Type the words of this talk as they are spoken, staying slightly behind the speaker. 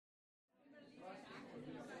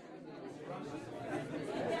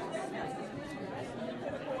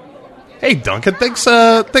Hey, Duncan, thanks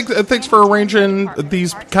for arranging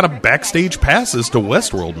these kind of backstage passes to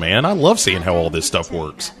Westworld, man. I love seeing how all this stuff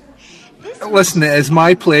works. Listen, it is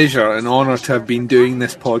my pleasure and honour to have been doing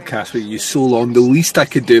this podcast with you so long. The least I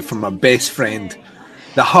could do for my best friend,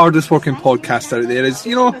 the hardest working podcaster out there,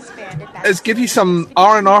 is give you some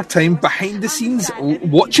R&R time behind the scenes,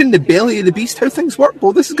 watching the belly of the beast, how things work.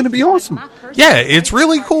 Well, this is going to be awesome. Yeah, it's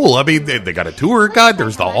really cool. I mean, they got a tour guide,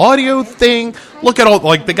 there's the audio thing. Look at all,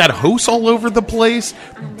 they got hosts all over the place.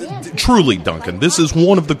 Truly, Duncan, this is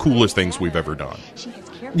one of the coolest things we've ever done.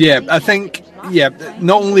 Yeah, I think,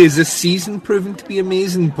 not only is this season proven to be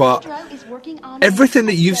amazing, but everything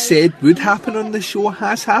that you've said would happen on the show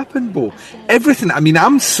has happened, Bo. Everything. I mean,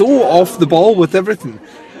 I'm so off the ball with everything.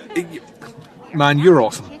 Man, you're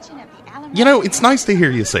awesome. It's nice to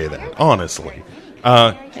hear you say that, honestly.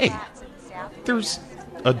 Hey, there's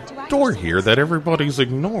a door here that everybody's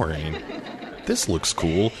ignoring. This looks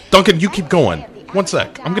cool. Duncan, you keep going. One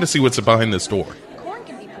sec. I'm going to see what's behind this door. Corn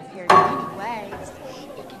can be prepared in many ways.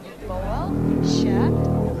 It can be boiled, shucked,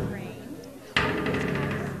 creamed.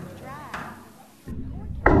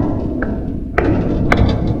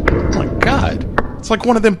 Oh my god. It's like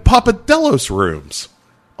one of them Papadelos rooms.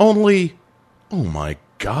 Only, oh my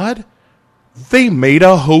god, they made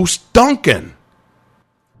a host Duncan.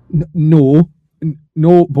 No,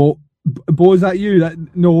 Bo, is that you?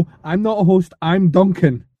 No, I'm not a host, I'm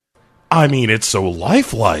Duncan. I mean, it's so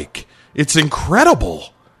lifelike. It's incredible.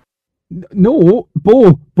 No,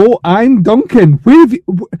 Bo, I'm Duncan.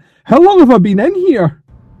 How long have I been in here?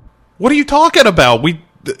 What are you talking about?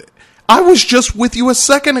 I was just with you a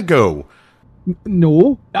second ago.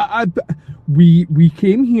 No, we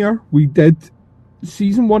came here, we did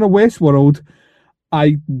season 1 of Westworld.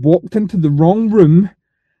 I walked into the wrong room,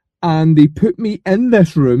 and they put me in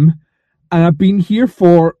this room, and I've been here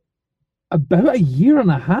for about a year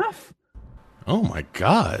and a half. Oh my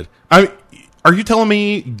god. Are you telling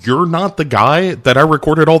me you're not the guy that I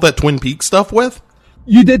recorded all that Twin Peaks stuff with?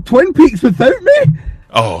 You did Twin Peaks without me?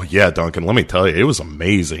 Oh, yeah, Duncan, let me tell you, it was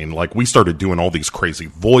amazing. We started doing all these crazy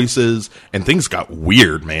voices, and things got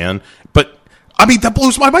weird, man. But, I mean, that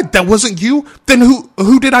blows my mind. That wasn't you? Then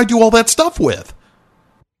who did I do all that stuff with?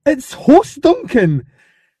 It's Host Duncan.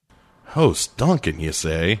 Host Duncan, you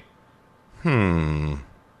say?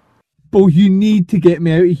 Bo, you need to get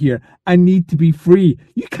me out of here. I need to be free.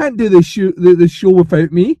 You can't do the show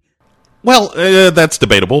without me. Well, that's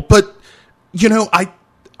debatable, but,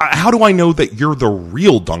 how do I know that you're the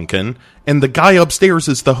real Duncan and the guy upstairs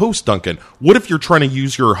is the host Duncan? What if you're trying to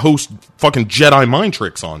use your host fucking Jedi mind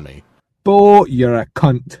tricks on me? Bo, you're a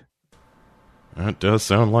cunt. That does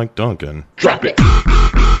sound like Duncan. Drop it!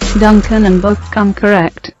 Duncan and Bo come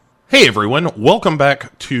correct. Hey everyone, welcome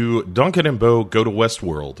back to Duncan and Bo Go to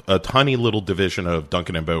Westworld, a tiny little division of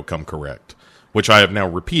Duncan and Bo Come Correct, which I have now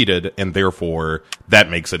repeated, and therefore that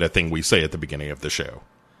makes it a thing we say at the beginning of the show.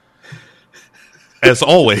 As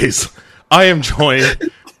always, I am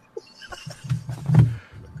joined...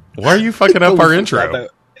 Why are you fucking up our intro?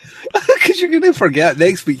 Because you're going to forget.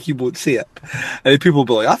 Next week you won't see it. And people will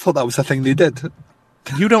be like, I thought that was the thing they did.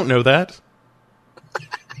 You don't know that.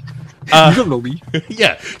 You don't know me.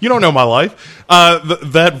 Yeah, you don't know my life.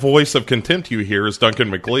 That voice of contempt you hear is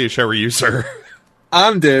Duncan McLeish. How are you, sir?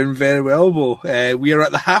 I'm doing very well, Bo. We are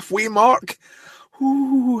at the halfway mark.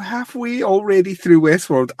 Ooh, halfway already through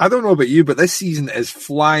Westworld. I don't know about you, but this season is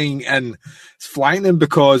flying in. It's flying in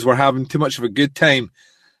because we're having too much of a good time.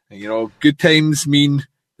 And, good times mean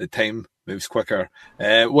the time moves quicker,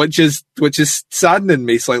 which is saddening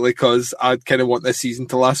me slightly because I kind of want this season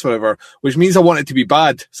to last forever, which means I want it to be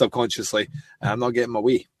bad subconsciously, and I'm not getting my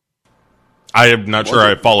way. I am not sure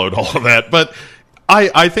I followed all of that, but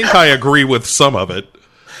I think I agree with some of it.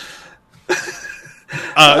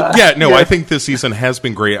 I think this season has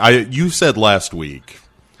been great. You said last week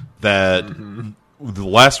that the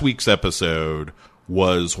last week's episode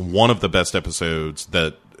was one of the best episodes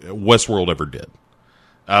that Westworld ever did.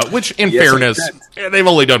 Which, in fairness, they've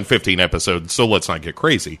only done 15 episodes, so let's not get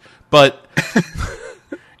crazy. But,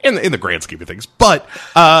 in the grand scheme of things. But,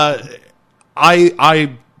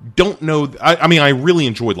 I don't know. I really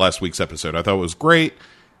enjoyed last week's episode. I thought it was great.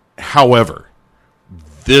 However,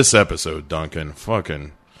 this episode, Duncan,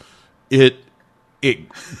 it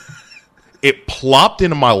plopped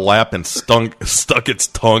into my lap and stuck its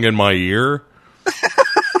tongue in my ear.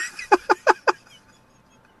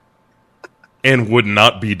 And would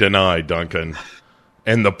not be denied, Duncan.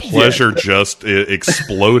 And the pleasure just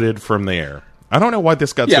exploded from there. I don't know why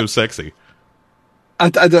this got so sexy.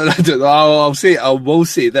 I don't know. I will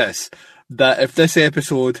say this, that if this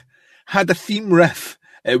episode had a theme riff,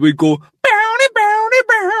 it would go bow bow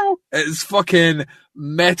bow. It's fucking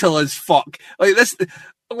metal as fuck. Like this.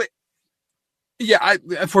 Like, yeah,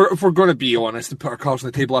 if we're going to be honest and put our cards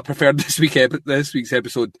on the table, I preferred this week's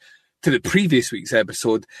episode to the previous week's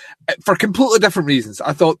episode for completely different reasons.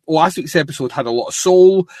 I thought last week's episode had a lot of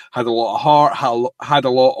soul, had a lot of heart, had a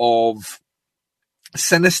lot of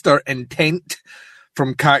sinister intent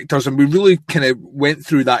from characters, and we really kind of went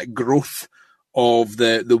through that growth of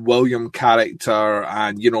the William character,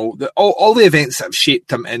 and all the events that have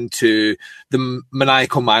shaped him into the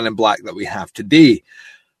maniacal man in black that we have today.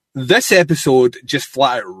 This episode just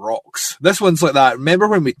flat out rocks. This one's like that. Remember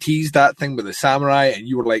when we teased that thing with the samurai and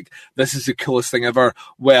you were like, this is the coolest thing ever?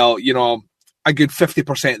 Well, a good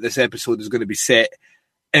 50% of this episode is going to be set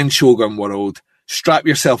in Shogun World. Strap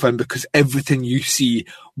yourself in, because everything you see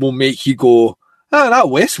will make you go, that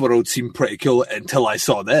Westworld seemed pretty cool until I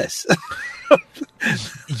saw this.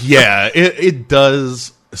 Yeah, it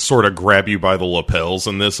does sort of grab you by the lapels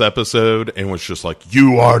in this episode and was just like,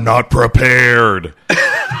 you are not prepared.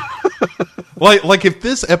 Like if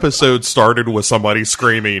this episode started with somebody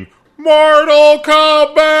screaming, Mortal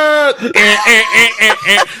Kombat!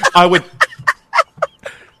 I would...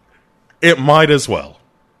 It might as well.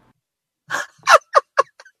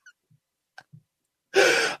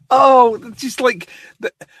 Oh, just like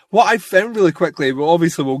what I found really quickly. Well,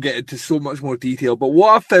 obviously we'll get into so much more detail, but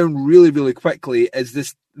what I found really, really quickly is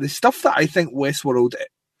the stuff that I think Westworld,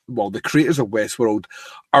 well, the creators of Westworld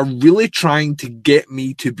are really trying to get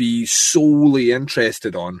me to be solely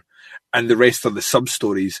interested on, and the rest of the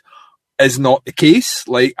sub-stories is not the case.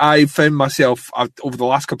 Like, I found myself, over the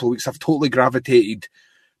last couple of weeks, I've totally gravitated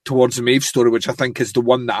towards the Maeve story, which I think is the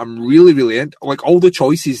one that I'm really, really into. Like, all the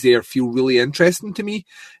choices there feel really interesting to me.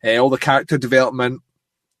 All the character development,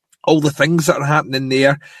 all the things that are happening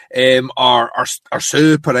there are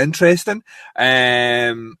super interesting.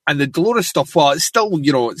 And the Dolores stuff, well, it's still,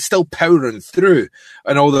 it's still powering through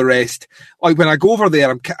and all the rest. Like, when I go over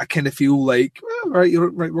there, I kind of feel like, right,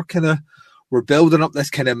 we're building up this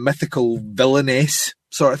kind of mythical villainess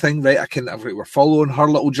sort of thing, right? We're following her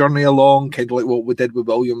little journey along, kind of like what we did with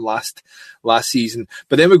William last season.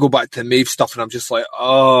 But then we go back to the Maeve stuff, and I'm just like,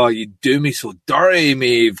 oh, you do me so dirty,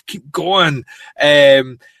 Maeve. Keep going.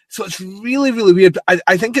 So it's really, really weird.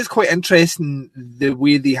 I think it's quite interesting the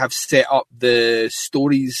way they have set up the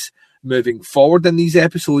stories moving forward in these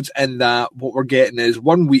episodes, in that what we're getting is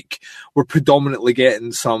 1 week we're predominantly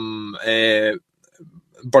getting some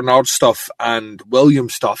Bernard stuff and William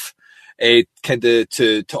stuff, kind of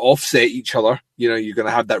to offset each other. You're going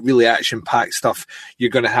to have that really action-packed stuff. You're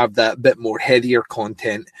going to have that bit more headier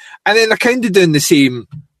content. And then they're kind of doing the same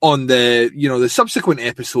on the subsequent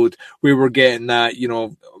episode, where we're getting that,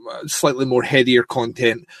 slightly more headier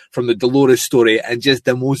content from the Dolores story, and just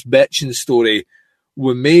the most bitching story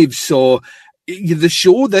with Maeve. So the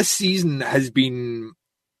show this season has been,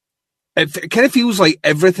 it kind of feels like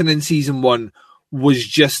everything in season one was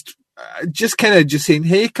just saying,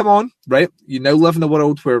 hey, come on, right? You now live in a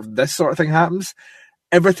world where this sort of thing happens.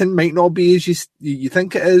 Everything might not be as you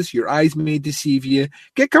think it is. Your eyes may deceive you.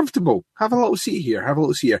 Get comfortable. Have a little seat here. Have a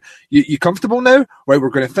little seat here. You comfortable now? Right, we're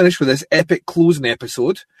going to finish with this epic closing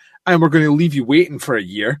episode, and we're going to leave you waiting for a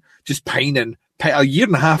year, just pining, a year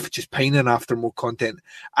and a half, just pining after more content.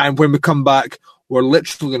 And when we come back, we're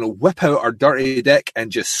literally going to whip out our dirty dick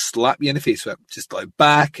and just slap you in the face with it. Just like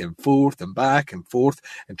back and forth and back and forth,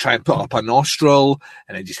 and try and put up a nostril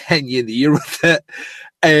and then just hit you in the ear with it.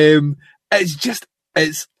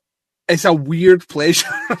 It's a weird pleasure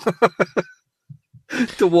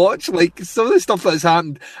to watch. Like, some of the stuff that's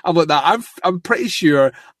happened, I'm like that. I'm pretty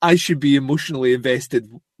sure I should be emotionally invested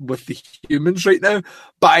with the humans right now,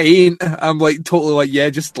 but I ain't. I'm like totally like, yeah,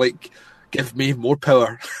 just like give me more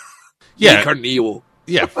power. Yeah, make her Neo.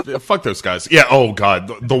 Yeah, fuck those guys. Yeah. Oh god,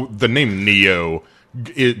 the name Neo,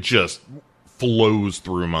 it just flows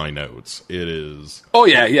through my notes. It is. Oh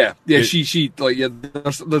yeah. She like, yeah.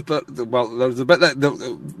 There's a bit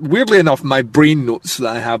that weirdly enough, my brain notes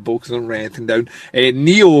that I have, because I don't write anything down.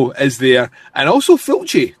 Neo is there, and also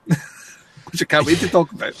Fulci, which I can't wait to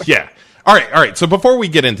talk about. Yeah. All right. So before we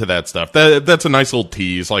get into that stuff, that's a nice little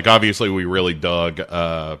tease. Like, obviously, we really dug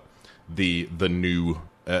the new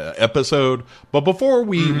episode, but before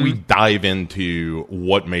we dive into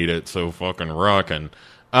what made it so fucking rockin',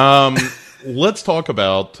 let's talk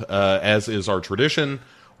about, as is our tradition,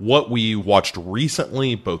 what we watched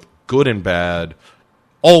recently, both good and bad.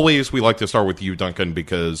 Always, we like to start with you, Duncan,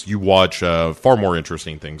 because you watch far more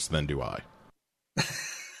interesting things than do I.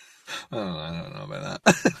 Oh, I don't know about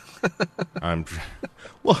that.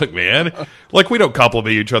 Look, man, like, we don't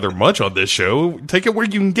compliment each other much on this show. Take it where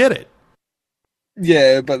you can get it.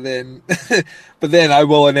 Yeah, but then, but then I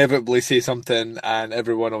will inevitably say something, and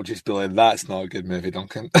everyone will just be like, "That's not a good movie,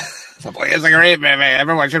 Duncan." So I'm like, "It's a great movie.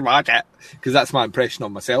 Everyone should watch it," because that's my impression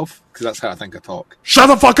of myself. Because that's how I think I talk. Shut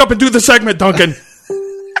the fuck up and do the segment, Duncan.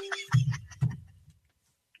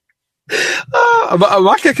 Am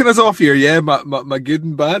I kicking us off here? Yeah, my good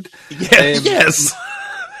and bad. Yeah, yes.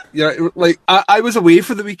 Yeah, like I was away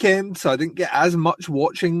for the weekend, so I didn't get as much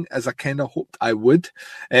watching as I kind of hoped I would.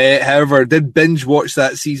 However, I did binge watch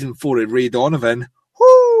that season 4 of Ray Donovan.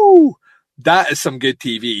 Woo! That is some good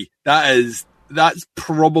TV. That's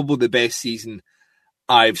probably the best season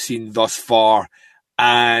I've seen thus far,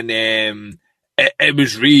 and it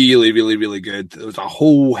was really, really, really good. There was a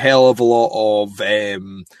whole hell of a lot of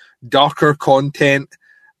darker content.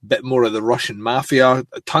 Bit more of the Russian mafia,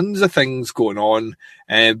 tons of things going on.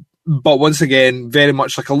 But once again, very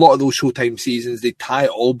much like a lot of those Showtime seasons, they tie it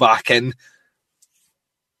all back in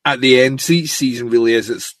at the end. So each season really is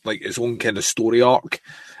its own kind of story arc.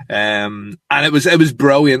 And it was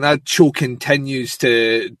brilliant. That show continues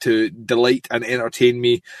to delight and entertain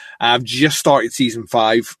me. I've just started season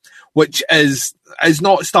 5, which is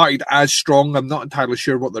not started as strong. I'm not entirely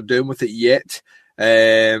sure what they're doing with it yet.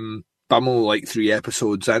 I'm only like 3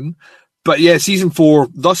 episodes in. But yeah, season 4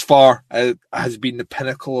 thus far has been the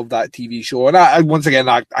pinnacle of that TV show. And once again,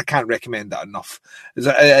 I can't recommend that enough.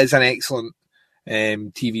 It's an excellent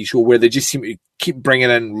TV show where they just seem to keep bringing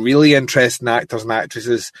in really interesting actors and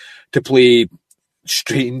actresses to play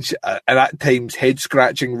strange and at times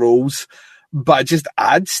head-scratching roles. But it just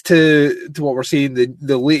adds to what we're saying.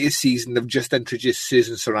 The latest season, they've just introduced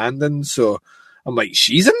Susan Sarandon. So I'm like,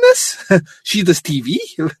 she's in this? She does TV?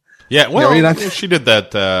 Yeah, well, You know, she did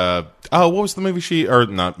that. What was the movie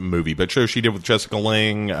not movie, but show she did with Jessica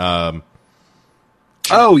Lange?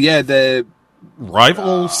 Oh, yeah, the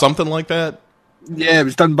Rival, something like that. Yeah, it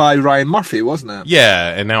was done by Ryan Murphy, wasn't it?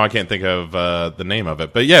 Yeah, and now I can't think of the name of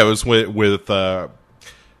it. But yeah, it was with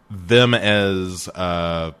them as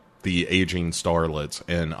the aging starlets,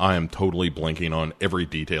 and I am totally blanking on every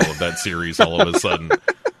detail of that series all of a sudden.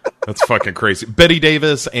 That's fucking crazy. Bette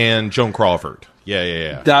Davis and Joan Crawford.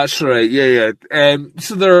 Yeah. That's right. Yeah.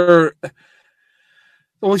 So they're.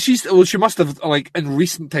 Well, she must have, like, in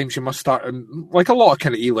recent times, she must start, like a lot of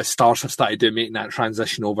kind of A-list stars have started making that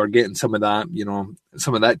transition over, getting some of that,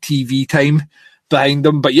 some of that TV time behind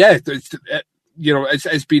them. But yeah,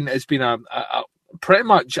 it's been a pretty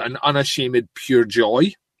much an unashamed pure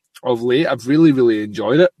joy of late. I've really, really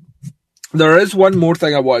enjoyed it. There is one more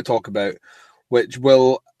thing I want to talk about, which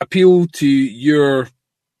will appeal to your,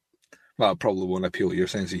 well, it probably won't appeal to your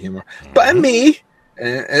sense of humour, but it may.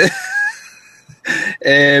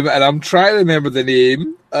 And I'm trying to remember the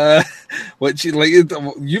name, which, like, your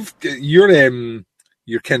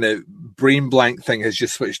kind of brain blank thing has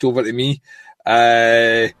just switched over to me.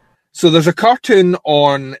 So there's a cartoon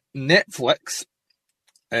on Netflix,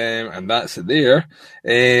 and that's it there.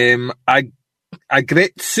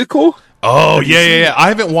 Agretsuko. Oh, yeah. I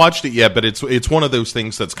haven't watched it yet, but it's one of those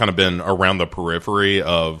things that's kind of been around the periphery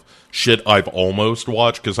of shit I've almost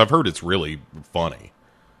watched, because I've heard it's really funny.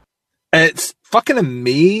 It's fucking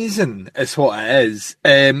amazing, is what it is.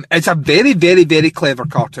 It's a very, very, very clever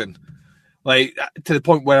cartoon. Like, to the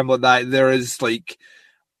point where I'm like that, there is like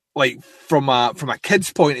from a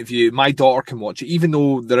kid's point of view, my daughter can watch it, even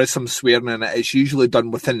though there is some swearing in it. It's usually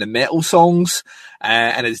done within the metal songs,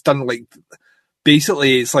 and it's done like,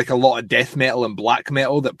 basically it's like a lot of death metal and black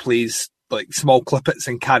metal that plays like small clippets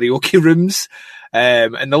in karaoke rooms.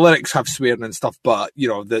 And the lyrics have swearing and stuff, but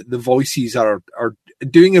the voices are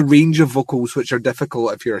doing a range of vocals which are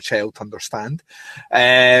difficult if you're a child to understand.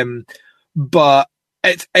 But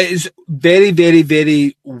it is very, very,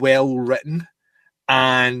 very well written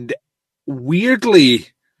and weirdly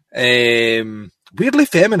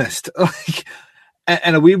feminist, like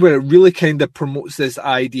in a way where it really kind of promotes this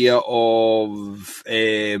idea of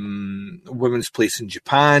women's place in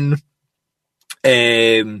Japan.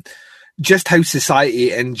 Just how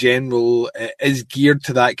society in general is geared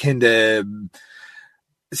to that kind of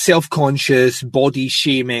self-conscious,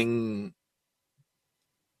 body-shaming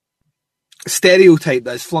stereotype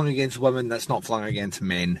that's flung against women that's not flung against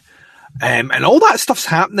men. And all that stuff's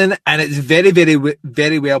happening, and it's very, very,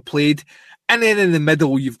 very well played. And then in the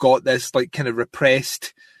middle, you've got this like kind of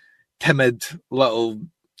repressed, timid little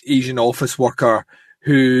Asian office worker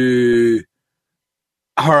who...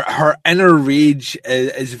 Her inner rage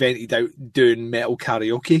is vented out doing metal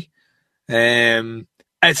karaoke.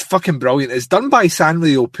 It's fucking brilliant. It's done by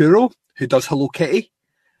Sanrio Puro, who does Hello Kitty.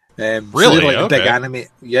 Really? So they're like okay. the big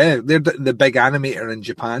they're the big animator in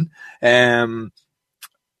Japan.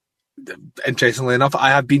 interestingly enough, I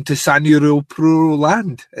have been to Sanrio Pro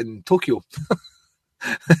Land in Tokyo.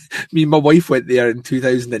 Me and my wife went there in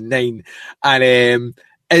 2009, and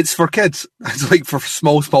it's for kids. It's like for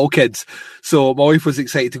small kids. So my wife was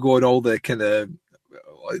excited to go on all the kind of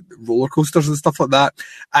roller coasters and stuff like that.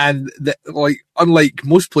 And unlike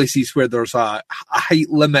most places where there's a height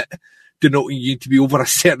limit denoting you need to be over a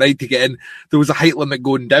certain height to get in, there was a height limit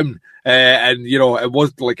going down. And you know, it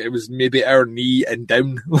was maybe our knee and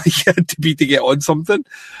down, to get on something.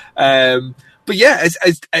 But yeah,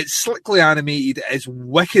 it's slickly animated. It's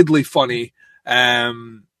wickedly funny.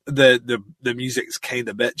 The music's kind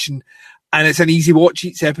of bitching, and it's an easy watch.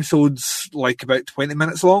 Each episode's like about 20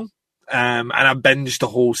 minutes long. And I binged the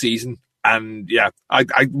whole season. And yeah, I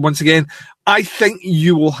once again, I think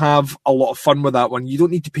you will have a lot of fun with that one. You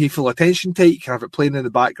don't need to pay full attention to it. You can have it playing in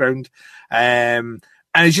the background. And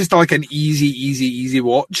it's just like an easy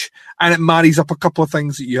watch. And it marries up a couple of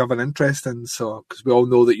things that you have an interest in. So, because we all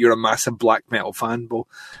know that you're a massive black metal fan, Bo.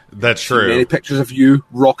 That's true. Many pictures of you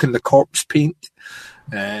rocking the corpse paint.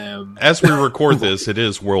 As we record this, it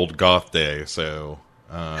is World Goth Day, so...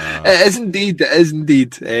 It is indeed.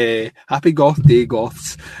 Happy Goth Day,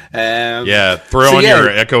 Goths. Throw on your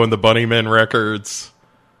Echo and the Bunnymen records.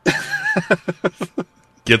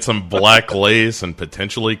 Get some black lace and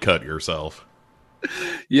potentially cut yourself.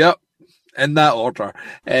 Yep, in that order.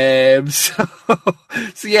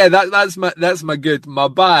 So yeah, that's my good. My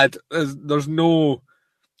bad. There's no.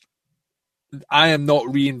 I am not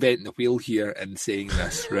reinventing the wheel here in saying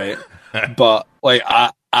this, right? But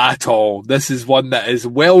at all, this is one that is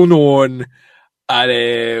well known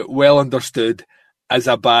and well understood as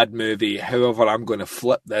a bad movie. However, I'm going to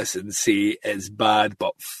flip this and say it's bad,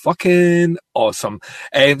 but fucking awesome.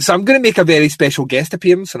 So I'm going to make a very special guest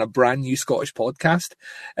appearance on a brand new Scottish podcast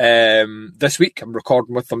this week. I'm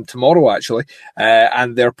recording with them tomorrow, actually.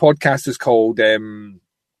 And their podcast is called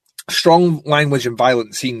Strong Language and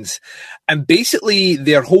Violent Scenes. And basically,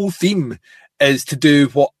 their whole theme is to do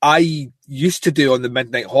what I used to do on the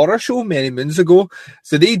Midnight Horror Show many moons ago.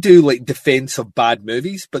 So they do like defense of bad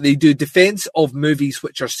movies, but they do defense of movies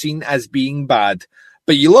which are seen as being bad,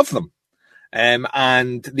 but you love them.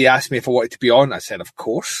 And they asked me if I wanted to be on. I said, of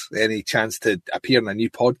course, any chance to appear in a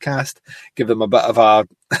new podcast, give them a bit of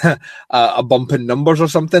a bump in numbers or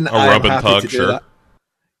something. A rub and tug, sure. That.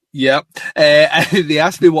 Yeah. They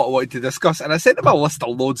asked me what I wanted to discuss, and I sent them a list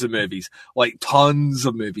of loads of movies, like tons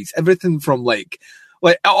of movies, everything from like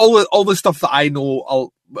all the stuff that I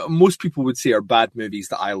know most people would say are bad movies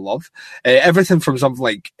that I love. Everything from something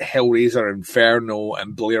like Hellraiser, Inferno,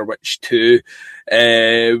 and Blair Witch 2,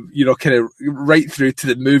 kind of right through to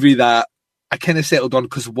the movie that I kind of settled on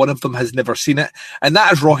because one of them has never seen it, and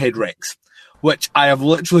that is Rawhead Rex, which I have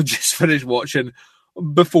literally just finished watching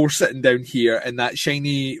before sitting down here in that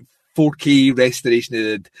shiny 4K restoration they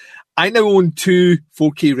did. I now own 2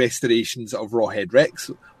 4K restorations of Rawhead Rex,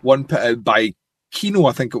 one put out by Kino,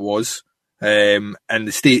 I think it was, in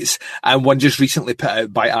the States, and one just recently put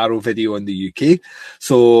out by Arrow Video in the UK.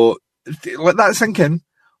 So let that sink in,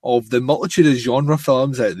 of the multitude of genre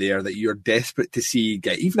films out there that you're desperate to see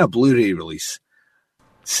get even a Blu-ray release.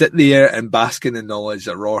 Sit there and bask in the knowledge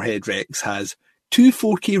that Rawhead Rex has 2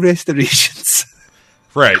 4K restorations.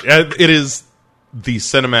 Right. It is the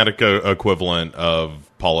cinematic equivalent of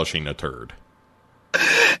polishing a turd.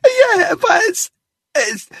 Yeah, but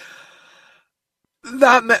it's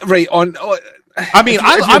that right on. I mean,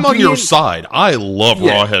 I'm on your side. I love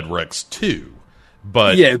Rawhead Rex too,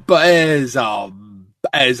 but yeah, but it is a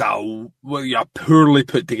poorly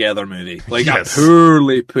put together movie, like yes. a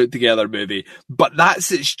poorly put together movie. But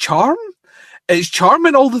that's its charm. It's charm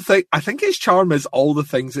in all the things. I think its charm is all the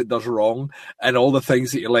things it does wrong and all the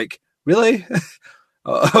things that you're like, really?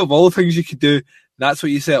 Of all the things you could do, that's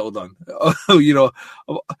what you settled on. You know,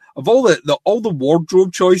 of all the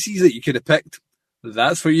wardrobe choices that you could have picked,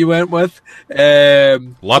 that's what you went with.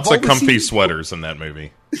 Lots of comfy sweaters in that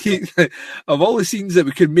movie. Of all the scenes that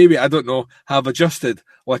we could maybe, I don't know, have adjusted,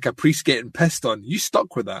 like a priest getting pissed on, you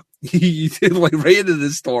stuck with that. You did, like, right into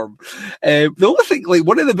the storm. The only thing, like,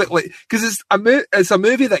 one of the bit, like, because it's a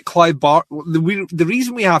movie that Clive Barker, the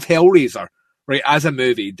reason we have Hellraiser, right, as a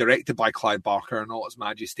movie directed by Clive Barker in all its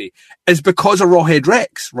majesty, is because of Rawhead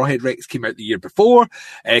Rex. Rawhead Rex came out the year before.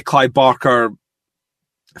 Clive Barker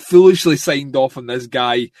foolishly signed off on this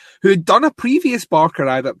guy who had done a previous Barker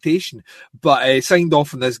adaptation, but signed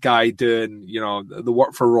off on this guy doing, you know, the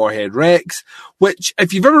work for Rawhead Rex, which,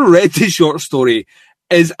 if you've ever read the short story,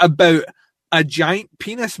 is about a giant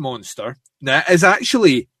penis monster that is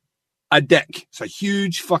actually a dick. It's a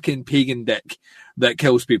huge fucking pagan dick that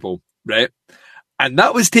kills people, right? And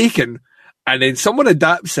that was taken And then someone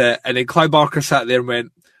adapts it, and then Clive Barker sat there and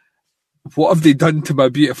went, "What have they done to my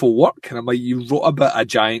beautiful work?" And I'm like, "You wrote about a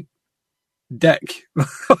giant dick."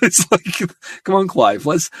 It's like, come on, Clive,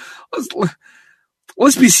 let's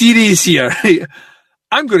be serious here.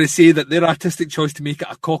 I'm going to say that their artistic choice to make it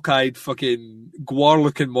a cockeyed fucking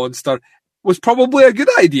Gwar-looking monster was probably a good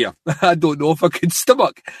idea. I don't know if I could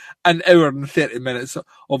stomach an hour and 30 minutes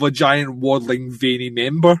of a giant waddling veiny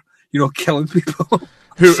member, killing people.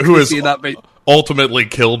 Who is ultimately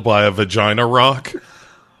killed by a vagina rock?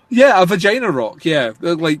 Yeah, a vagina rock, yeah.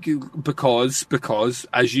 Like, because,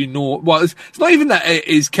 as you know, well, it's not even that it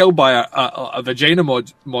is killed by a vagina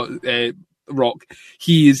rock.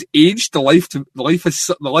 He is aged. The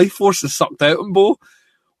life force is sucked out of Bo,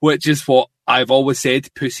 which is what I've always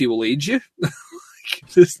said. Pussy will age you.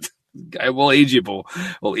 It will age you, Bo.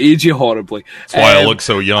 It will age you horribly. That's why I look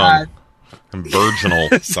so young and virginal.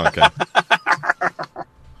 Okay.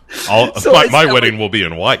 My wedding will be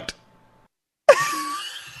in white.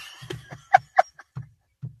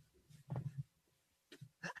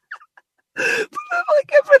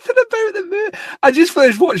 Like everything about the movie. I just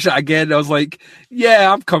finished watching it again. I was like,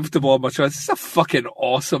 yeah, I'm comfortable on my choice. It's a fucking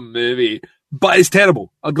awesome movie, but it's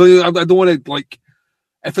terrible. I don't want to, like,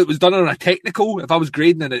 if it was done on if I was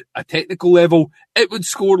grading on a technical level, it would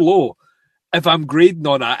score low. If I'm grading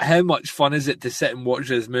on it, how much fun is it to sit and watch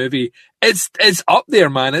this movie? It's up there,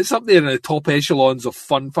 man. It's up there in the top echelons of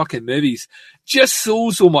fun fucking movies. Just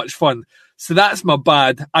so much fun. So that's my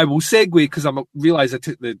bad. I will segue because I realise I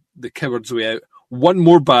took the coward's way out. One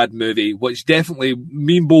more bad movie, which definitely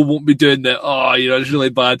me and Bo won't be doing that. Oh, it's really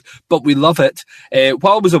bad, but we love it.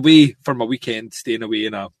 While I was away for my weekend, staying away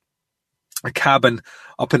in a cabin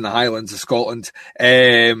up in the Highlands of Scotland,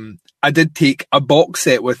 I did take a box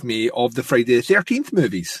set with me of the Friday the 13th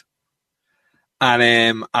movies.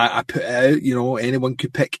 And I put it out, anyone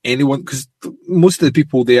could pick anyone, because most of the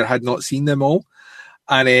people there had not seen them all.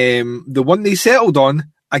 And the one they settled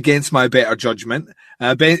on, against my better judgment,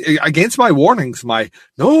 against my warnings,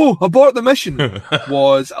 no, abort the mission,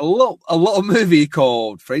 was a little movie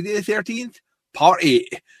called Friday the 13th, Part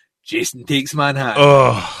 8, Jason Takes Manhattan.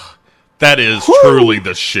 Ugh, that is truly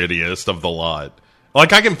the shittiest of the lot.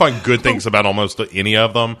 Like, I can find good things about almost any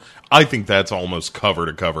of them. I think that's almost cover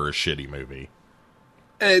to cover a shitty movie.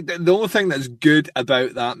 The only thing that's good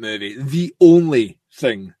about that movie, the only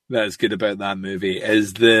thing that is good about that movie,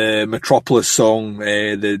 is the Metropolis song,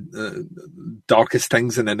 the Darkest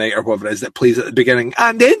Things in the Night, or whatever it is, that plays at the beginning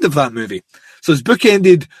and end of that movie. So it's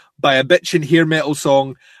bookended by a bitchin' hair metal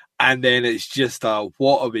song, and then it's just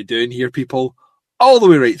what are we doing here, people? All the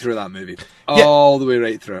way right through that movie. Yeah. All the way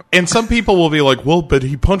right through it. And some people will be like, well, but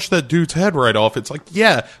he punched that dude's head right off. It's like,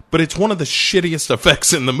 yeah, but it's one of the shittiest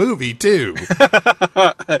effects in the movie, too.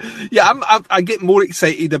 Yeah, I get more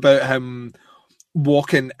excited about him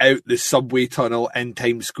walking out the subway tunnel in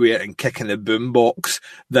Times Square and kicking the boombox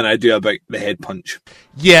than I do about the head punch.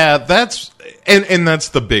 Yeah, that's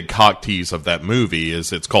the big cock tease of that movie,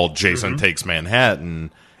 is it's called Jason Takes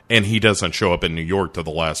Manhattan, and he doesn't show up in New York to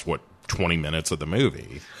the last, 20 minutes of the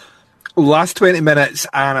movie. Last 20 minutes,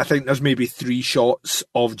 and I think there's maybe 3 shots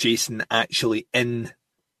of Jason actually in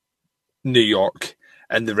New York,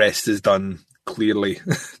 and the rest is done clearly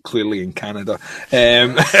in Canada.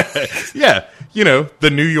 Yeah,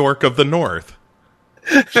 the New York of the North.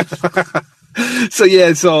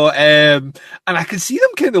 And I can see them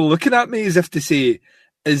kind of looking at me as if to say,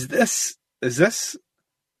 is this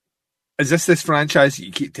this franchise that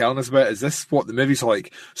you keep telling us about? Is this what the movie's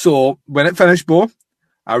like? So when it finished, Bo,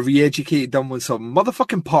 I re-educated them with some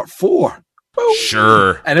motherfucking Part 4. Boom.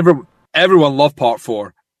 Sure. And everyone loved Part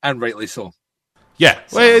 4, and rightly so. Yeah,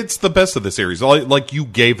 well, it's the best of the series. Like, you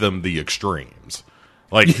gave them the extremes.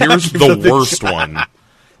 Like, here's the worst one,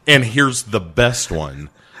 and here's the best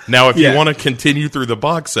one. Now, if you want to continue through the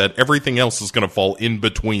box set, everything else is going to fall in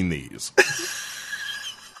between these.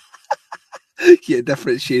 Yeah,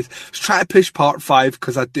 different shades. Let's try to push Part 5,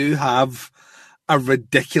 because I do have a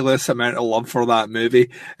ridiculous amount of love for that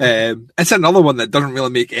movie. It's another one that doesn't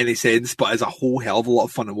really make any sense, but is a whole hell of a lot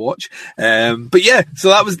of fun to watch. But yeah, so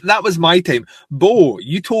that was my time. Bo,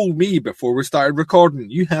 you told me before we started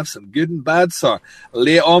recording, you have some good and bad, sir.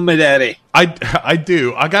 Lay it on me, daddy. I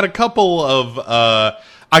do. I got a couple of...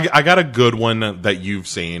 I got a good one that you've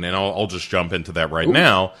seen, and I'll just jump into that right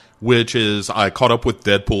now, which is I caught up with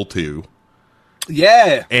Deadpool 2.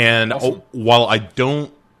 Yeah. And awesome. While I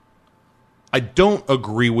don't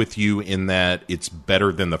agree with you in that it's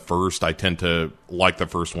better than the first, I tend to like the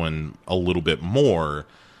first one a little bit more.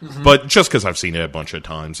 But just because I've seen it a bunch of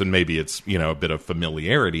times, and maybe it's, a bit of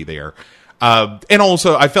familiarity there. And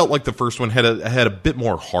also, I felt like the first one had a bit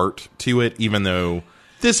more heart to it, even though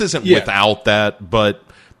this isn't without that. But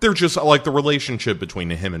they're just like the relationship between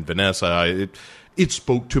him and Vanessa. It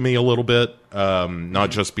spoke to me a little bit, not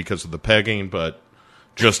just because of the pegging, but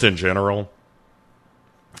just in general,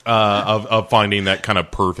 of finding that kind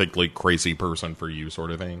of perfectly crazy person for you,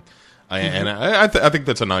 sort of thing. And I think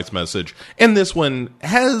that's a nice message. And this one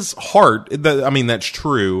has heart. I mean, that's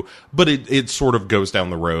true, but it sort of goes down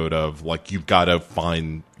the road of, like, you've got to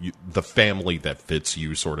find the family that fits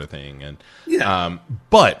you, sort of thing. And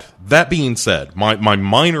but that being said, my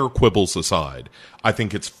minor quibbles aside, I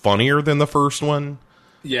think it's funnier than the first one.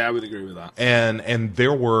 Yeah, I would agree with that. And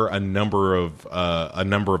there were a number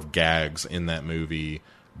of gags in that movie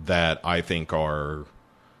that I think are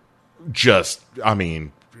just, I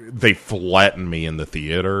mean, they flatten me in the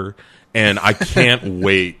theater, and I can't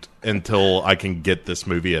wait until I can get this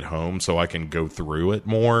movie at home so I can go through it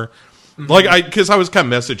more. Like, because I was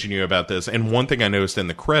kind of messaging you about this, and one thing I noticed in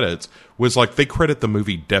the credits was, like, they credit the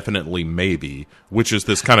movie Definitely Maybe, which is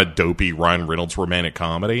this kind of dopey Ryan Reynolds romantic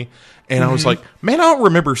comedy. And I was like, man, I don't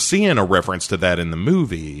remember seeing a reference to that in the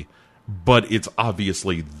movie, but it's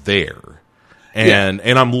obviously there. And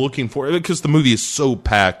I'm looking for it, because the movie is so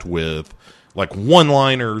packed with, like,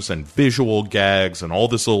 one-liners and visual gags and all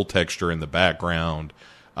this little texture in the background.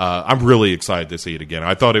 I'm really excited to see it again.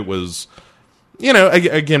 I thought it was, you know,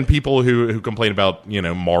 again, people who complain about, you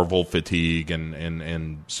know, Marvel fatigue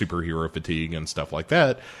and superhero fatigue and stuff like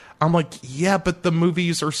that. I'm like, yeah, but the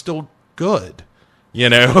movies are still good. You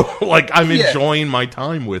know, like, I'm enjoying my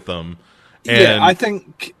time with them. And I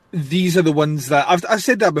think these are the ones that I've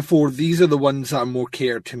said that before. These are the ones that are more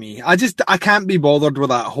catered to me. I can't be bothered with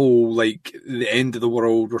that whole, like, the end of the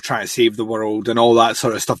world, we're trying to save the world and all that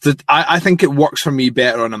sort of stuff. I think it works for me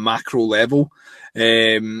better on a macro level.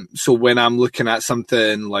 So when I'm looking at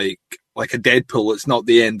something like a Deadpool, it's not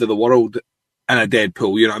the end of the world in a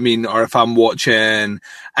Deadpool, you know what I mean? Or if I'm watching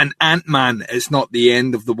an Ant-Man, it's not the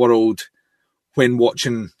end of the world when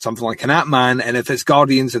watching something like an Ant-Man. And if it's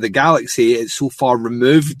Guardians of the Galaxy, it's so far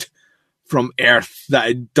removed from Earth that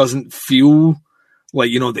it doesn't feel like,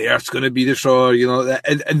 you know, the Earth's going to be destroyed, you know,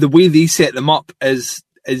 and the way they set them up is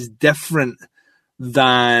different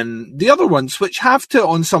than the other ones, which have to,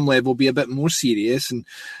 on some level, be a bit more serious, and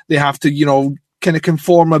they have to, you know, kind of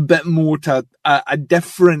conform a bit more to a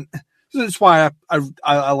different. So that's why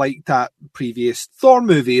I liked that previous Thor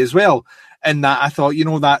movie as well. And that I thought, you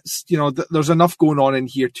know, that's, you know, there's enough going on in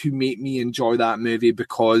here to make me enjoy that movie,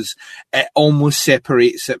 because it almost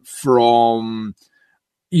separates it from,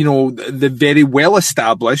 you know, the very well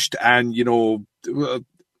established and, you know,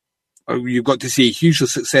 you've got to say hugely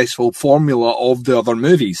successful formula of the other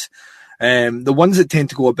movies. The ones that tend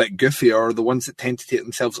to go a bit goofier, or the ones that tend to take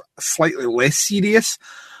themselves slightly less serious,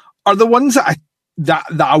 are the ones that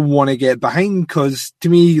I want to get behind. Because to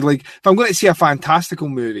me, like, if I'm going to see a fantastical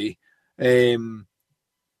movie, I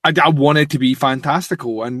want it to be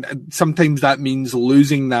fantastical, and sometimes that means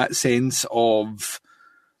losing that sense of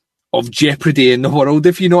jeopardy in the world,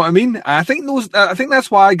 if you know what I mean. I think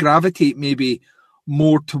that's why I gravitate maybe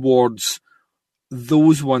more towards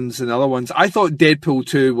those ones than other ones. I thought Deadpool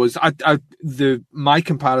 2 was my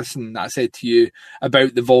comparison that I said to you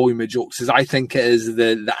about the volume of jokes is, I think it is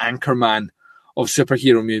the Anchorman of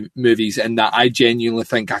superhero movies, and that I genuinely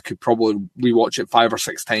think I could probably rewatch it 5 or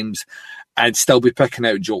 6 times and still be picking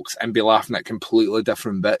out jokes and be laughing at completely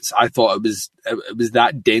different bits. I thought it was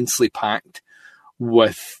that densely packed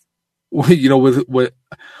with, you know,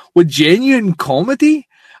 with genuine comedy,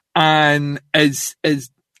 and is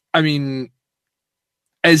I mean,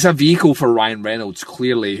 is a vehicle for Ryan Reynolds,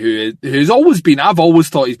 clearly, who's always been. I've always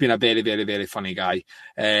thought he's been a very, very, very funny guy.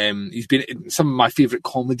 He's been, some of my favorite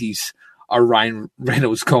comedies are Ryan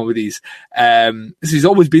Reynolds comedies. So he's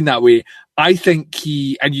always been that way. I think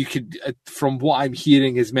and you could, from what I'm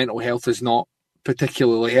hearing, his mental health is not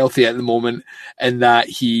particularly healthy at the moment, and that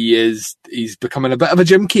he's becoming a bit of a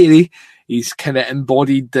Jim Carrey. He's kind of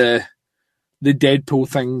embodied the Deadpool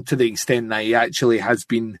thing to the extent that he actually has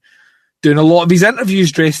been doing a lot of his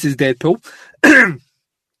interviews dressed as Deadpool,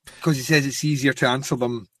 because he says it's easier to answer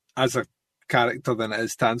them as a character than it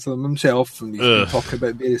is to answer them himself, and he's been talking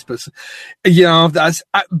about various bits. You know,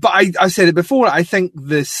 but I said it before, I think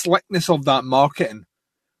the slickness of that marketing,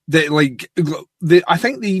 I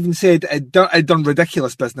think they even said it done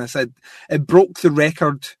ridiculous business. It broke the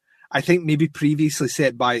record, I think maybe previously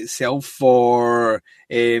set by itself for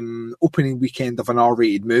opening weekend of an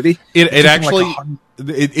R-rated movie. It actually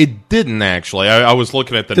it didn't actually. I was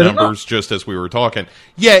looking at the numbers just as we were talking.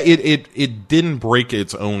 Yeah, it didn't break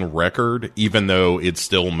its own record, even though it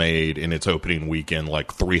still made in its opening weekend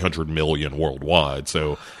like 300 million worldwide.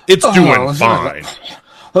 So it's doing fine.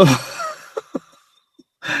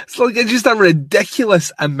 It's like it's just a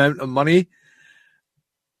ridiculous amount of money,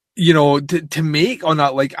 you know, to make on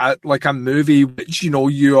that like a movie, which, you know,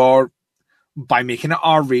 you are, by making it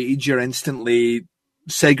R-rated, you're instantly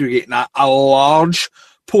segregating a large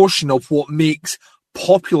portion of what makes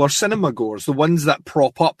popular cinema goers, the ones that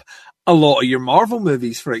prop up a lot of your Marvel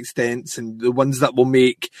movies, for instance, and the ones that will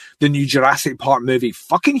make the new Jurassic Park movie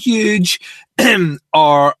fucking huge,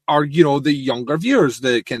 are you know, the younger viewers,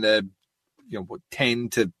 the kind of, you know, 10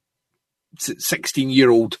 to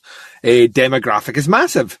 16-year-old demographic is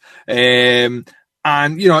massive. And,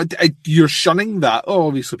 you know, you're shunning that. Oh,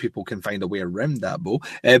 obviously people can find a way around that, Bo.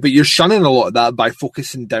 But you're shunning a lot of that by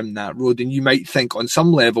focusing down that road. And you might think on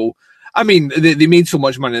some level, I mean, they made so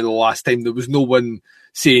much money the last time, there was no one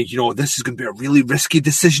saying, you know, this is going to be a really risky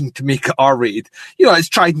decision to make it R-rated. You know, it's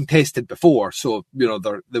tried and tested before. So, you know,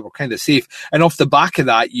 they were kind of safe. And off the back of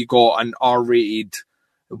that, you got an R-rated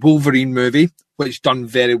Wolverine movie, which done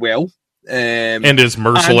very well. And is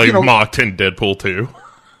mercilessly mocked in Deadpool 2.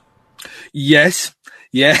 Yes.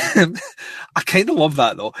 Yeah. I kind of love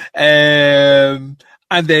that, though. And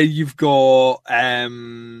then you've got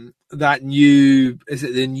that new... Is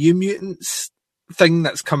it the New Mutants thing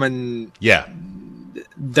that's coming... Yeah.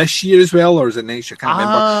 This year as well, or is it next year? I can't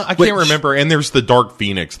remember. I can't remember. And there's the Dark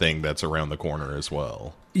Phoenix thing that's around the corner as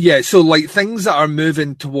well. Yeah, so like things that are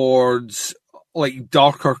moving towards like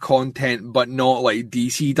darker content, but not like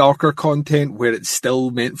DC darker content where it's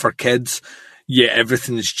still meant for kids. Yeah,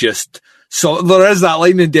 everything's just... So there is that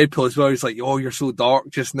line in Deadpool as well. It's like, oh, you're so dark.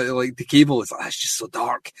 Just like the Cable is like, that's just so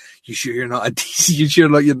dark. You sure you're not a DC? You sure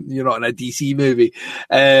like you're not in a DC movie?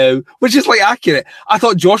 Which is like accurate. I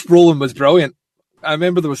thought Josh Brolin was brilliant. I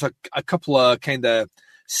remember there was a couple of kind of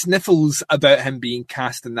sniffles about him being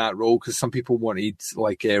cast in that role because some people wanted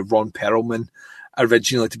like Ron Perlman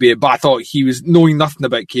originally to be it, but I thought he was, knowing nothing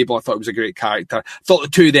about Cable, I thought he was a great character. I thought the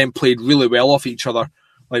two of them played really well off each other.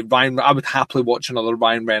 Like I would happily watch another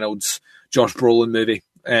Ryan Reynolds, Josh Brolin movie.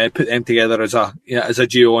 Put them together as a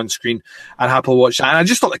duo on screen. I'd happily watch that. And I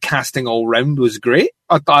just thought the casting all round was great.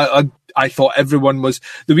 I thought everyone was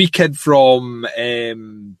the wee kid from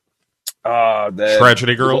the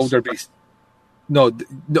Tragedy Girls. No,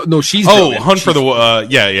 she's Hunt for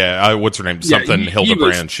the what's her name? Something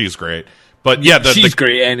Hildebrand. She's great. But yeah, she's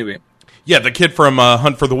great anyway. Yeah, the kid from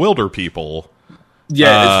Hunt for the Wilder People.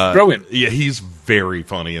 Yeah, it's brilliant. Yeah, he's very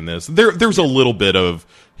funny in this. There's a little bit of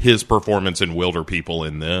his performance in Wilder People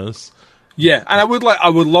in this. Yeah, and I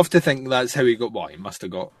would love to think that's how he got. Well, he must have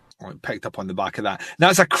got picked up on the back of that.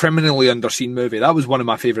 That's a criminally underseen movie. That was one of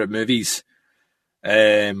my favorite movies.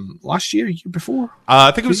 Last year before?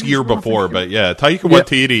 I think it was a year before, but yeah, Taika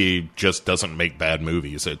Waititi just doesn't make bad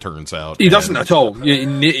movies, it turns out. He doesn't at all. He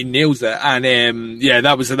nails it. And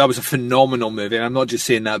that was a phenomenal movie. And I'm not just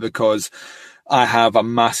saying that because I have a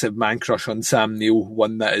massive man crush on Sam Neill,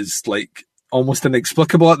 one that is like almost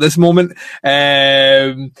inexplicable at this moment.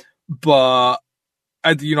 But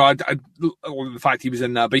the fact he was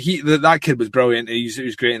in that, but that kid was brilliant. He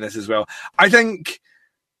was great in this as well. I think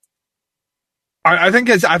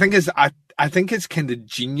it's kind of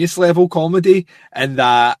genius level comedy, and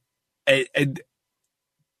that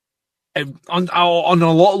on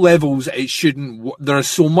a lot of levels it shouldn't. There is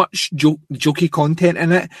so much jokey content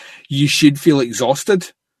in it, you should feel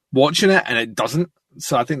exhausted watching it, and it doesn't.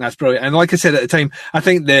 So I think that's brilliant. And like I said at the time, I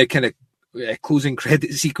think the kind of closing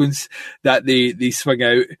credit sequence that they swing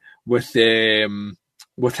out with him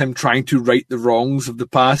trying to right the wrongs of the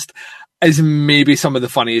past is maybe some of the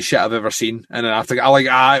funniest shit I've ever seen. And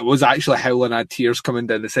I was actually howling, I had tears coming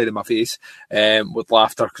down the side of my face with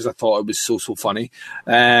laughter because I thought it was so funny.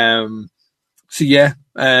 So yeah,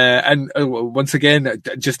 and once again,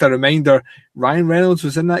 just a reminder, Ryan Reynolds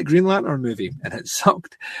was in that Green Lantern movie and it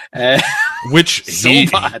sucked. Which so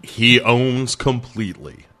bad. He owns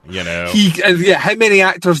completely, you know. How many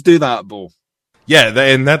actors do that, Bo? Yeah,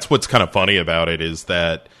 and that's what's kind of funny about it is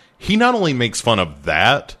that he not only makes fun of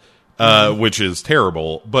that, which is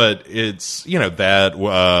terrible, but it's,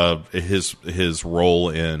 that his role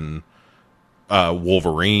in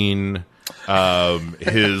Wolverine,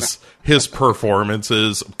 His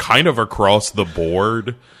performances kind of across the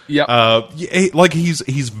board. Yeah. Like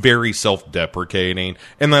he's very self-deprecating,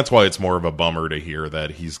 and that's why it's more of a bummer to hear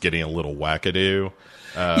that he's getting a little wackadoo.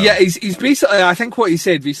 He's basically. I think what he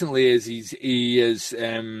said recently is he's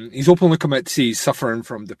openly come out to say he's suffering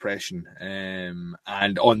from depression, and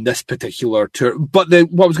on this particular tour. But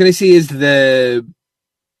what I was going to say is the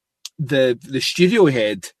studio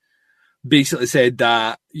head basically said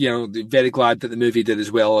that they're very glad that the movie did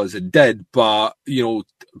as well as it did, but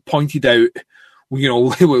pointed out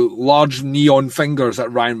with large neon fingers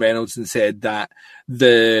at Ryan Reynolds and said that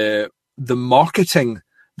the marketing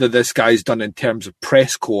that this guy's done in terms of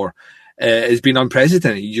press corps has been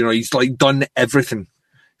unprecedented. He's like done everything.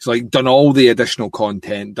 He's like done all the additional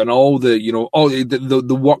content, done all the all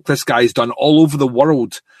the work this guy's done all over the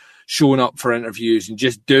world, showing up for interviews and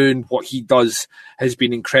just doing what he does has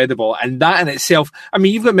been incredible. And that in itself, I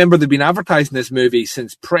mean, you've got to remember they've been advertising this movie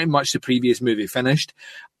since pretty much the previous movie finished.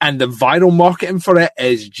 And the viral marketing for it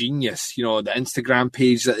is genius. The Instagram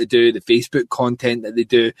page that they do, the Facebook content that they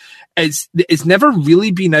do, it's never really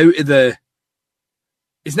been out of the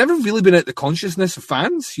consciousness of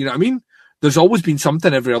fans. You know what I mean? There's always been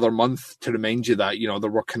something every other month to remind you that, they're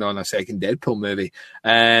working on a second Deadpool movie.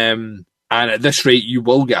 And at this rate, you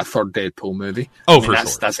will get a third Deadpool movie. For sure.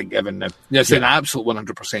 That's a given now. It's an absolute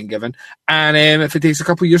 100% given. And if it takes a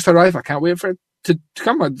couple of years to arrive, I can't wait for it to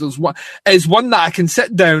come. It's one that I can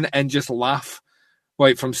sit down and just laugh,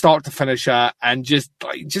 like from start to finish at, and just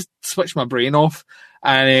switch my brain off.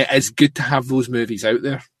 And it's good to have those movies out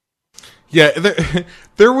there. Yeah,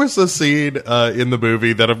 there was a scene in the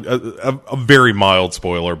movie that a very mild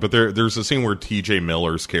spoiler, but there's a scene where T.J.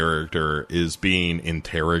 Miller's character is being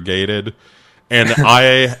interrogated, and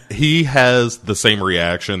he has the same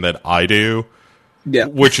reaction that I do,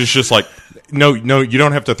 which is just like, no, you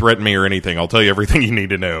don't have to threaten me or anything. I'll tell you everything you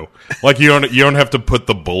need to know. Like you don't have to put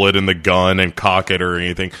the bullet in the gun and cock it or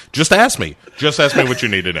anything. Just ask me. Just ask me what you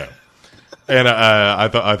need to know. And I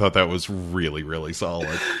thought that was really, really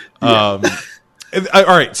solid. All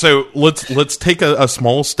right, so let's take a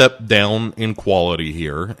small step down in quality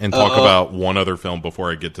here and talk about one other film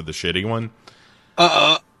before I get to the shitty one.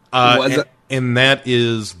 What is it? And that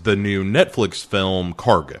is the new Netflix film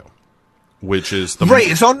Cargo, which is the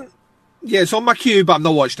It's on my queue, but I've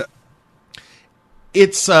not watched it.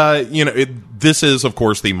 It's, this is, of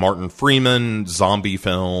course, the Martin Freeman zombie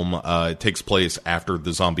film. It takes place after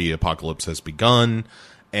the zombie apocalypse has begun,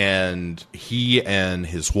 and he and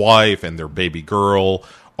his wife and their baby girl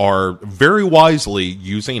are very wisely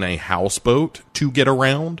using a houseboat to get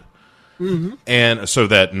around. Mm-hmm. And so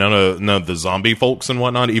that none of the zombie folks and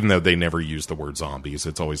whatnot, even though they never use the word zombies,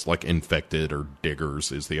 it's always like infected or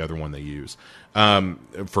diggers is the other one they use,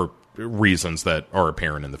 for reasons that are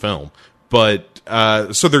apparent in the film. But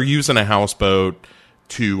so they're using a houseboat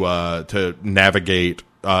to navigate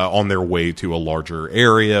on their way to a larger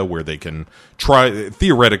area where they can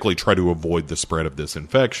theoretically try to avoid the spread of this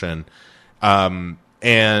infection. And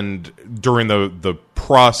during the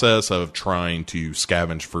process of trying to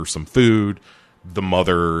scavenge for some food, the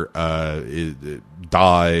mother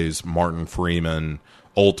dies. Martin Freeman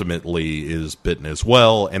ultimately is bitten as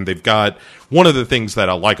well, and they've got one of the things that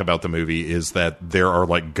I like about the movie is that there are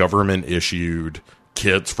like government issued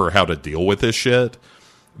kits for how to deal with this shit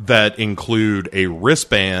that include a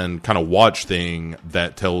wristband kind of watch thing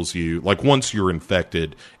that tells you like once you're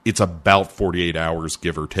infected it's about 48 hours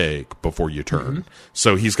give or take before you turn. Mm-hmm.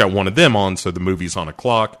 So he's got one of them on, so the movie's on a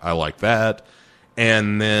clock. I like that.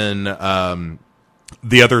 And then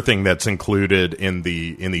the other thing that's included in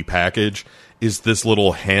the package is this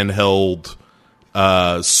little handheld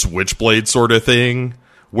switchblade sort of thing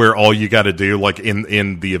where all you got to do, like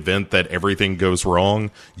in the event that everything goes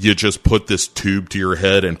wrong, you just put this tube to your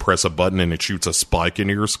head and press a button and it shoots a spike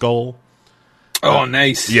into your skull. Oh,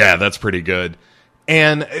 nice. Yeah, that's pretty good.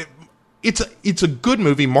 And it's a good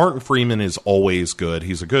movie. Martin Freeman is always good.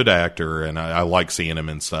 He's a good actor, and I like seeing him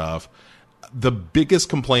and stuff. The biggest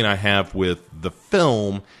complaint I have with the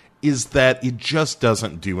film is that it just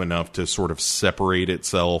doesn't do enough to sort of separate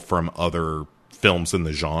itself from other films in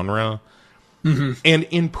the genre. Mm-hmm. And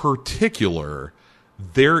in particular,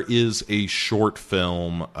 there is a short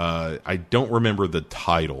film, I don't remember the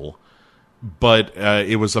title, but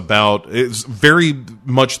it's very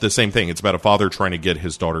much the same thing. It's about a father trying to get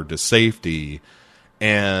his daughter to safety,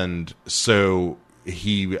 and so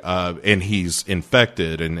he's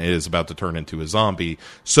infected and is about to turn into a zombie.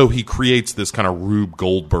 So he creates this kind of Rube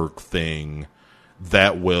Goldberg thing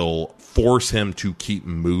that will force him to keep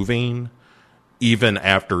moving even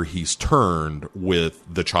after he's turned with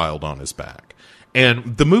the child on his back.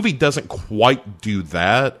 And the movie doesn't quite do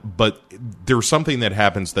that, but there's something that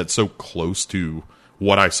happens that's so close to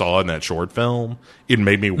what I saw in that short film. It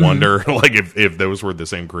made me wonder, like, if those were the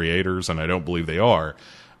same creators, and I don't believe they are.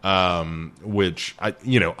 Which I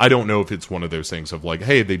don't know if it's one of those things of like,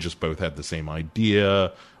 hey, they just both had the same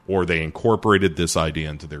idea, or they incorporated this idea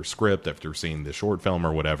into their script after seeing the short film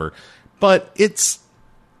or whatever. But it's,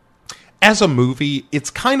 as a movie, it's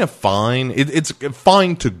kind of fine. It's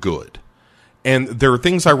fine to good. And there are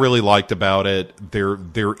things I really liked about it.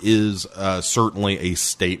 There is certainly a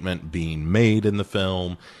statement being made in the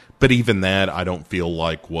film, but even that I don't feel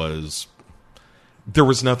like there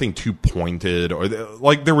was nothing too pointed, or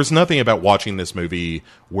like there was nothing about watching this movie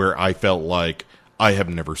where I felt like I have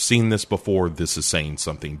never seen this before. This is saying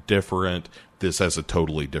something different. This has a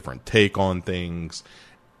totally different take on things.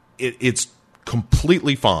 It's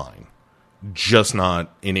completely fine, just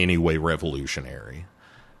not in any way revolutionary.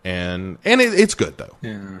 And it's good though.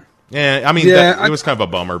 Yeah. I mean, it was kind of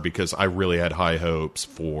a bummer because I really had high hopes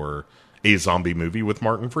for a zombie movie with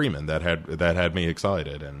Martin Freeman that had me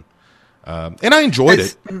excited, and I enjoyed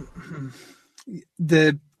it.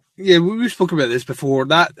 We spoke about this before.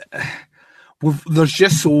 There's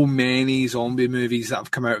just so many zombie movies that have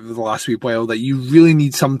come out over the last wee while that you really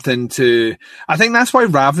need something to. I think that's why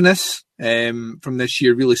Ravenous from this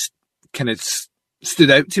year really kind of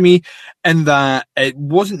stood out to me, in that it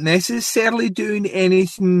wasn't necessarily doing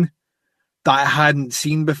anything that I hadn't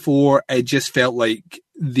seen before. It just felt like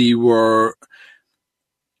they were.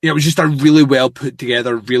 It was just a really well put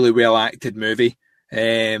together, really well acted movie.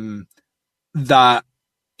 That,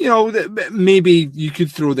 maybe you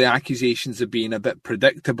could throw the accusations of being a bit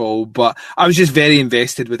predictable, but I was just very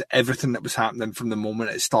invested with everything that was happening from the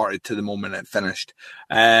moment it started to the moment it finished.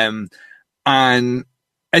 And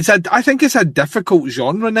I think it's a difficult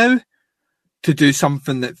genre now to do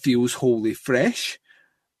something that feels wholly fresh.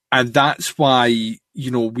 And that's why,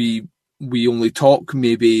 we only talk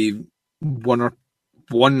maybe one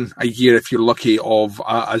a year, if you're lucky, of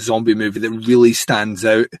a zombie movie that really stands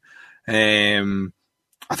out.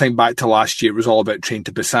 I think back to last year, it was all about Train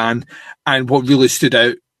to Busan. And what really stood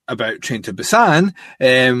out about Train to Busan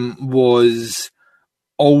was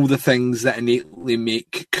all the things that innately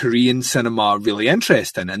make Korean cinema really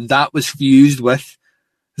interesting. And that was fused with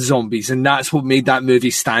zombies. And that's what made that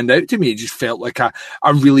movie stand out to me. It just felt like a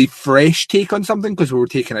really fresh take on something, because we were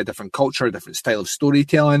taking a different culture, a different style of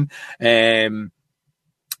storytelling, and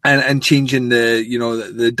changing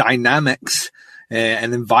the dynamics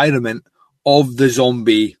and environment of the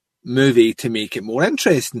zombie movie to make it more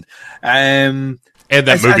interesting. And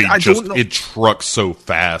that movie it trucks so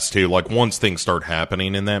fast too. Like once things start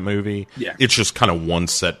happening in that movie, it's just kind of one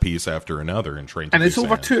set piece after another in Train to Busan. And it's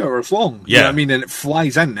over 2 hours long. Yeah, you know what I mean, and it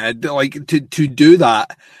flies in. Like to do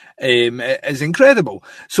that is incredible.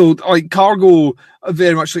 So like Cargo,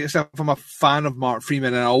 very much like yourself, I'm a fan of Martin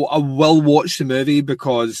Freeman, and I will watch the movie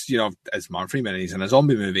because it's Martin Freeman and he's in a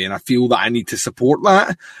zombie movie, and I feel that I need to support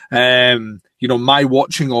that. My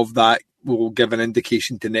watching of that will give an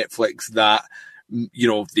indication to Netflix that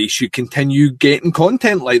they should continue getting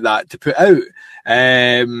content like that to put out.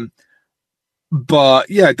 But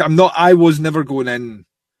yeah, I was never going in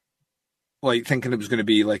like thinking it was going to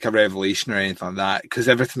be like a revelation or anything like that, because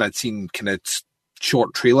everything I'd seen kind of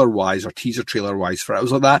short trailer wise or teaser trailer wise for it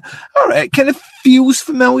was like that. All right, it kind of feels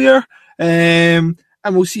familiar, and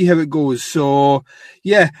we'll see how it goes. So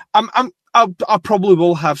yeah, I probably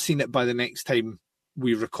will have seen it by the next time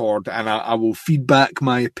we record, and I will feedback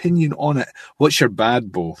my opinion on it. What's your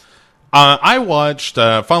bad, Bo? I watched,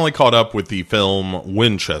 finally caught up with the film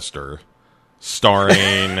Winchester,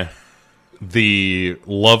 starring the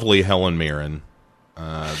lovely Helen Mirren.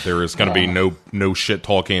 There is going to be no shit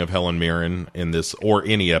talking of Helen Mirren in this or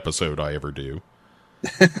any episode I ever do.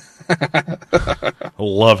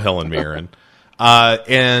 Love Helen Mirren.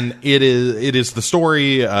 And it is the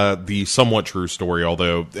story, the somewhat true story,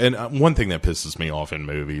 although, and one thing that pisses me off in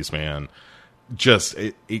movies, man, just,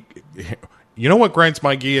 you know what grinds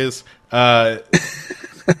my gears?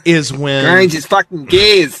 Is when... Grinds his fucking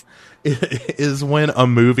gears! Is when a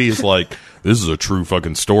movie is like, this is a true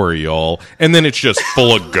fucking story, y'all, and then it's just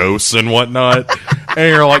full of ghosts and whatnot, and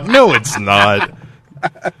you're like, no, it's not.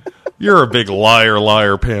 You're a big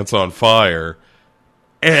liar, pants on fire.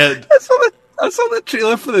 And I saw the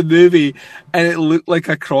trailer for the movie, and it looked like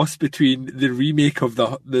a cross between the remake of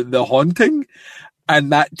the Haunting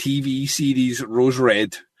and that TV series Rose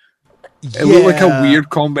Red. It looked like a weird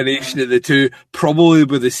combination of the two, probably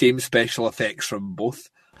with the same special effects from both.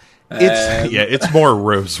 It's more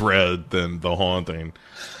Rose Red than The Haunting.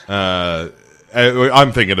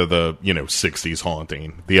 I'm thinking of the 60s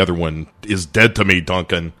haunting. The other one is dead to me,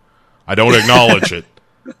 Duncan. I don't acknowledge it.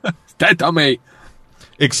 It's dead to me.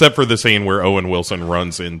 Except for the scene where Owen Wilson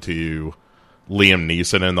runs into Liam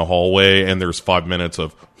Neeson in the hallway, and there's 5 minutes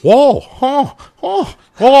of whoa,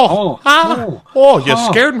 you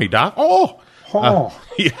scared me, Doc.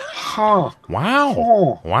 Yeah.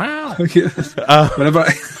 Wow. Whenever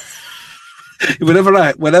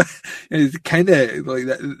it's kind of like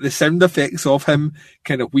the sound effects of him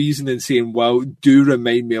kind of wheezing and saying "wow" do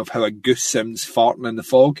remind me of how a goose sounds farting in the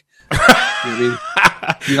fog. You know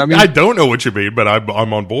what I mean? I don't know what you mean, but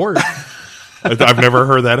I'm on board. I've never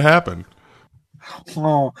heard that happen.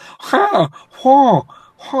 Totally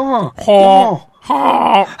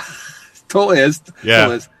is. Yeah.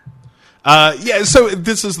 Totally is. So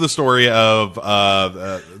this is the story of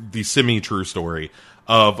the semi-true story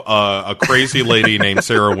of a crazy lady named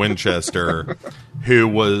Sarah Winchester, who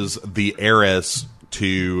was the heiress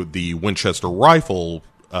to the Winchester rifle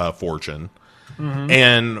fortune,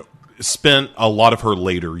 and spent a lot of her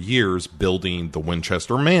later years building the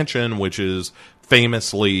Winchester Mansion, which is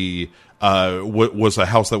famously was a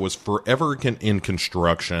house that was forever in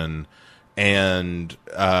construction. And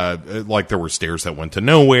like there were stairs that went to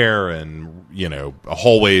nowhere, and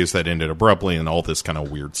hallways that ended abruptly, and all this kind of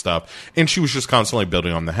weird stuff. And she was just constantly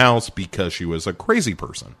building on the house because she was a crazy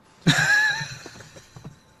person.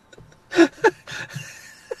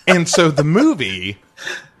 And so the movie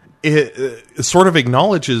it sort of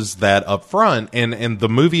acknowledges that up front, and the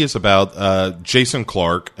movie is about Jason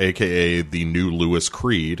Clarke, aka the new Louis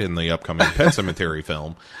Creed in the upcoming Pet Sematary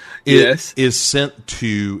film. Is sent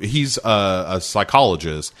to, he's a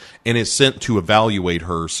psychologist, and is sent to evaluate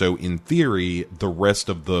her. So in theory, the rest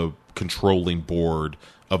of the controlling board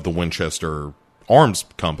of the Winchester Arms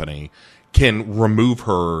Company can remove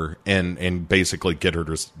her and basically get her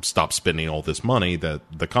to stop spending all this money that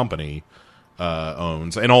the company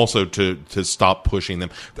owns, and also to stop pushing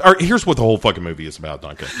them. Here's what the whole fucking movie is about,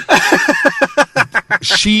 Duncan.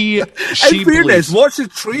 She in fairness, watch the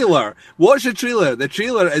trailer. Watch the trailer. The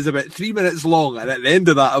trailer is about 3 minutes long, and at the end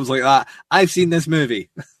of that, I was like, I've seen this movie.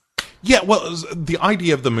 Yeah, well, the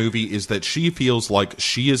idea of the movie is that she feels like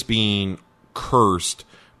she is being cursed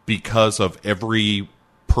because of every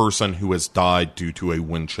person who has died due to a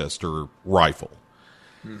Winchester rifle.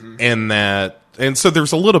 And so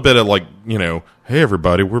there's a little bit of like, hey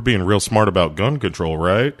everybody, we're being real smart about gun control,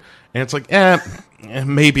 right? And it's like,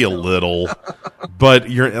 maybe a little, but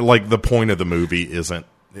you're like, the point of the movie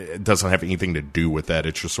it doesn't have anything to do with that.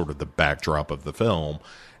 It's just sort of the backdrop of the film.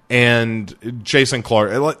 And Jason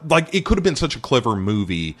Clarke, like it could have been such a clever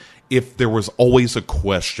movie if there was always a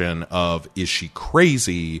question of, is she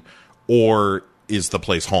crazy or is the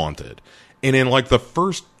place haunted? And in like the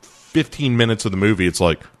first 15 minutes of the movie, it's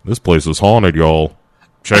like, this place is haunted, y'all.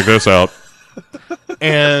 Check this out.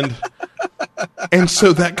 And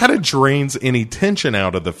so that kind of drains any tension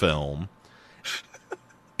out of the film.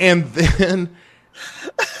 And then,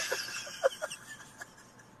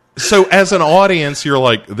 so as an audience, you're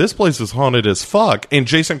like, this place is haunted as fuck. And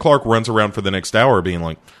Jason Clarke runs around for the next hour being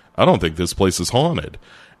like, I don't think this place is haunted.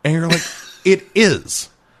 And you're like, it is.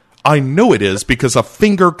 I know it is because a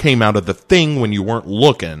finger came out of the thing when you weren't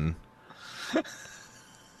looking.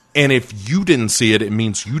 And if you didn't see it, it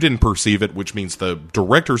means you didn't perceive it, which means the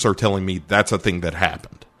directors are telling me that's a thing that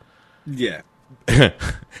happened. Yeah.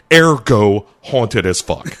 Ergo, haunted as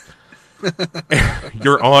fuck.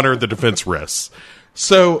 Your Honor, the defense rests.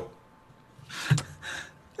 So,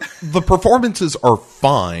 the performances are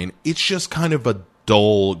fine. It's just kind of a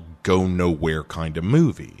dull, go-nowhere kind of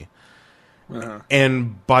movie.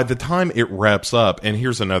 And by the time it wraps up, and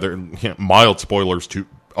here's another mild spoilers to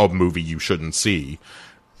a movie you shouldn't see.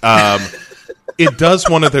 It does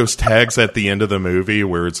one of those tags at the end of the movie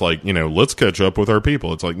where it's like, let's catch up with our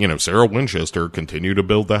people. It's like, Sarah Winchester continued to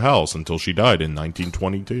build the house until she died in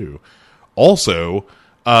 1922. Also,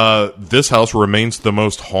 this house remains the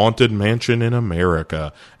most haunted mansion in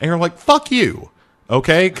America. And you're like, fuck you.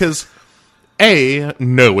 Okay? Because A,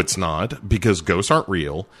 no, it's not, because ghosts aren't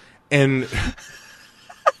real. And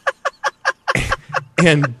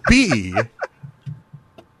B,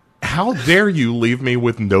 how dare you leave me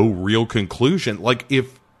with no real conclusion? Like,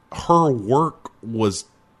 if her work was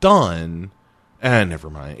done, never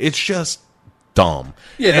mind. It's just dumb.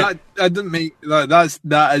 Yeah, that didn't make that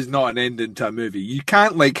is not an ending to a movie. You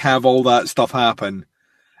can't like have all that stuff happen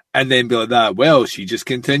and then be like that. Well, she just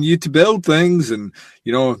continued to build things, and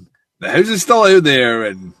the house is still out there,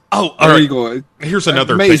 and there you go. Here's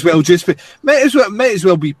another might thing. As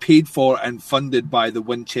well be paid for and funded by the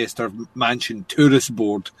Winchester Mansion Tourist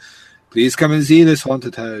Board. Please come and see this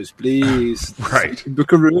haunted house, please. Right.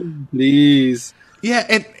 Book a room, please. Yeah,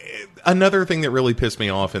 and another thing that really pissed me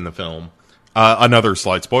off in the film, another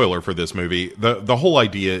slight spoiler for this movie, the whole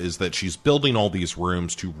idea is that she's building all these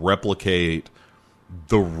rooms to replicate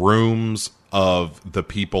the rooms of the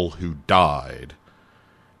people who died.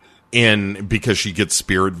 And because she gets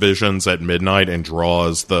spirit visions at midnight and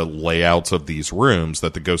draws the layouts of these rooms,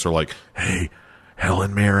 that the ghosts are like, hey,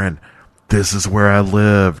 Helen Mirren, this is where I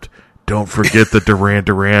lived. Don't forget the Duran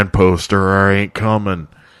Duran poster or I ain't coming.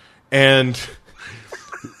 And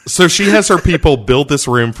so she has her people build this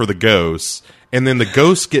room for the ghosts, and then the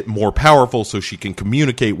ghosts get more powerful so she can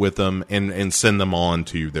communicate with them and send them on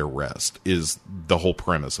to their rest, is the whole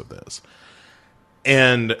premise of this.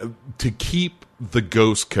 And to keep the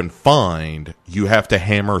ghost confined, you have to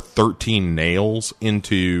hammer 13 nails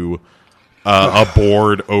into a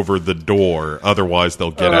board over the door. Otherwise,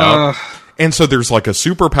 they'll get out. And so there's like a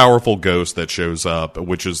super powerful ghost that shows up,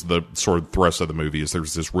 which is the sort of thrust of the movie, is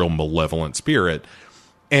there's this real malevolent spirit.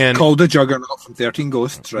 And called the Juggernaut from 13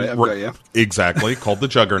 Ghosts, right? I've got you. Exactly, called the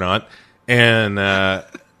Juggernaut. And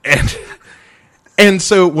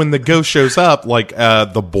so when the ghost shows up, like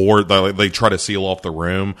the board, they try to seal off the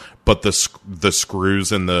room, but the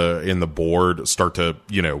screws in the board start to,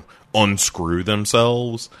 unscrew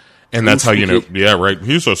themselves, and that's how yeah, right.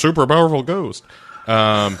 He's a super powerful ghost.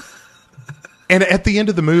 And at the end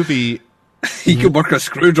of the movie, he could work a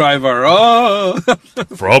screwdriver. Oh,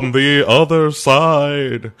 from the other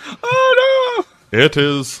side. Oh no!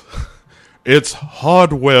 It's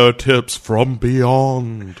hardware tips from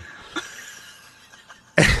beyond.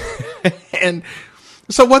 And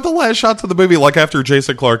so one of the last shots of the movie, like after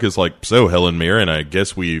Jason Clarke is like, so Helen Mirren, I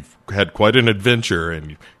guess we've had quite an adventure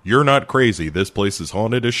and you're not crazy. This place is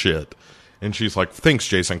haunted as shit. And she's like, thanks,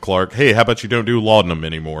 Jason Clarke. Hey, how about you don't do laudanum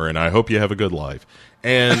anymore? And I hope you have a good life.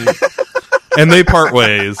 And they part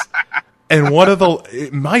ways. And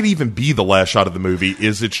it might even be the last shot of the movie,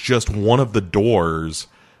 is it's just one of the doors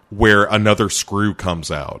where another screw comes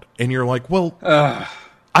out. And you're like, well,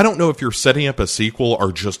 I don't know if you're setting up a sequel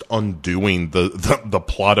or just undoing the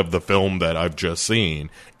plot of the film that I've just seen.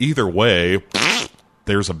 Either way,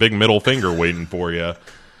 there's a big middle finger waiting for you.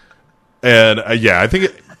 And I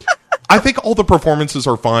think all the performances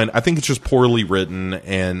are fine. I think it's just poorly written,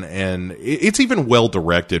 and it's even well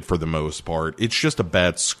directed for the most part. It's just a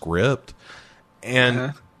bad script,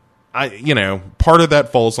 and part of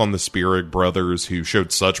that falls on the Spierig brothers, who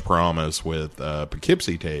showed such promise with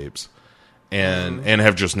Poughkeepsie Tapes. And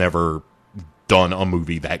have just never done a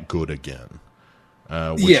movie that good again.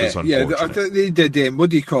 Which is unfortunate. They did, what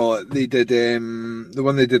do you call it? They did, the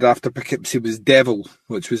one they did after Poughkeepsie was Devil,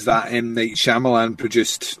 which was that M. Night Shyamalan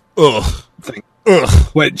produced thing.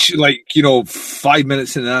 Which, 5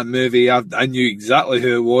 minutes in that movie, I knew exactly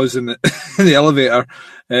who it was in the elevator,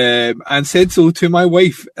 and said so to my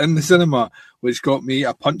wife in the cinema, which got me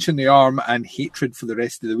a punch in the arm and hatred for the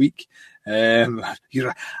rest of the week. You're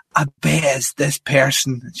like, I bet it's this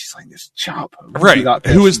person, and she's like, this chap, right?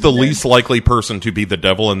 Who is the least likely person to be the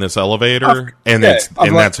devil in this elevator?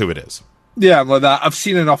 That's who it is. Yeah, I'm like that. I've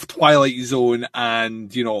seen enough Twilight Zone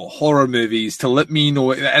and horror movies to let me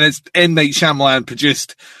know, and it's M. Night Shyamalan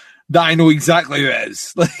produced, that I know exactly who it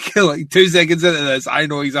is. Like 2 seconds into this, I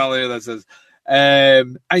know exactly who this is.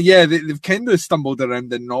 And yeah, they've kind of stumbled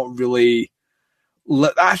around and not really.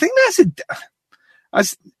 I think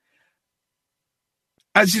that's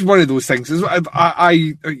just one of those things.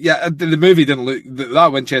 The movie didn't look,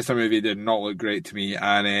 that Winchester movie did not look great to me,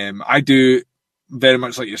 and I do very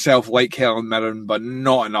much like yourself like Helen Mirren, but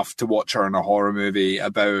not enough to watch her in a horror movie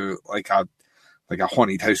about like a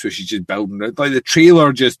haunted house where she's just building it. Like the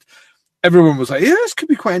trailer, just everyone was like, yeah, this could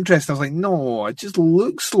be quite interesting. I was like, no, it just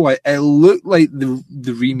looked like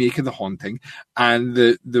the remake of The Haunting and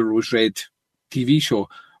the Rose Red TV show,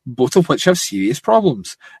 both of which have serious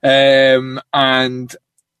problems. And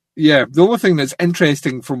yeah, the only thing that's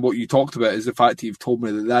interesting from what you talked about is the fact that you've told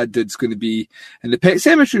me that dude's going to be in the Pet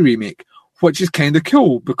Sematary remake, which is kind of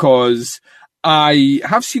cool because I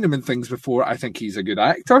have seen him in things before. I think he's a good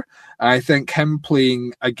actor. I think him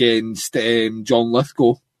playing against John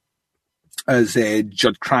Lithgow as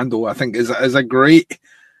Judd Crandall, I think is a great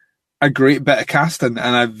bit of casting,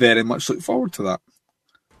 and I very much look forward to that.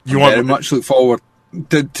 Much look forward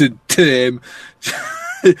to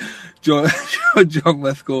John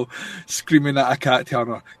Lithgow screaming at a cat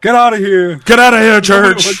turner, "Get out of here! Get out of here,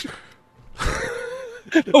 church!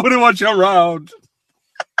 Nobody wants you around."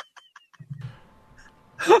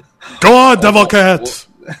 Go on, devil cat!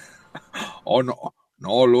 Oh no,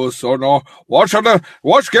 Luce, oh no! Watch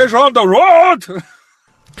kids on the road.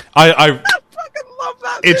 I fucking love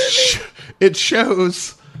that movie. It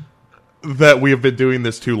shows that we have been doing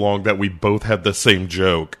this too long that we both had the same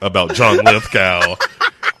joke about John Lithgow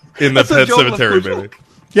in the Pet Sematary movie.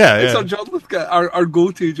 Yeah, it's our John Lithgow, our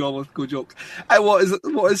go-to John Lithgow jokes. And what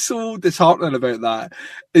is so disheartening about that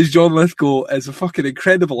is John Lithgow is a fucking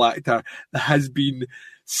incredible actor that has been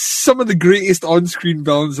some of the greatest on-screen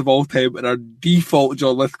villains of all time, and our default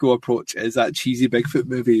John Lithgow approach is that cheesy Bigfoot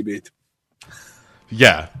movie he made.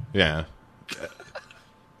 Yeah. Get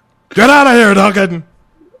out of here, Duncan!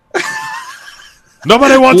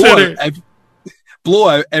 Nobody wants any!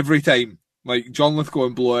 Blowout every time. Like, John Lithgow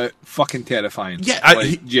and Blowout, fucking terrifying.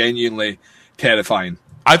 Yeah, genuinely terrifying.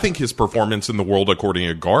 I think his performance in The World According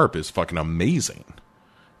to Garp is fucking amazing.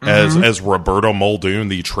 As Roberto Muldoon,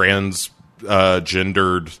 the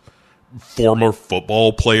transgendered former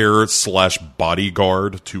football player /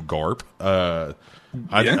 bodyguard to Garp. I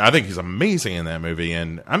think he's amazing in that movie.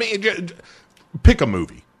 And, I mean, pick a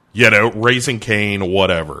movie. Raising Cain,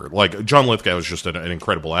 whatever. Like, John Lithgow is just an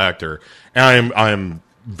incredible actor. And I'm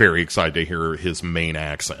very excited to hear his main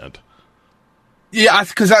accent. Yeah,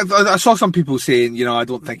 because I saw some people saying, I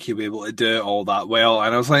don't think he'll be able to do it all that well.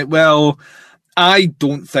 And I was like, well, I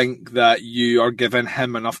don't think that you are giving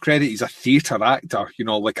him enough credit. He's a theatre actor,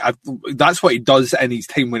 that's what he does in his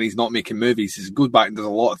time when he's not making movies. He goes back and does a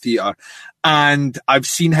lot of theatre. And I've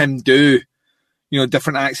seen him do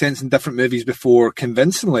different accents in different movies before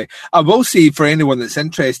convincingly. I will say, for anyone that's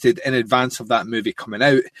interested, in advance of that movie coming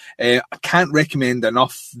out, I can't recommend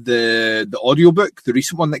enough the audiobook, the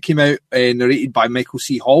recent one that came out, narrated by Michael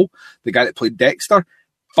C. Hall, the guy that played Dexter.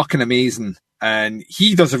 Fucking amazing. And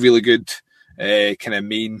he does a really good kind of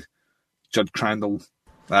main Judd Crandall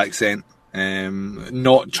accent.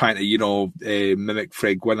 Not trying to, mimic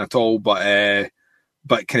Fred Gwynne at all, but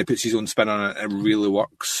kind of puts his own spin on it. It really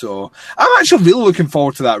works. So I'm actually really looking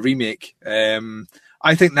forward to that remake.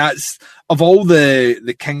 I think that's, of all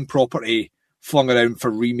the King property flung around for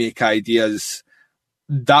remake ideas,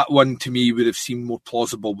 that one to me would have seemed more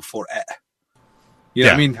plausible before It. You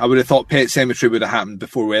know what I mean? I would have thought Pet Sematary would have happened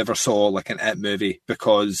before we ever saw like an It movie,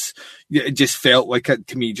 because it just felt like it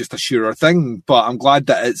to me just a surer thing. But I'm glad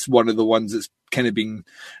that it's one of the ones that's kind of been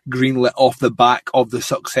greenlit off the back of the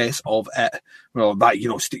success of It. Well, that,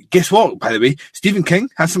 guess what, by the way, Stephen King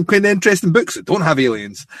has some kind of interesting books that don't have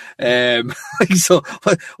aliens. So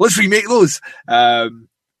let's remake those.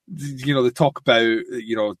 They talk about,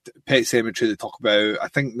 Pet Sematary, they talk about, I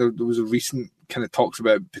think there was a recent kind of talks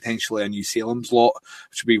about potentially a new Salem's Lot,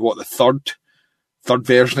 which would be the third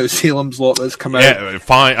version of Salem's Lot that's come out. Yeah,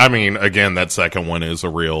 fine. I mean, again, that second one is a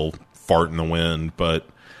real fart in the wind, but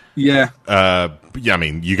yeah. I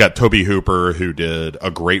mean, you got Toby Hooper, who did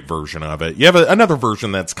a great version of it. You have another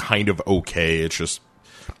version that's kind of okay. It's just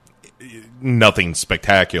nothing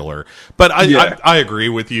spectacular. But I agree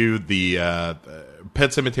with you. The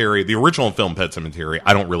Pet Sematary, the original film Pet Sematary,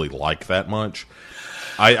 I don't really like that much.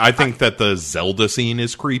 I think that the Zelda scene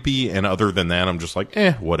is creepy, and other than that, I'm just like,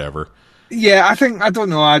 whatever. Yeah, I don't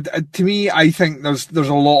know. To me, I think there's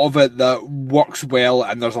a lot of it that works well,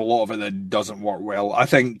 and there's a lot of it that doesn't work well. I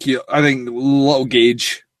think Little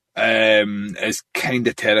Gage is kind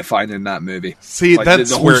of terrifying in that movie. See,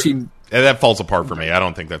 that's the where scene, that falls apart for me. I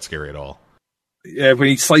don't think that's scary at all. Yeah, when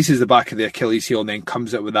he slices the back of the Achilles heel and then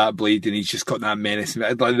comes out with that blade, and he's just got that menace.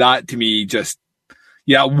 Like that, to me, just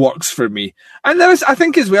it works for me. And I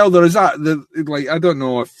think as well, there is that, I don't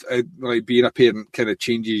know if being a parent kind of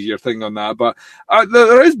changes your thing on that, but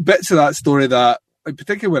there is bits of that story that,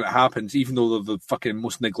 particularly when it happens, even though they're the fucking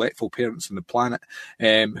most neglectful parents on the planet,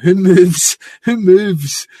 who moves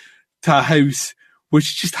to a house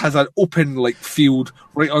which just has an open field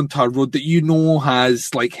right onto a road that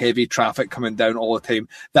has heavy traffic coming down all the time,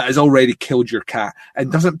 that has already killed your cat,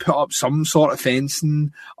 and doesn't put up some sort of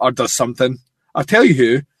fencing or does something. I'll tell you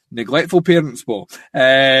who, neglectful parents, Paul.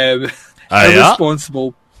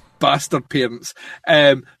 Irresponsible bastard parents.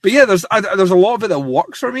 But yeah, there's a lot of it that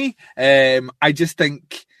works for me. I just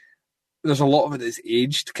think there's a lot of it that's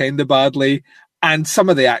aged kind of badly, and some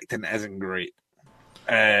of the acting isn't great.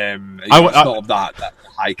 It's not of that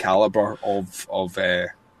high caliber of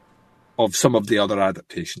some of the other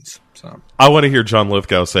adaptations. So I want to hear John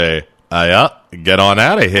Lithgow say, get on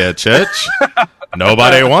out of here, Church.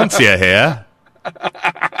 Nobody wants you here.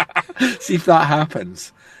 See if that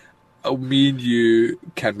happens. Me and you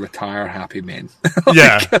can retire happy men.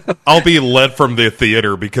 Yeah, I'll be led from the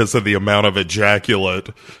theater because of the amount of ejaculate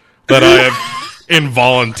that I have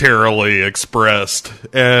involuntarily expressed,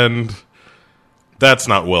 and that's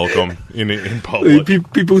not welcome in public.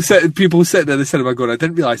 People sitting in the cinema going, I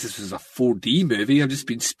didn't realise this was a 4D movie. I've just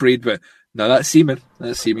been sprayed with No, that's semen.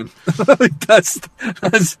 That's semen. that's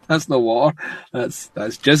not water. That's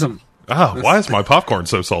jism. Why is my popcorn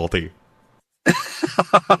so salty?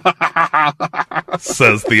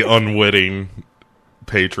 Says the unwitting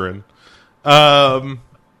patron. Enough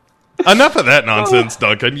of that nonsense,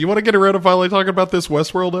 Duncan. You want to get around to finally talking about this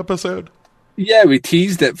Westworld episode? Yeah, we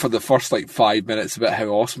teased it for the first 5 minutes about how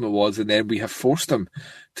awesome it was, and then we have forced him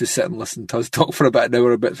to sit and listen to us talk for about an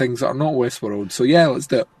hour about things that are not Westworld. So yeah, let's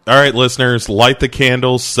do it. All right, listeners, light the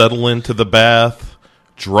candles, settle into the bath,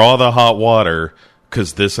 draw the hot water,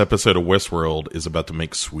 because this episode of Westworld is about to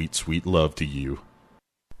make sweet, sweet love to you.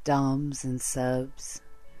 Doms and subs,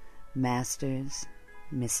 masters,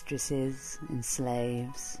 mistresses and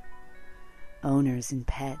slaves, owners and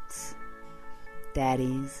pets,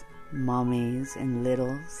 daddies, mommies and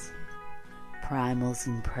littles, primals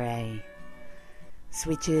and prey,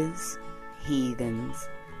 switches, heathens,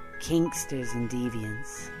 kinksters and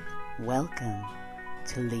deviants. Welcome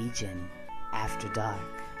to Legion After Dark.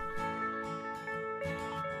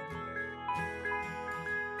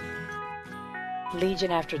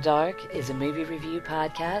 Legion After Dark is a movie review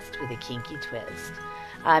podcast with a kinky twist.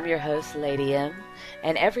 I'm your host, Lady M,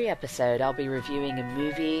 and every episode I'll be reviewing a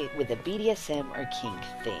movie with a BDSM or kink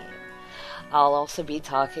theme. I'll also be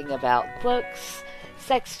talking about books,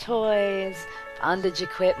 sex toys, bondage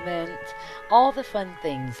equipment, all the fun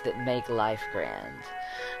things that make life grand.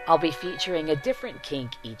 I'll be featuring a different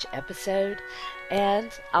kink each episode,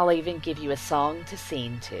 and I'll even give you a song to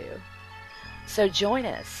scene to. So join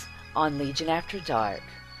us on Legion After Dark,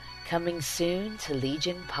 coming soon to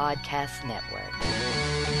Legion Podcast Network.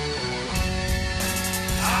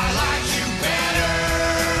 I like you better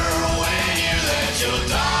when you let your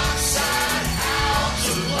dark side out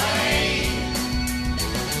to play.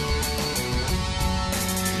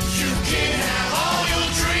 You can have all your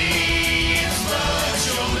dreams, but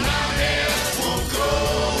your nightmares won't go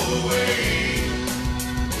away.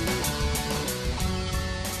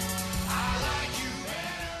 I like you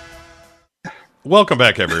better. Welcome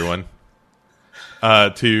back, everyone,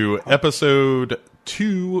 to episode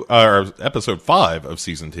 2, or episode 5 of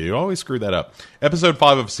season 2. I always screw that up. Episode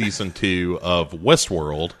 5 of season 2 of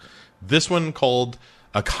Westworld. This one called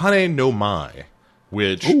Akane no Mai,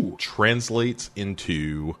 which translates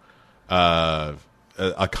into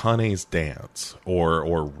Akane's dance,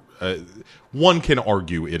 or one can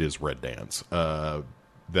argue it is Red Dance, that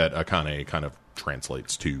Akane kind of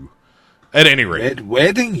translates to. At any rate, Red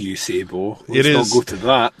Wedding, you say, Bo? It is. Not go to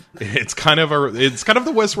that. It's kind of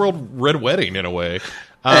the Westworld Red Wedding in a way.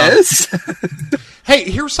 Yes. Hey,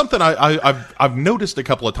 here's something I've noticed a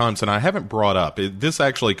couple of times, and I haven't brought up. This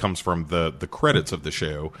actually comes from the credits of the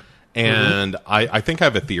show, and I think I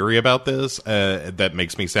have a theory about this that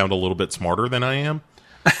makes me sound a little bit smarter than I am.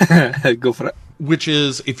 Go for it. Which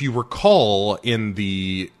is, if you recall, in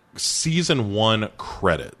the season 1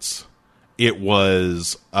 credits, it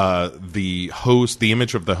was the host, the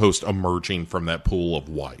image of the host emerging from that pool of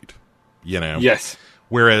white, you know? Yes.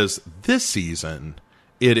 Whereas this season,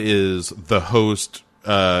 it is the host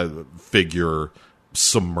figure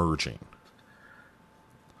submerging.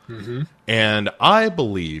 Mm-hmm. And I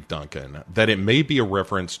believe, Duncan, that it may be a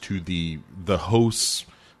reference to the host's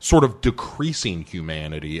sort of decreasing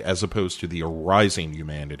humanity as opposed to the arising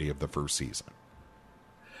humanity of the first season.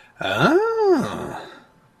 Ah.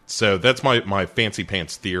 So that's my fancy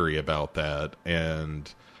pants theory about that,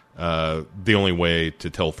 and the only way to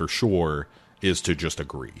tell for sure is to just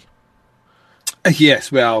agree.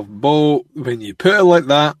 Yes, well, Bo, when you put it like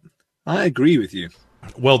that, I agree with you.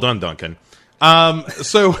 Well done, Duncan.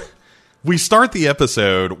 So we start the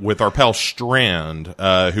episode with our pal Strand,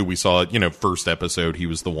 who we saw, first episode. He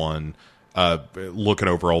was the one looking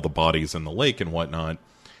over all the bodies in the lake and whatnot.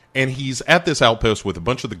 And he's at this outpost with a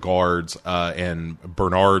bunch of the guards and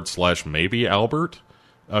Bernard / maybe Albert,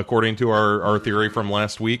 according to our theory from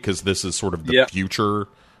last week, because this is sort of the future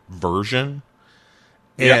version.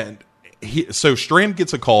 And so Strand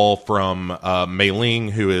gets a call from Mei Ling,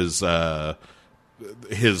 who is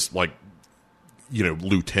his,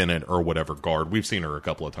 lieutenant or whatever guard. We've seen her a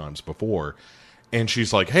couple of times before. And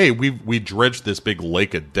she's like, hey, we dredged this big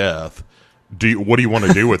lake of death. What do you want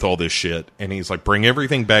to do with all this shit? And he's like, bring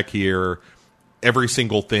everything back here, every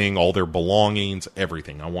single thing, all their belongings,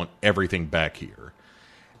 everything. I want everything back here.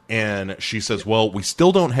 And she says, well, we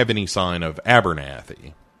still don't have any sign of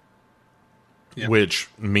Abernathy, which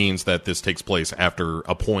means that this takes place after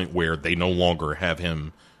a point where they no longer have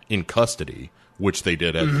him in custody, which they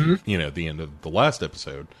did at the end of the last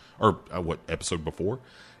episode, or what episode before.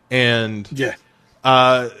 And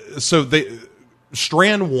so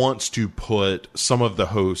Strand wants to put some of the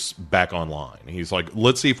hosts back online. He's like,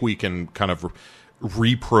 let's see if we can kind of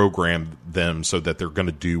reprogram them so that they're going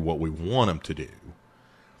to do what we want them to do.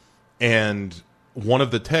 And one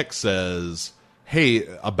of the techs says, hey,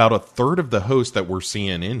 about a third of the hosts that we're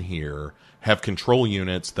seeing in here have control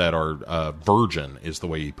units that are virgin, is the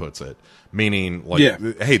way he puts it. Meaning, like,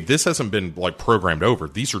 hey, this hasn't been, like, programmed over.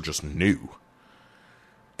 These are just new.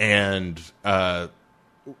 And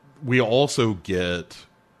we also get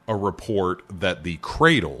a report that the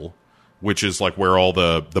cradle, which is like where all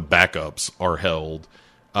the backups are held,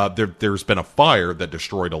 there's been a fire that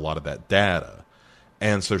destroyed a lot of that data.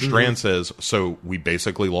 And so Strand says, so we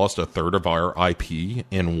basically lost a third of our IP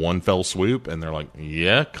in one fell swoop. And they're like,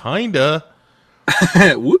 yeah, kinda.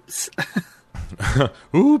 Whoops.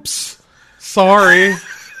 Oops. Sorry.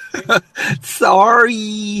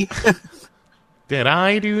 Sorry. Did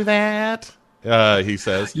I do that? He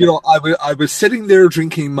says. You know, I was sitting there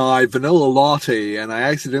drinking my vanilla latte, and I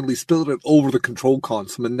accidentally spilled it over the control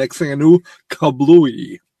console, and next thing I knew,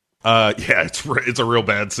 kablooey. Yeah, it's a real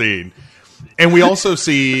bad scene. And we also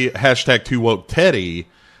see hashtag Too Woke Teddy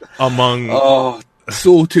among... Oh,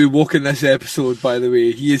 so too woke in this episode, by the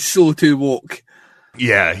way. He is so too woke.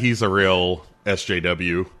 Yeah, he's a real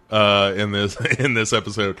SJW in this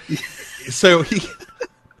episode. So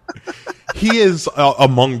he is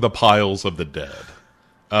among the piles of the dead.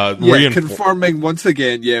 Confirming once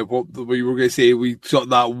again, what we were going to say. We saw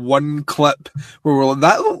that one clip where we're like,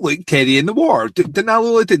 that looked like Teddy in the water. Didn't I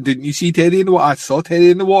look like it? Didn't you see Teddy in the water? I saw Teddy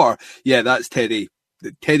in the water. Yeah, that's Teddy.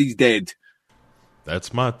 Teddy's dead.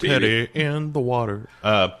 That's my Teddy in the water.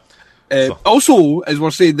 Also, as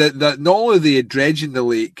we're saying, that not only are they dredging the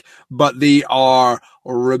lake, but they are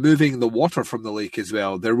removing the water from the lake as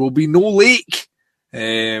well. There will be no lake.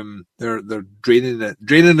 They're draining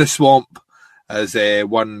the swamp, as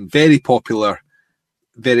one very popular,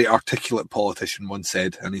 very articulate politician once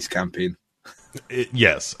said in his campaign.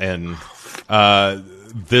 Yes, and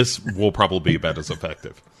this will probably be about as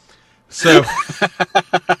effective. So,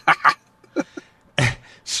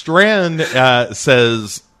 Strand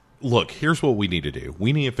says, look, here's what we need to do.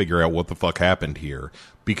 We need to figure out what the fuck happened here,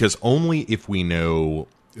 because only if we know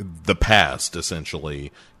the past,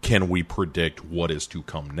 essentially, can we predict what is to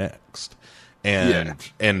come next. And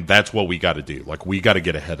that's what we got to do. Like, we got to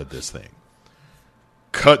get ahead of this thing.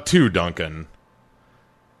 Cut to Duncan.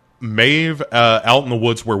 Maeve out in the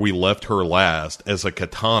woods where we left her last, as a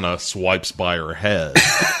katana swipes by her head.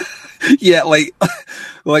 Yeah,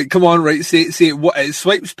 like, come on, right? Say what? It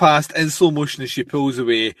swipes past in slow motion as she pulls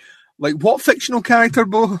away. Like, what fictional character,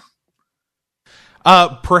 Bo?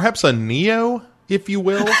 Perhaps a Neo, if you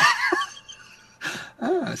will.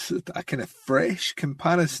 So a kind of fresh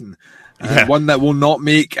comparison. One that will not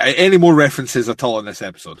make any more references at all in this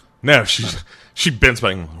episode. No, she bends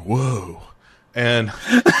back. Whoa, and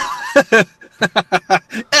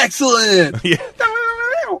excellent. Yeah.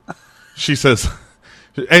 She says,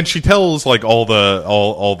 and she tells like all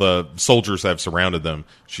the soldiers that have surrounded them.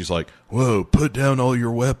 She's like, "Whoa, put down all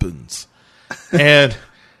your weapons," and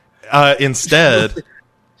instead.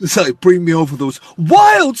 It's like, bring me over those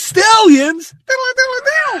wild stallions.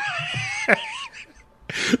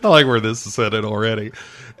 I like where this is headed already.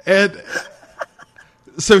 And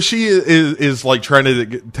so she is like trying to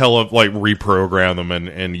like reprogram them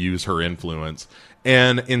and use her influence.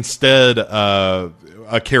 And instead, a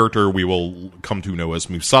character we will come to know as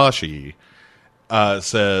Musashi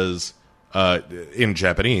says in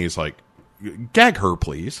Japanese, like, gag her,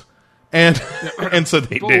 please. And so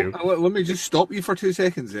they do. Let me just stop you for 2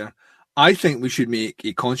 seconds there. I think we should make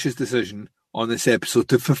a conscious decision on this episode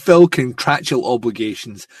to fulfill contractual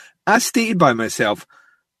obligations, as stated by myself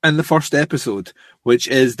in the first episode, which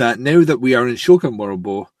is that now that we are in Shogun World,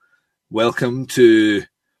 Bo, welcome to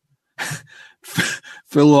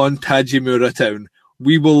full-on Tajimura Town.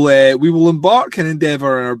 We will embark and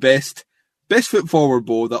endeavour on our best foot forward,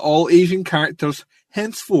 Bo, that all Asian characters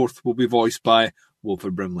henceforth will be voiced by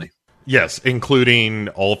Wilford Brimley. Yes, including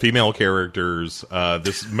all female characters.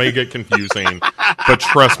 This may get confusing, but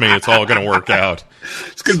trust me, it's all going to work out.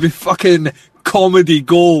 It's going to be fucking comedy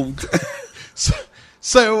gold.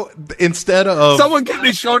 So instead of... Someone give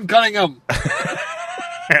me Sean Cunningham!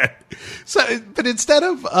 But instead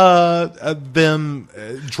of them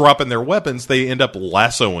dropping their weapons, they end up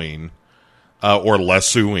lassoing, or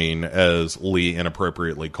lassoing, as Lee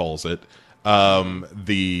inappropriately calls it,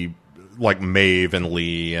 like Maeve and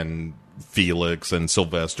Lee and Felix and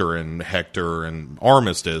Sylvester and Hector and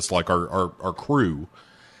Armistice, like our crew.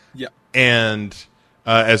 Yeah. And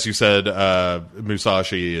as you said,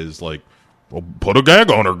 Musashi is like, well, put a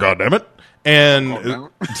gag on her, goddammit. And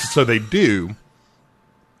so they do.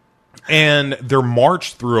 And they're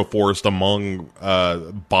marched through a forest among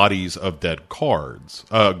bodies of dead guards.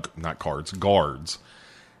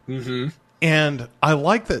 Mm-hmm. And I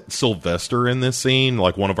like that Sylvester in this scene,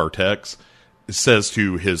 like one of our techs, says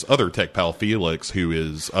to his other tech pal, Felix, who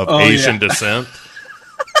is of Asian descent,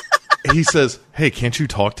 he says, "Hey, can't you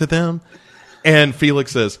talk to them?" And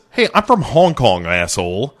Felix says, "Hey, I'm from Hong Kong,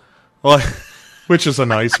 asshole." Which is a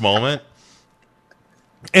nice moment.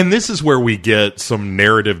 And this is where we get some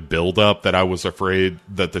narrative buildup that I was afraid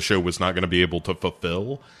that the show was not going to be able to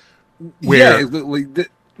fulfill. Where,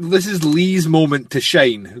 this is Lee's moment to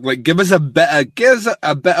shine. Like, give us a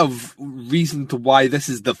bit of reason to why this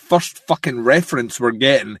is the first fucking reference we're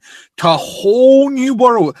getting to a whole new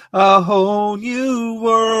world. A whole new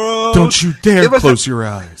world. Don't you dare close your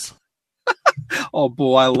eyes. Oh,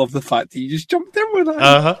 boy, I love the fact that you just jumped in with that.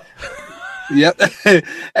 Uh-huh. Yep.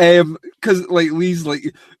 Because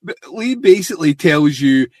Lee basically tells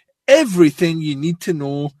you everything you need to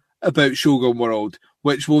know about Shogun World,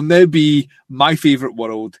 which will now be my favorite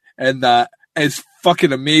world, and that is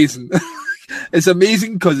fucking amazing. It's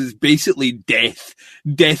amazing because it's basically death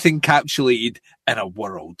encapsulated in a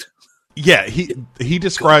world. Yeah, he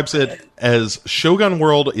describes it as Shogun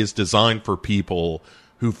World is designed for people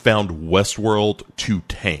who found Westworld too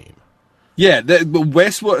tame. Yeah, the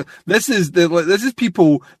Westworld. This is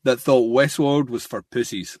people that thought Westworld was for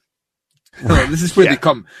pussies. This is where they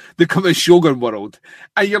come. They come as Shogun World,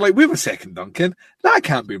 and you're like, wait a second, Duncan, that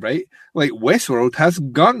can't be right. Like, Westworld has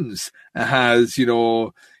guns. It has,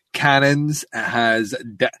 cannons. It has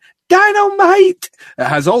dynamite. It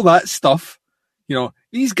has all that stuff.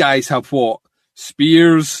 These guys have what?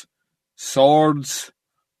 Spears, swords,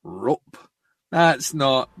 rope. That's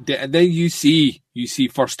not. And then you see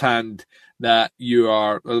firsthand that you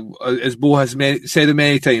are, as Bo has said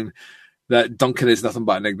many times, that Duncan is nothing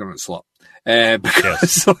but an ignorant slut.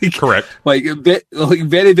 Because, yes. Correct. Like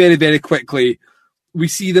very, very, very quickly, we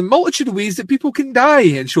see the multitude of ways that people can die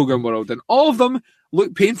in Shogun World, and all of them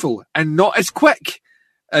look painful and not as quick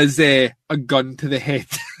as a gun to the head.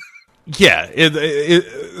 Yeah.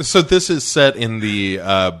 So this is set in the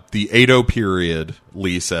Edo period,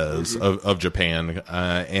 Lee says, of Japan,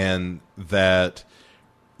 and that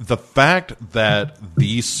the fact that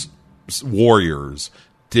these warriors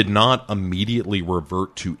did not immediately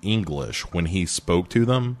revert to English when he spoke to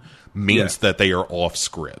them means that they are off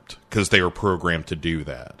script, because they are programmed to do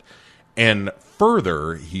that. And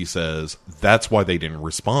further, he says, that's why they didn't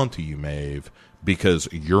respond to you, Maeve, because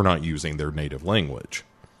you're not using their native language.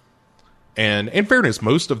 And in fairness,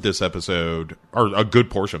 most of this episode, or a good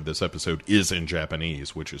portion of this episode, is in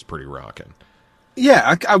Japanese, which is pretty rocking. Yeah,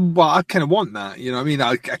 I kind of want that.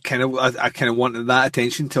 I kind of wanted that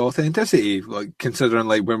attention to authenticity. Like, considering,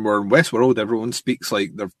 like, when we're in Westworld, everyone speaks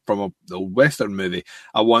like they're from a Western movie.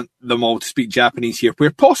 I want them all to speak Japanese here,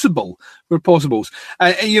 where possible.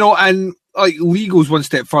 And like, Lee goes one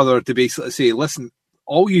step further to basically say, listen,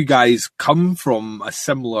 all you guys come from a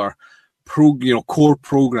similar core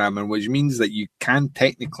programming, which means that you can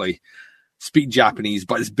technically speak Japanese,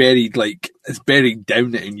 but it's buried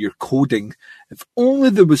down in your coding. If only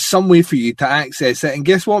there was some way for you to access it. And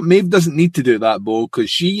guess what? Maeve doesn't need to do that, Bo, because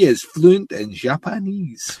she is fluent in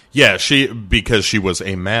Japanese. Yeah, because she was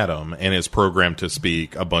a madam and is programmed to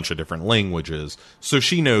speak a bunch of different languages, so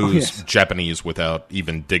she knows Japanese without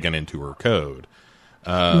even digging into her code.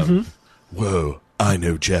 Whoa, I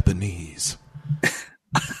know Japanese.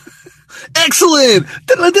 Excellent!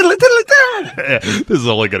 This is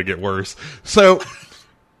only going to get worse. So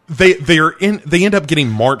they end up getting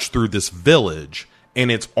marched through this village,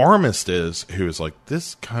 and it's Armistice who is like,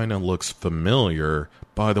 this kind of looks familiar.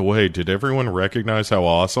 By the way, did everyone recognize how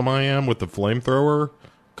awesome I am with the flamethrower a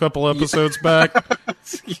couple episodes back?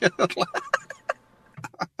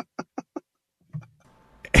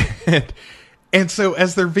 And so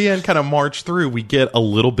as their VN kind of march through, we get a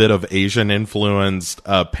little bit of Asian-influenced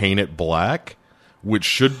Paint It Black, which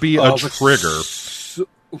should be a trigger.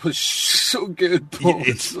 It was so good, Paul.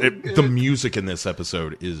 The music in this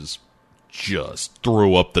episode is just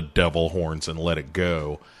throw up the devil horns and let it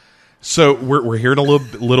go. So we're hearing a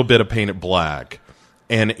little bit of Paint It Black.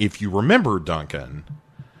 And if you remember, Duncan,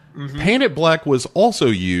 Paint It Black was also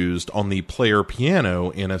used on the player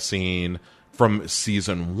piano in a scene from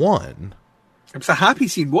season 1. It was a happy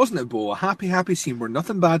scene, wasn't it, Bo? A happy scene where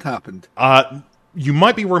nothing bad happened. You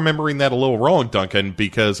might be remembering that a little wrong, Duncan,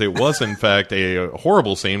 because it was, in fact, a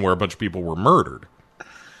horrible scene where a bunch of people were murdered.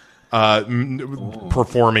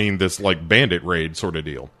 Performing this, like, bandit raid sort of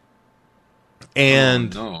deal.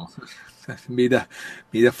 And... Oh, no. made a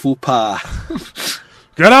faux pas.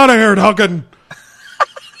 Get out of here, Duncan!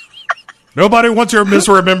 Nobody wants your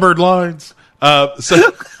misremembered lines.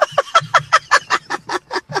 So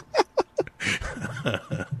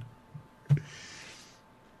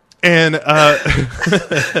and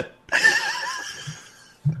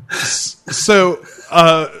so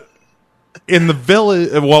in the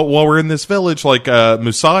village, while we're in this village, like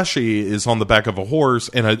Musashi is on the back of a horse,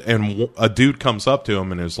 and a dude comes up to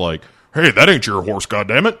him and is like, "Hey, that ain't your horse,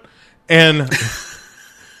 goddammit!" And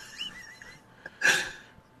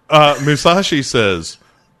Musashi says,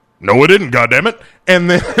 "No, it isn't, goddammit!" And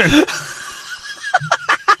then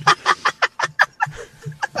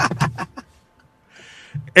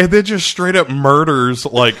and then just straight up murders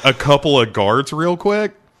like a couple of guards real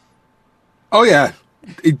quick. Oh, yeah.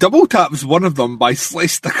 He double taps one of them by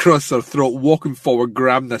slicing across their throat, walking forward,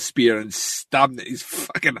 grabbing a spear, and stabbing at his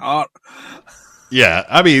fucking heart. Yeah,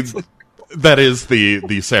 I mean, that is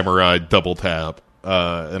the samurai double tap,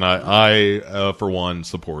 and I for one,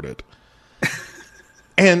 support it.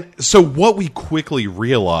 And so what we quickly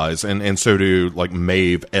realize, and so do like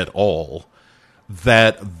Maeve et al.,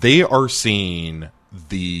 that they are seeing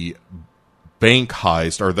the bank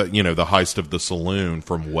heist, or the heist of the saloon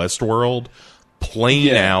from Westworld,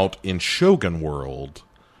 playing out in Shogun World,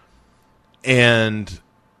 and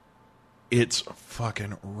it's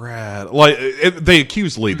fucking rad. Like they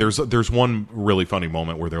accuse Lee. There's one really funny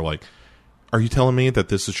moment where they're like, "Are you telling me that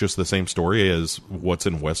this is just the same story as what's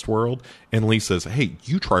in Westworld?" And Lee says, "Hey,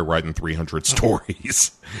 you try writing 300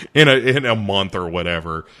 stories in a month or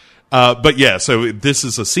whatever." But yeah, so this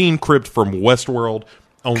is a scene crypt from Westworld.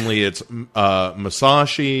 Only it's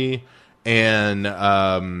Musashi and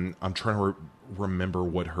I'm trying to remember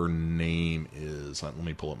what her name is. Let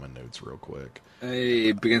me pull up my notes real quick.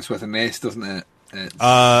 It begins with an S, doesn't it?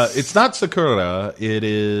 It's not Sakura. It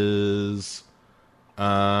is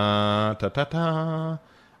Hanario.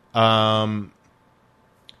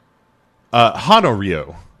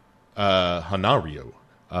 Hanario.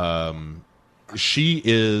 She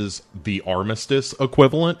is the Armistice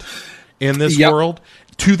equivalent in this world,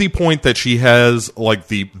 to the point that she has like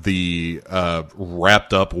the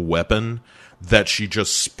wrapped up weapon that she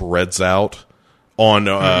just spreads out on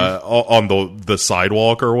the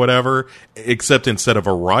sidewalk or whatever, except instead of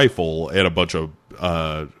a rifle and a bunch of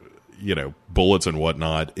bullets and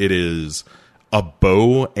whatnot, it is a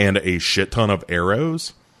bow and a shit ton of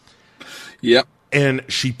arrows. Yep. And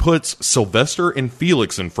she puts Sylvester and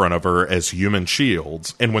Felix in front of her as human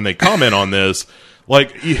shields. And when they comment on this,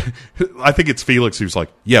 like, I think it's Felix who's like,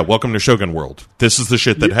 "Yeah, welcome to Shogun World. This is the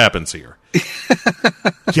shit that happens here."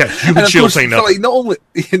 Yeah, human shields ain't nothing. Like, not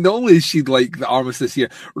only is she like the Armistice here,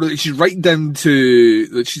 she's right down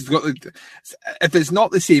to, she's got, if it's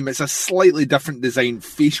not the same, it's a slightly different design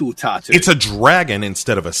facial tattoo. It's a dragon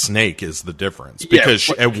instead of a snake is the difference. Because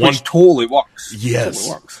which totally works. Yes.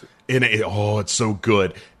 Totally works. And it's so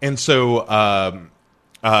good. And so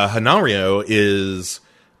Hanario is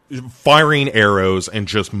firing arrows and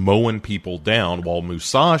just mowing people down, while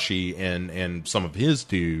Musashi and some of his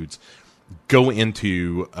dudes go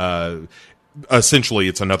into essentially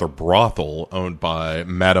it's another brothel owned by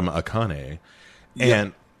Madame Akane.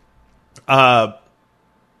 And Akane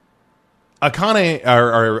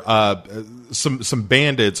are some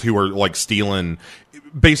bandits who are like stealing.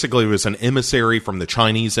 Basically, it was an emissary from the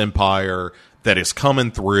Chinese Empire that is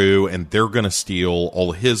coming through, and they're going to steal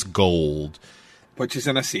all his gold. Which is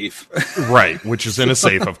in a safe. Right, which is in a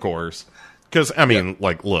safe, of course. Because, I mean,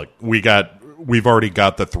 like, look, we've already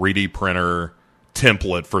got the 3D printer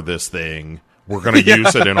template for this thing. We're going to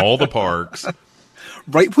use it in all the parks.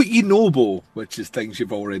 Write what you know, Bo, which is things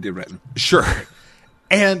you've already written. Sure.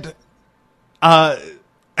 And at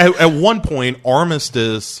one point,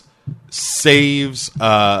 Armistice saves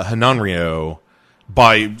Hanario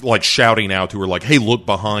by like shouting out to her like, "Hey, look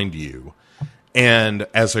behind you." And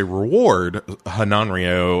as a reward,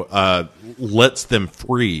 Hanario lets them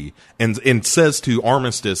free and says to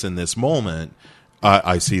Armistice in this moment,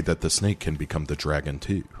 "I see that the snake can become the dragon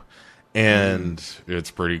too." And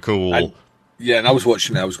it's pretty cool. And I was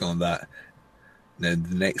watching it, I was going that. Now,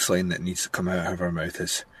 the next line that needs to come out of her mouth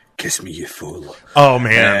is, "Kiss me, you fool." Oh,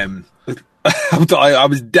 man. I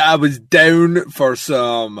was down for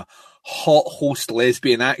some hot host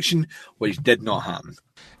lesbian action, which did not happen.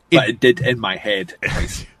 But it did in my head.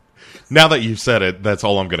 Now that you've said it, that's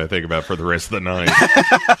all I'm going to think about for the rest of the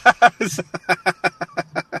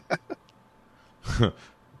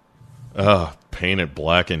night. Painted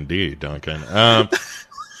black indeed, Duncan.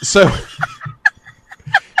 So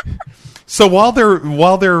while they're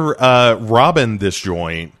robbing this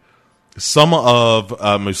joint, some of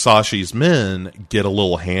Musashi's men get a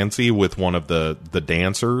little handsy with one of the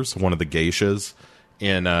dancers, one of the geishas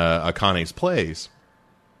in Akane's place.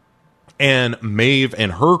 And Maeve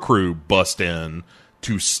and her crew bust in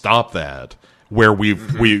to stop that, where we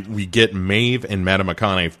get Maeve and Madame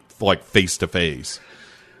Akane like face to face,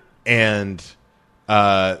 and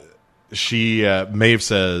Maeve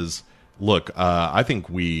says, "Look, I think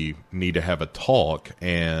we need to have a talk."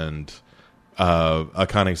 And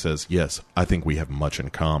Akane says, "Yes, I think we have much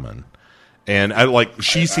in common." And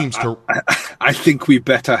she seems to. I think we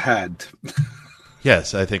better had.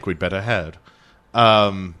 Yes, I think we'd better had.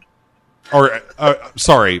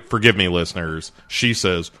 Sorry, forgive me, listeners. She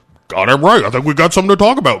says, "Goddamn right, I think we got something to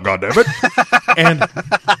talk about, goddammit." And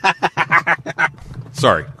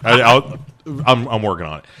sorry, I'm working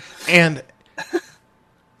on it. And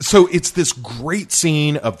so it's this great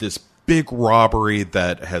scene of this big robbery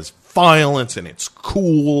that has violence and it's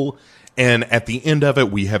cool. And at the end of it,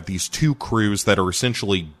 we have these two crews that are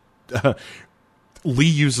essentially. Lee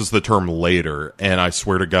uses the term later, and I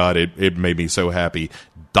swear to God, it made me so happy.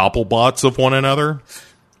 Doppelbots of one another.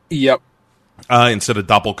 Yep. Instead of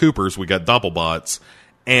Doppelcoopers, we got Doppelbots.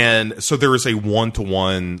 And so there is a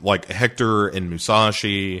one-to-one, like Hector and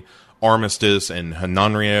Musashi, Armistice and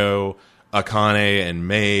Hananryo, Akane and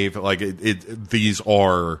Maeve. Like, these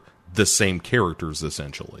are the same characters,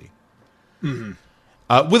 essentially. Mm-hmm.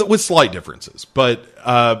 With slight differences. But,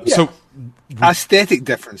 so... aesthetic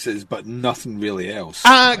differences, but nothing really else.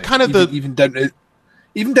 Kind of even down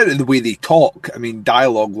to the way they talk. I mean,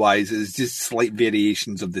 dialogue-wise, is just slight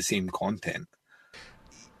variations of the same content.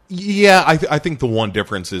 Yeah, I think the one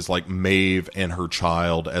difference is like Maeve and her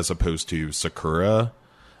child as opposed to Sakura.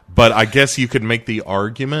 But I guess you could make the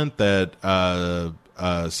argument that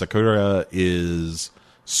Sakura is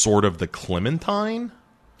sort of the Clementine.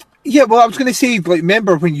 Yeah, well, I was going to say, like,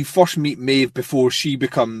 remember when you first meet Maeve before she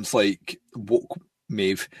becomes, like, woke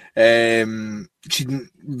Maeve, she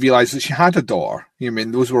didn't realise that she had a daughter. You know what I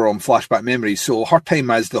mean? Those were on flashback memories. So her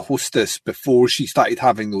time as the hostess before she started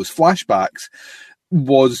having those flashbacks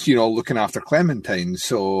was, you know, looking after Clementine.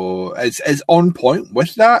 So it's on point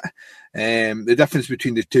with that. The difference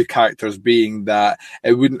between the two characters being that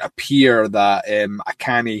it wouldn't appear that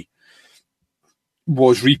Akane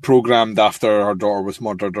was reprogrammed after her daughter was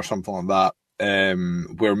murdered or something like that,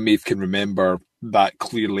 where Maeve can remember that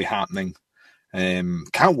clearly happening.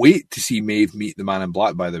 Can't wait to see Maeve meet the Man in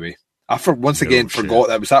Black, by the way. I forgot that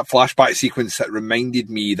it was that flashback sequence that reminded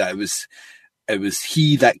me that it was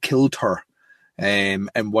he that killed her in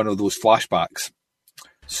one of those flashbacks.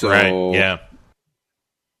 So, right, yeah.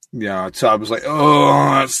 Yeah, so I was like,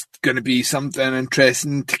 oh, that's going to be something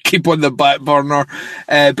interesting to keep on the back burner.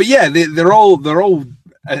 But yeah, they're all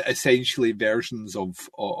essentially versions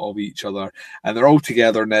of each other, and they're all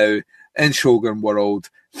together now in Shogun World.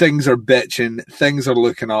 Things are bitching, things are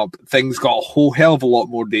looking up, things got a whole hell of a lot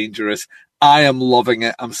more dangerous. I am loving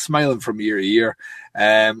it. I'm smiling from ear to ear.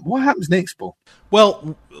 What happens next, Bo?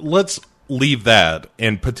 Well, let's leave that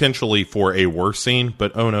and potentially for a worse scene,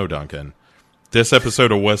 but oh no, Duncan. This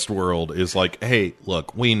episode of Westworld is like, hey,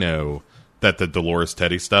 look, we know that the Dolores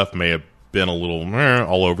Teddy stuff may have been a little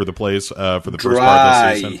all over the place for the first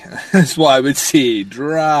part of the season. That's what I would say.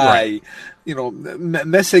 Dry. Right. You know,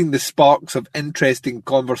 missing the sparks of interesting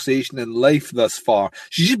conversation in life thus far.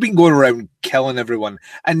 She's just been going around killing everyone,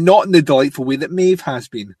 and not in the delightful way that Maeve has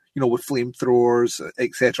been, you know, with flamethrowers,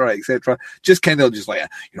 etc., etc. Just kind of just like,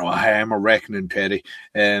 you know, I am a reckoning, Teddy.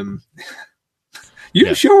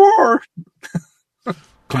 You sure?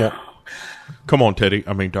 Come on, Teddy.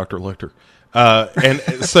 I mean, Dr. Lecter. And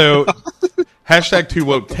so, hashtag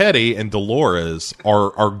 2woke Teddy and Dolores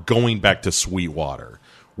are going back to Sweetwater,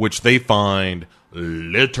 which they find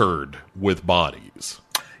littered with bodies.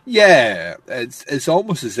 Yeah, it's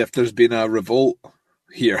almost as if there's been a revolt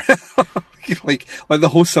here. like the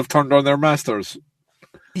hosts have turned on their masters.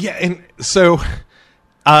 Yeah, and so...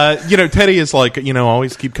 you know, Teddy is like, you know,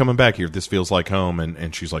 always keep coming back here. This feels like home.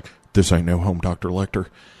 And she's like, this ain't no home, Dr. Lecter.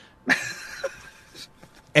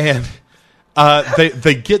 And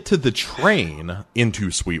they get to the train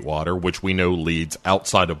into Sweetwater, which we know leads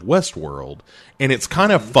outside of Westworld. And it's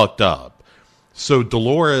kind of fucked up. So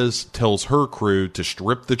Dolores tells her crew to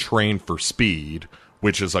strip the train for speed,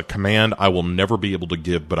 which is a command I will never be able to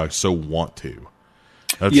give, but I so want to.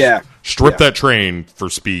 Strip that train for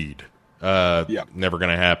speed. Never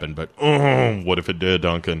going to happen, but what if it did,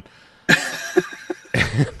 Duncan?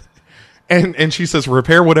 and she says,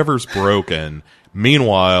 repair whatever's broken.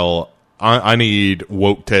 Meanwhile, I need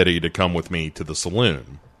woke Teddy to come with me to the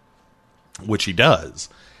saloon, which he does.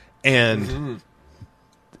 And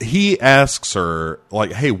he asks her,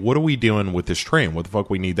 like, hey, what are we doing with this train? What the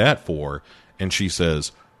fuck we need that for? And she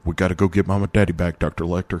says, we got to go get Mama Daddy back, Dr.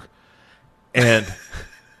 Lecter. And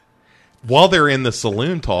while they're in the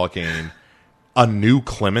saloon talking, a new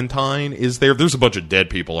Clementine is there. There's a bunch of dead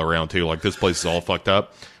people around too. Like, this place is all fucked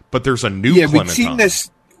up. But there's a new Clementine. We'd seen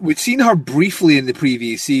this. We'd seen her briefly in the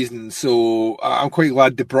previous season, so I'm quite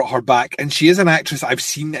glad they brought her back. And she is an actress I've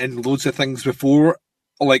seen in loads of things before,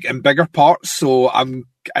 like in bigger parts. So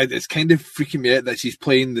it's kind of freaking me out that she's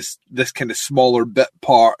playing this kind of smaller bit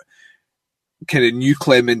part, kind of new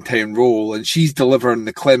Clementine role, and she's delivering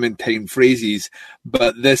the Clementine phrases.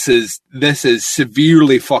 But this is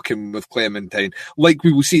severely fucking with Clementine. Like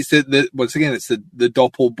we will see, it's once again, it's the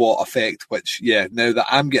Doppelbot effect, which, now that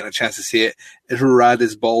I'm getting a chance to see it, is rad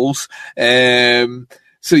as balls.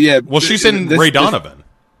 So yeah. Well, she's in Ray Donovan.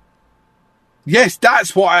 Yes,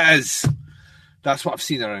 that's what it is. That's what I've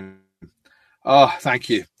seen her in. Oh, thank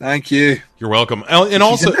you. You're welcome. And she's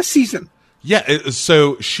also in this season. Yeah,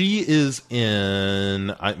 so she is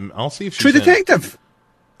in. I'll see if she's True Detective.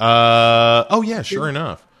 Oh yeah, sure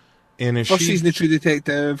enough. And is First season of True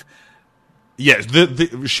Detective. Yeah,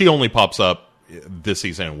 she only pops up this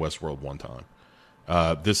season in Westworld one time.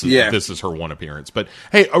 This is her one appearance. But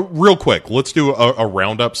hey, real quick, let's do a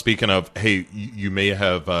roundup. Speaking of, hey, you may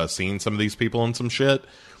have seen some of these people in some shit.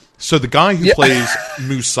 So the guy who plays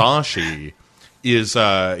Musashi is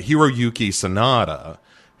Hiroyuki Sanada,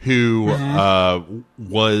 who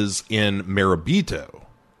was in Marabito.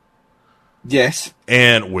 Yes.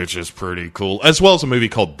 And which is pretty cool. As well as a movie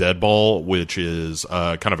called Deadball, which is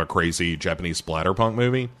kind of a crazy Japanese splatterpunk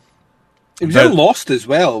movie. It was in Lost as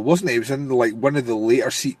well, wasn't it? It was in like one of the later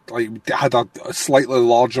had a slightly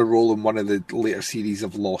larger role in one of the later series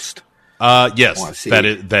of Lost. Yes,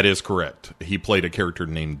 that is correct. He played a character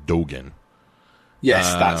named Dogen.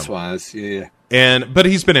 Yes, that's what it is. Yeah. But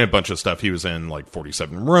he's been in a bunch of stuff. He was in like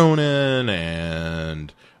 47 Ronin,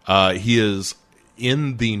 and he is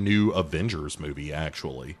in the new Avengers movie.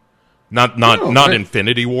 Actually, not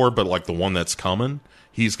Infinity War, but like the one that's coming.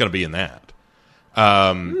 He's going to be in that.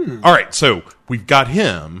 All right, so we've got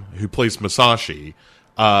him who plays Musashi.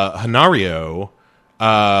 Hanario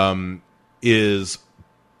is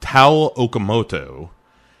Tao Okamoto,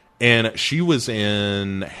 and she was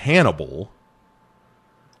in Hannibal.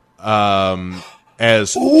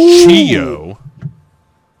 As Chiyo,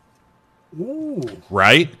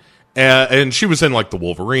 right? And she was in like the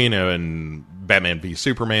Wolverine and Batman v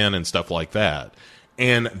Superman and stuff like that.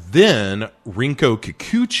 And then Rinko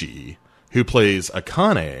Kikuchi, who plays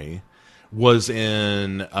Akane, was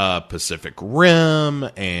in Pacific Rim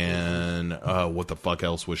and what the fuck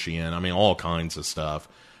else was she in? I mean, all kinds of stuff.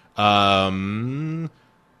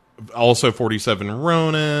 Also 47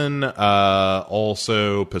 Ronin,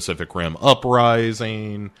 also Pacific Rim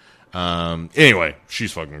Uprising. Anyway,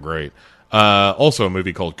 she's fucking great. Also a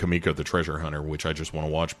movie called Kamiko the Treasure Hunter, which I just want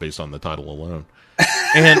to watch based on the title alone.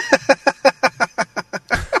 And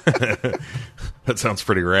that sounds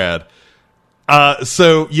pretty rad.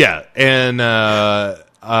 So yeah, and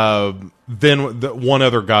then one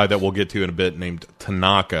other guy that we'll get to in a bit named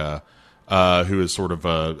Tanaka, who is sort of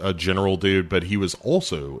a general dude, but he was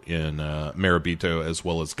also in Marabito as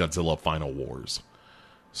well as Godzilla Final Wars.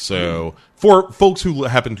 So for folks who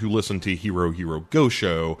happen to listen to Hero Go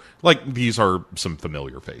Show, like, these are some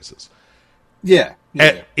familiar faces. Yeah.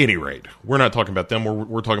 At any rate, we're not talking about them.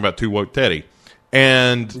 We're talking about Too Woke Teddy.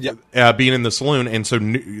 And being in the saloon, and so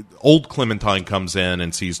old Clementine comes in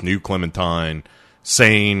and sees new Clementine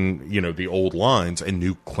saying, the old lines,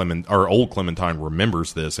 and old Clementine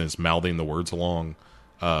remembers this and is mouthing the words along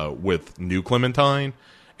with new Clementine.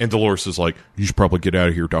 And Dolores is like, "You should probably get out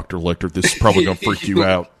of here, Dr. Lecter. This is probably going to freak you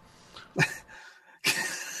out."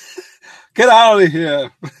 Get out of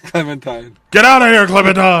here, Clementine. Get out of here,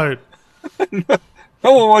 Clementine.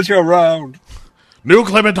 No one wants you around. New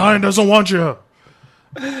Clementine doesn't want you.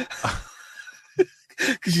 Because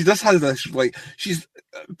she just has this, like, she's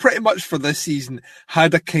pretty much for this season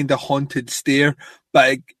had a kind of haunted stare,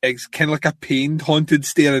 but it's kind of like a pained haunted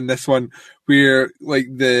stare in this one, where like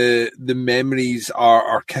the memories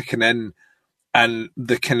are kicking in, and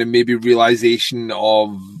the kind of maybe realization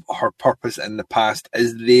of her purpose in the past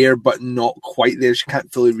is there, but not quite there. She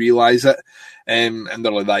can't fully realize it, and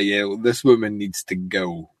they're like that. Yeah, this woman needs to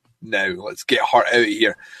go now. Let's get her out of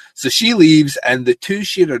here. So she leaves, and the two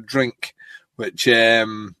share a drink, which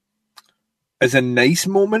is a nice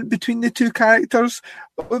moment between the two characters.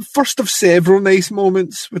 First of several nice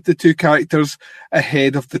moments with the two characters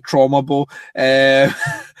ahead of the trauma ball, and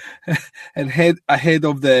ahead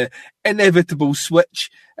of the inevitable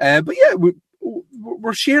switch. But yeah,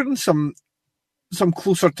 we're sharing some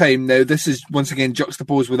closer time now. This is once again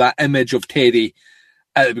juxtaposed with that image of Teddy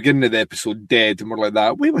at the beginning of the episode dead, and we're like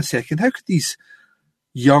that. Wait 1 second, how could these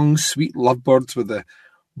young, sweet lovebirds with the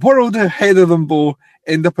world ahead of them, Bo,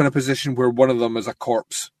 end up in a position where one of them is a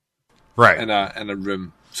corpse Right. in a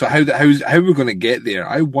room. So how are we going to get there?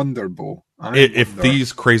 I wonder, Bo. If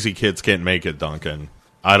these crazy kids can't make it, Duncan,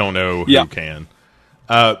 I don't know who Yeah. can.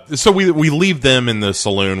 So we leave them in the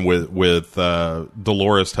saloon with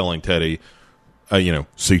Dolores telling Teddy,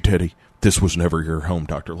 see, Teddy, this was never your home,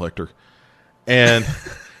 Dr. Lecter. And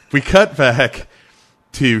we cut back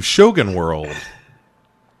to Shogun World,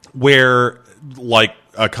 where, like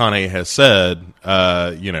Akane has said,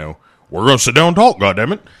 we're going to sit down and talk,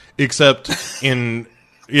 goddammit. Except in,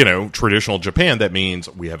 traditional Japan, that means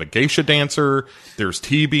we have a geisha dancer, there's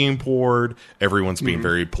tea being poured, everyone's being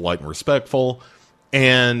very polite and respectful,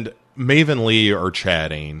 and Maeve and Lee are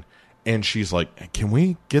chatting, and she's like, can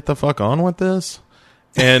we get the fuck on with this?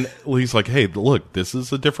 And Lee's like, hey, look, this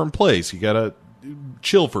is a different place. You gotta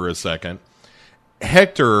chill for a second.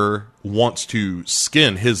 Hector wants to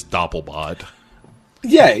skin his Doppelbot.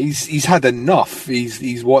 Yeah, he's had enough.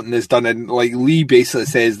 He's wanting this done, and like Lee basically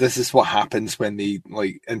says, this is what happens when they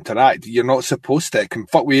like interact. You're not supposed to. It can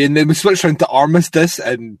fuck with you. And then we switch around to Armistice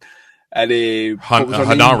and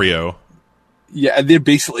Hanario. Yeah, and they're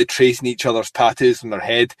basically tracing each other's tattoos on their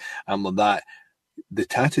head, and with that, the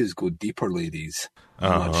tattoos go deeper, ladies,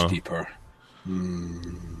 much deeper.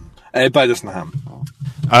 But it doesn't happen.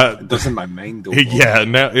 It does in my mind, though. Yeah,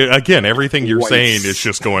 now, again, everything you're Twice. saying is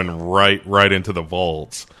just going right into the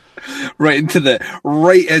vaults.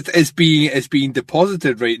 It's being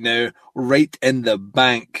deposited right now, right in the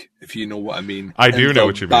bank, if you know what I mean. I do know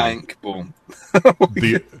what you mean. Bank, boom.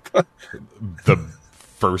 The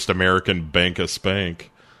first American bank of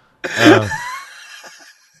spank.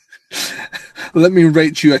 Let me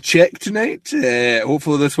write you a check tonight.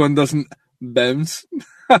 Hopefully this one doesn't bounce.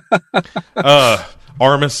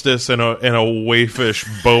 Armistice and a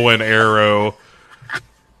wayfish bow and arrow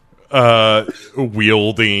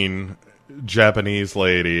wielding Japanese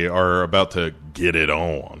lady are about to get it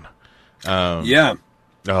on. Yeah.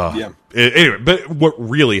 Anyway, but what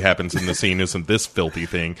really happens in the scene isn't this filthy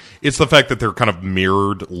thing. It's the fact that they're kind of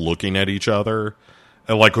mirrored looking at each other.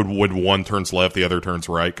 Like when one turns left, the other turns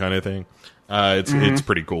right kind of thing. It's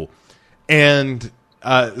pretty cool. And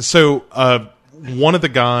so one of the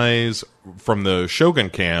guys from the Shogun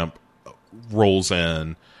camp rolls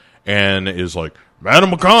in and is like,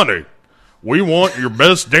 Madam Akane, we want your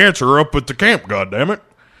best dancer up at the camp, goddammit.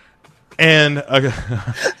 And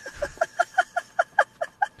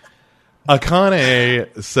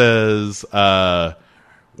Akane says,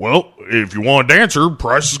 well, if you want a dancer,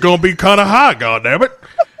 price is going to be kind of high, goddammit.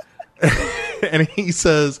 And he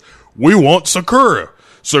says, we want Sakura.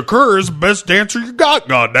 Sakura is the best dancer you got,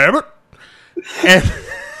 goddammit. And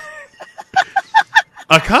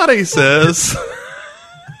Akane says,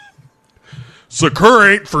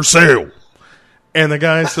 Sakura ain't for sale. And the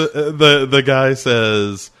guy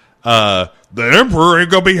says, the Emperor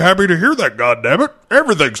ain't gonna be happy to hear that, goddammit.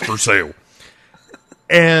 Everything's for sale.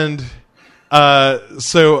 And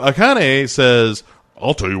so Akane says,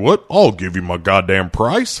 I'll tell you what, I'll give you my goddamn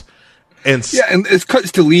price. And and it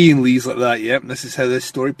cuts to Lee, and Lee's like that. Yep, this is how this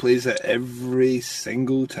story plays out every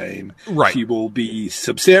single time. Right. She will be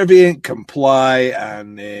subservient, comply,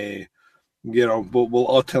 and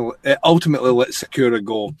will ultimately let Sakura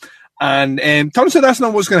go. And turns out that's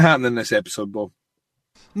not what's going to happen in this episode, Bob.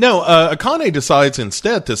 No, Akane decides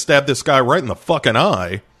instead to stab this guy right in the fucking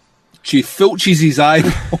eye. She filches his eye.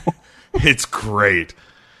 It's great.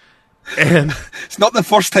 And it's not the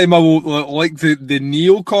first time I will, like the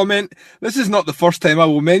Neo comment, this is not the first time I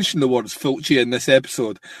will mention the words filchy in this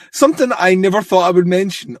episode. Something I never thought I would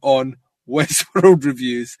mention on Westworld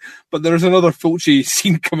reviews, but there's another filchy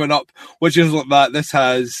scene coming up, which is like that. This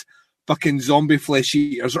has fucking zombie flesh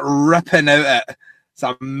eaters ripping out it. It's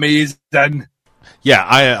amazing. Yeah,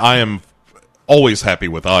 I am always happy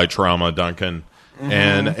with eye trauma, Duncan.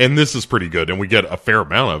 Mm-hmm. And this is pretty good, and we get a fair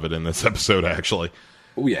amount of it in this episode, actually.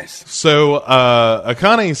 Oh, yes. So,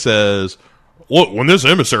 Akane says, look, when this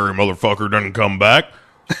emissary motherfucker doesn't come back,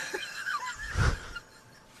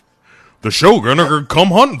 the Shogun are going to come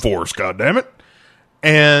hunting for us, goddammit.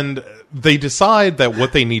 And they decide that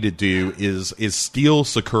what they need to do is steal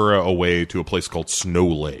Sakura away to a place called Snow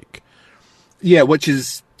Lake. Yeah, which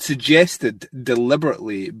is suggested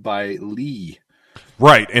deliberately by Lee.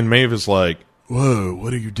 Right, and Maeve is like, whoa,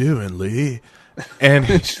 what are you doing, Lee? And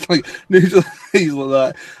he's like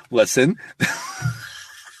that. Listen,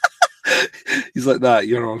 he's like that.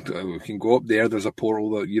 We can go up there. There's a portal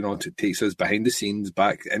that takes us behind the scenes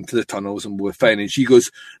back into the tunnels, and we're fine. And she goes,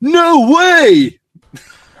 "No way!"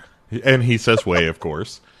 And he says, "Way, of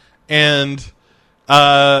course." And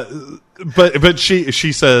but she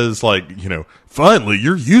says, like, you know, finally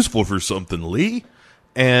you're useful for something, Lee.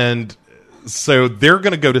 And so they're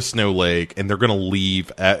going to go to Snow Lake, and they're going to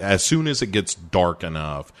leave as soon as it gets dark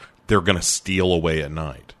enough. They're going to steal away at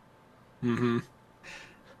night. Mm-hmm.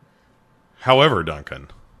 However, Duncan,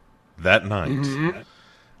 that night,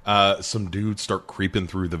 some dudes start creeping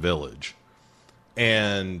through the village,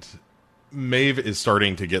 and Maeve is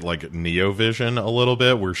starting to get like Neo vision a little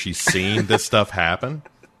bit, where she's seeing this stuff happen,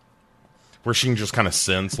 where she can just kind of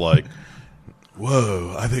sense like,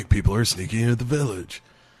 whoa, I think people are sneaking into the village.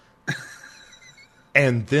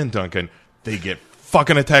 And then, Duncan, they get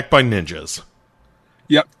fucking attacked by ninjas.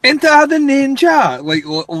 Yep. Enter the ninja! Like,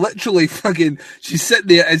 literally fucking, she's sitting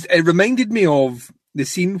there. It reminded me of the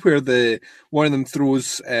scene where one of them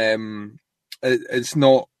throws, it's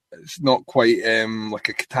not quite like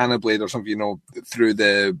a katana blade or something, you know, through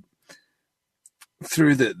the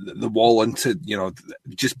wall into, you know,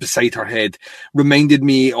 just beside her head. Reminded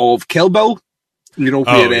me of Kill Bill, you know,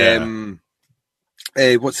 where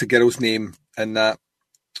what's the girl's name in that?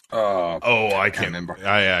 I can't remember.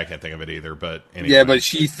 I can't think of it either. But anyway. Yeah, but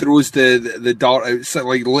she throws the dart outside,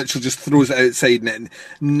 like literally just throws it outside, and it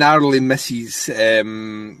narrowly misses, you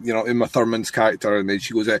know, Uma Thurman's character, and then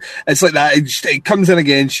she goes out. It's like that. It comes in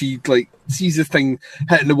again. She like sees the thing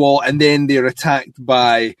hitting the wall, and then they're attacked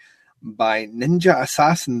by ninja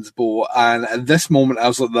assassins, Bo. And at this moment, I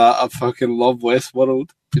was like, that I fucking love Westworld.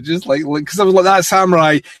 It just like because I was like, that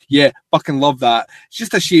samurai, yeah, fucking love that. It's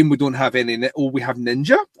just a shame we don't have any. Oh, we have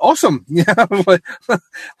ninja, awesome. Yeah,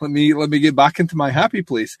 let me get back into my happy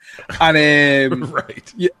place. And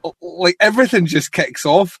right, yeah, like everything just kicks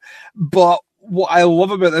off. But what I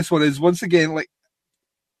love about this one is, once again, like,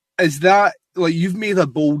 is that like you've made a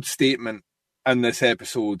bold statement in this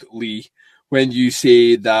episode, Lee, when you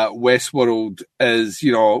say that Westworld is,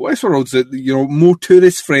 you know, Westworld's, you know, more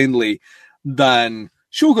tourist friendly than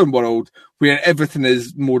Shogun World, where everything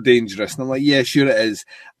is more dangerous. And I'm like, yeah, sure it is.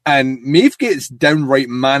 And Maeve gets downright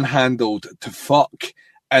manhandled to fuck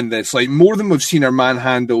in this, like more than we've seen her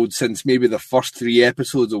manhandled since maybe the first 3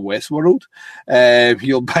 episodes of Westworld,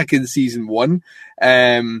 you know, back in season 1.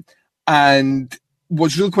 And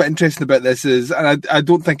what's really quite interesting about this is, and I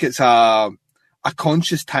don't think it's a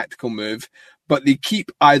conscious tactical move, but they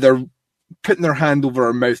keep either putting their hand over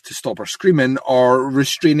her mouth to stop her screaming or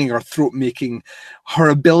restraining her throat, making her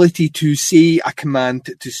ability to say a command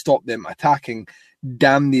to stop them attacking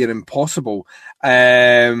damn near impossible.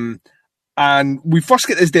 And we first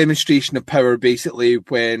get this demonstration of power basically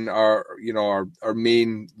when our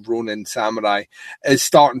main Ronin samurai is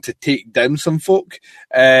starting to take down some folk.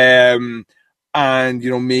 And, you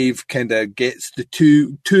know, Maeve kind of gets the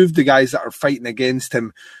two of the guys that are fighting against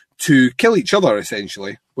him to kill each other,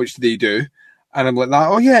 essentially, which they do. And I'm like,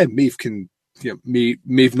 oh yeah, Maeve can, you know,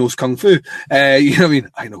 Maeve knows Kung Fu. You know what I mean?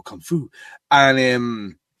 I know Kung Fu.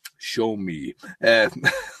 And show me.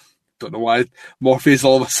 Don't know why Morpheus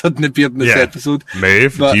all of a sudden appeared in this episode.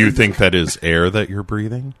 Maeve, do you think that is air that you're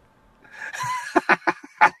breathing?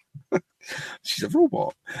 She's a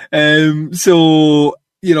robot. So,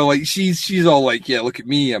 you know, like she's all like, yeah, look at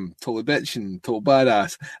me, I'm total bitch and total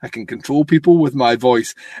badass. I can control people with my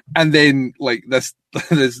voice. And then like this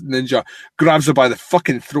ninja grabs her by the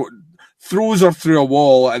fucking throat, throws her through a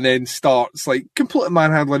wall, and then starts like completely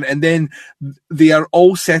manhandling. And then they are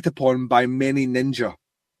all set upon by many ninja.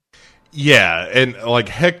 Yeah, and like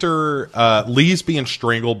Hector, Lee's being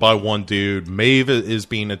strangled by one dude. Maeve is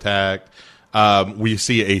being attacked. We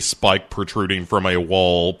see a spike protruding from a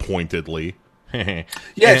wall pointedly.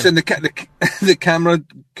 Yes, and the camera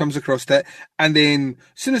comes across that, and then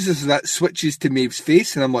as soon as that switches to Maeve's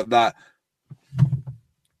face, and I'm like, that.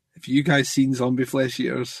 Have you guys seen Zombie Flesh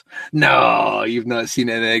Eaters? No, you've not seen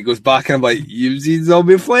it. And it goes back, and I'm like, you've seen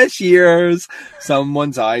Zombie Flesh Eaters.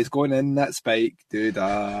 Someone's eyes going in that spike. Do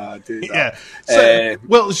that. Yeah. So,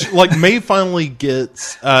 well, like Maeve finally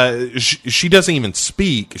gets. She doesn't even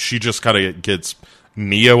speak. She just kind of gets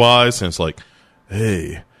Neo eyes, and it's like,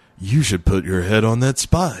 hey, you should put your head on that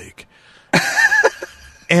spike.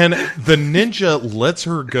 And the ninja lets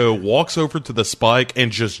her go, walks over to the spike,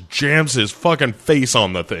 and just jams his fucking face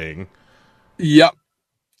on the thing. Yep.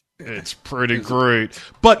 It's pretty great.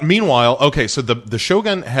 But meanwhile, okay, so the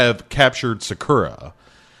Shogun have captured Sakura,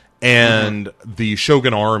 and the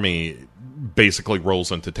Shogun army basically rolls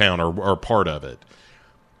into town, or part of it.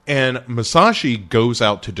 And Musashi goes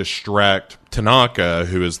out to distract Tanaka,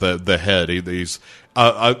 who is the head. He's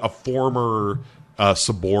a former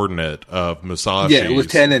subordinate of Musashi. Yeah,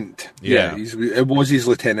 lieutenant. Yeah. It was his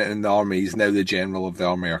lieutenant in the army. He's now the general of the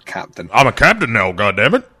army, or captain. I'm a captain now,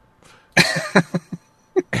 goddammit.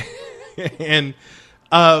 And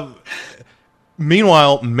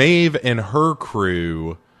Meanwhile, Maeve and her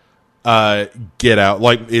crew get out.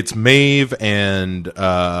 Like, it's Maeve and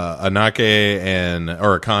Akane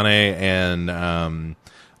and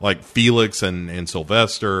like Felix and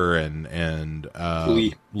Sylvester and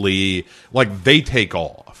Lee. Like, they take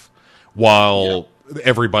off while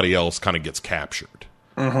everybody else kind of gets captured.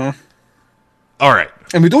 All right.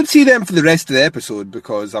 And we don't see them for the rest of the episode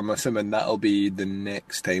because I'm assuming that'll be the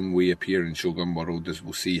next time we appear in Shogun World, as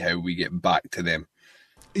we'll see how we get back to them.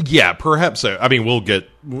 Yeah, perhaps so. I mean,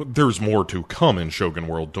 there's more to come in Shogun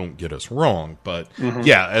World, don't get us wrong. But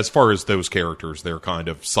yeah, as far as those characters, they're kind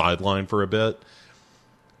of sidelined for a bit.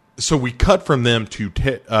 So we cut from them to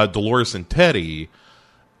Dolores and Teddy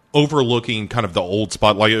overlooking kind of the old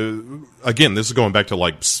spot. Like, again, this is going back to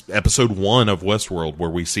like episode 1 of Westworld, where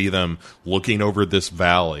we see them looking over this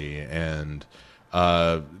valley and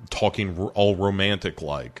talking all romantic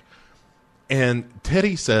like. And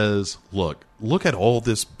Teddy says, look at all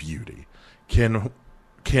this beauty.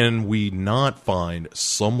 Can we not find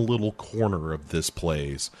some little corner of this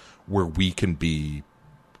place where we can be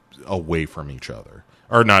away from each other?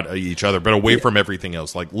 Or not each other, but away from everything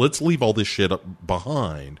else. Like, let's leave all this shit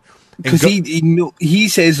behind. Because he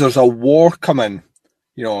says there's a war coming,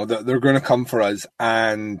 that they're going to come for us,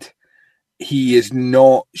 and he is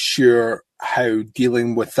not sure how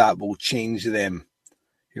dealing with that will change them.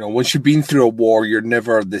 Once you've been through a war, you're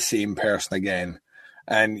never the same person again.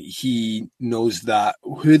 And he knows that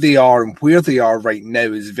who they are and where they are right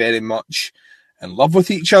now is very much in love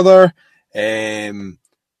with each other. And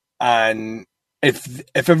if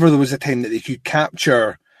ever there was a time that they could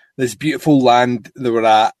capture this beautiful land they were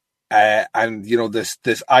at, and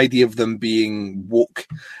this idea of them being woke,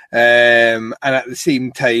 and at the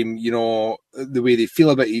same time, the way they feel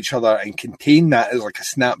about each other and contain that as like a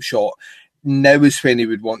snapshot, now is when he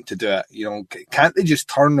would want to do it. Can't they just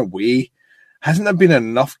turn away? Hasn't there been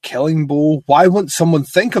enough killing, Bo? Why won't someone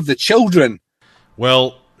think of the children?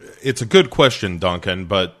 Well, it's a good question, Duncan,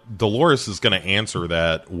 but Dolores is going to answer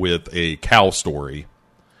that with a cow story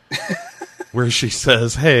where she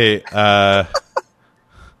says, hey,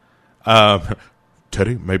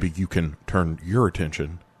 Teddy, maybe you can turn your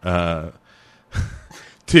attention to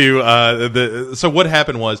so what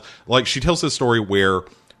happened was, like, she tells this story where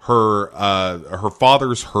her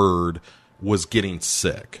father's herd was getting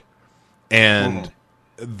sick, and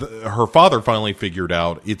her father finally figured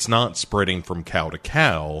out it's not spreading from cow to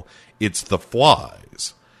cow, it's the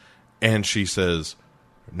flies. And she says,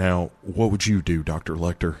 now, what would you do, Dr.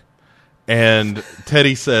 Lecter? And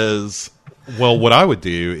Teddy says, well, what I would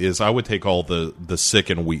do is I would take all the sick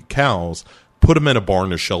and weak cows, put them in a barn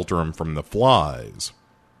to shelter them from the flies,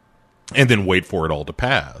 and then wait for it all to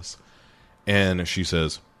pass. And she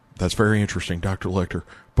says, that's very interesting, Dr. Lecter,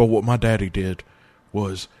 but what my daddy did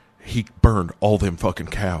was he burned all them fucking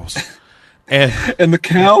cows. And the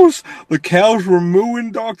cows were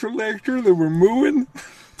mooing, Dr. Lecter. They were mooing.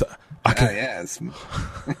 I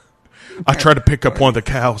tried to pick up one of the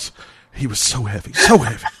cows. He was so heavy, so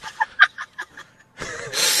heavy.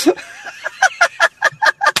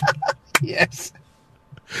 Yes.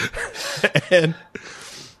 And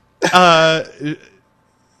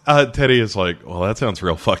Teddy is like, well, that sounds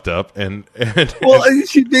real fucked up. And well,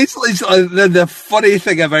 she basically, the funny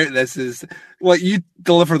thing about this is, like, you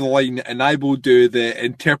deliver the line and I will do the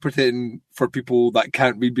interpreting for people that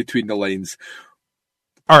can't read between the lines.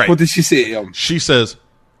 All right. What did she say to him? She says,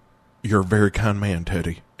 you're a very kind man,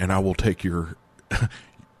 Teddy, and I will take your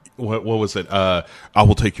what was it? I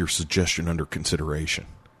will take your suggestion under consideration.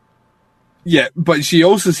 Yeah, but she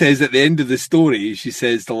also says at the end of the story, she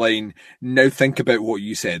says the line, now think about what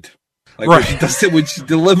you said. Like, right. When she does it, when she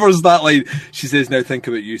delivers that line, she says, now think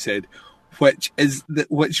about what you said. Which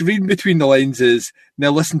reading between the lines is, now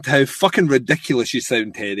listen to how fucking ridiculous you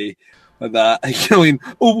sound, Teddy. Like that.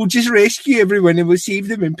 We'll just rescue everyone and we'll save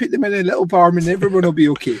them and put them in a little farm and everyone will be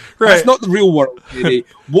okay. Right. That's not the real world, Teddy.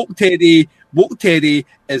 Woke Teddy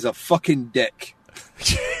is a fucking dick.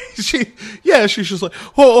 She's just like,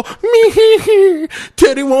 oh, me,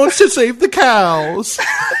 Teddy wants to save the cows.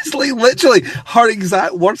 It's like literally her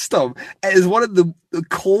exact words to him. It is one of the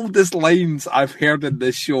coldest lines I've heard in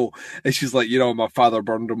this show. And she's like, my father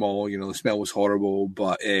burned them all. The smell was horrible,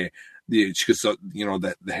 but she goes,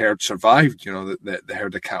 the herd survived. The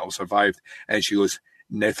herd of cattle survived. And she goes,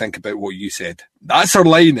 now think about what you said. That's her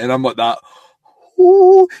line, and I'm like that.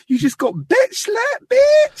 Oh, you just got bitch slapped,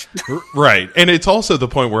 bitch. Right. And it's also the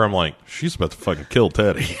point where I'm like, she's about to fucking kill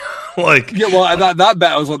Teddy. Like, yeah, well, that bit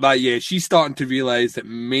I was like that. Yeah, she's starting to realize that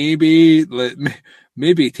maybe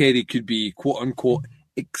Teddy could be quote unquote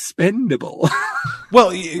expendable.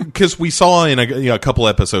 Well, because we saw in a couple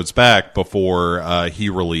episodes back before he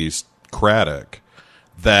released Craddock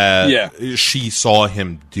that she saw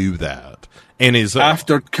him do that. And is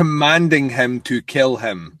after commanding him to kill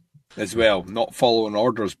him as well, not following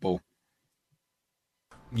orders, Bo.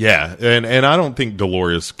 Yeah, and I don't think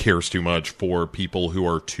Dolores cares too much for people who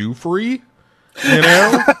are too free, you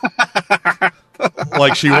know?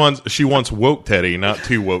 Like she wants woke Teddy, not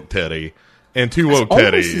too woke Teddy. And too woke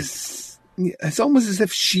Teddy. It's almost as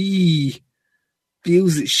if she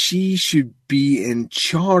feels that she should be in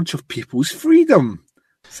charge of people's freedom.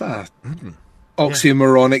 It's a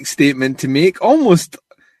oxymoronic statement to make. Almost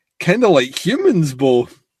kind of like humans, Bo.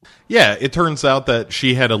 Yeah, it turns out that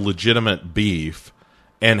she had a legitimate beef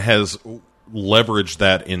and has leveraged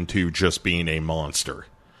that into just being a monster.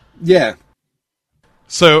 Yeah.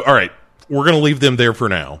 So, all right, we're going to leave them there for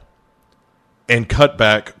now and cut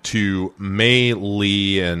back to Mei,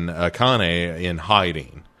 Lee, and Akane in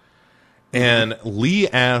hiding. And Lee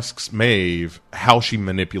asks Maeve how she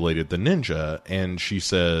manipulated the ninja, and she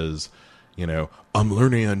says, I'm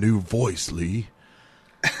learning a new voice, Lee.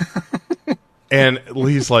 And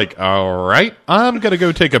Lee's like, all right, I'm going to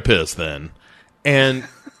go take a piss then. And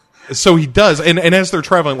so he does. And as they're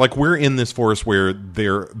traveling, like we're in this forest where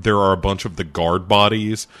there are a bunch of the guard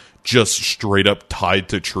bodies just straight up tied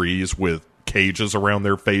to trees with cages around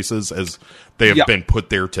their faces as they have been put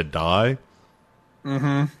there to die.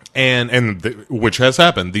 Mm-hmm. And which has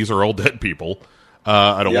happened. These are all dead people.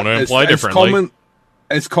 I don't want to imply differently.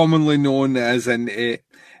 It's commonly known as a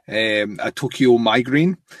Tokyo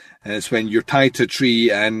migraine. And it's when you're tied to a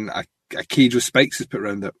tree and a cage with spikes is put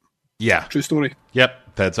around it. Yeah. True story.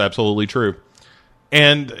 Yep, that's absolutely true.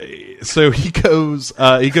 And so he goes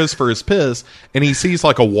for his piss, and he sees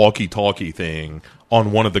like a walkie-talkie thing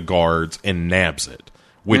on one of the guards and nabs it,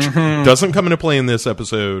 which doesn't come into play in this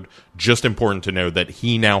episode. Just important to know that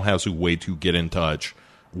he now has a way to get in touch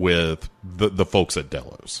with the folks at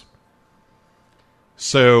Delos.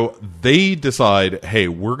 So they decide, hey,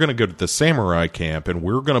 we're going to go to the samurai camp, and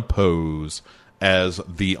we're going to pose as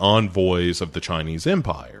the envoys of the Chinese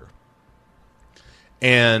Empire.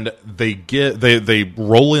 And they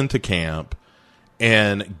roll into camp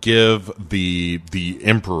and give the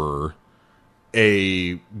emperor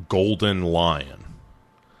a golden lion.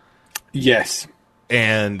 Yes.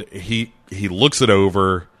 And he looks it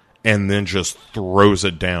over and then just throws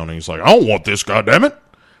it down. And he's like, I don't want this, goddammit.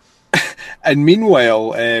 And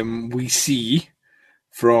meanwhile, we see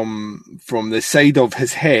from the side of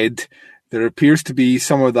his head, there appears to be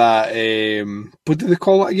some of that, what do they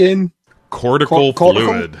call it again? Cortical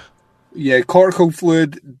fluid. Yeah, cortical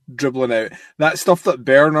fluid dribbling out. That stuff that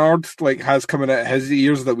Bernard has coming out of his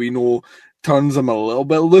ears that we know turns him a little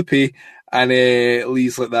bit loopy, and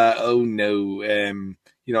Lee's like that. Oh no,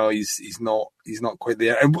 he's not quite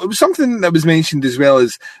there. And it was something that was mentioned as well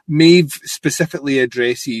as Maeve specifically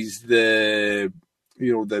addresses the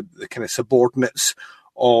kind of subordinates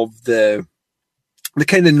of the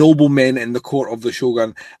kind of noblemen in the court of the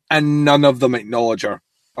Shogun, and none of them acknowledge her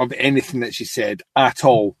of anything that she said at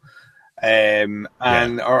all. And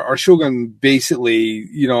our Shogun basically,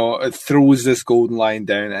 throws this golden lion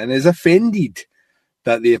down and is offended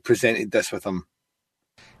that they have presented this with him.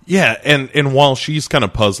 Yeah, and while she's kind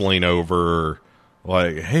of puzzling over,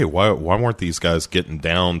 like, hey, why weren't these guys getting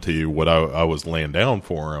down to what I was laying down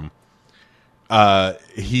for them?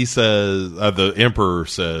 He says, the Emperor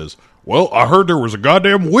says, well, I heard there was a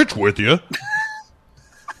goddamn witch with you.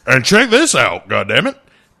 And check this out, goddammit.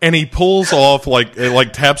 And he pulls off,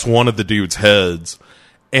 taps one of the dude's heads.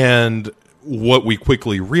 And what we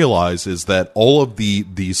quickly realize is that all of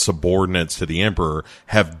the subordinates to the Emperor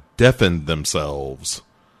have deafened themselves.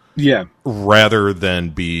 Yeah. Rather than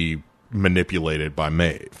be manipulated by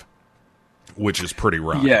Maeve. Which is pretty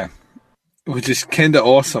rough. Yeah. Which is kind of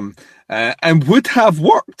awesome. And would have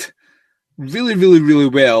worked really, really, really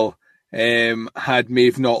well had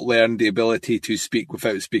Maeve not learned the ability to speak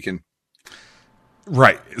without speaking.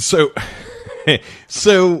 Right. So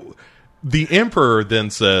the Emperor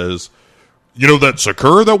then says, that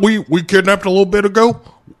Sakura that we kidnapped a little bit ago,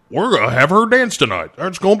 we're going to have her dance tonight.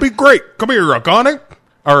 It's going to be great. Come here, Akane.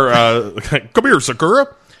 Or, come here,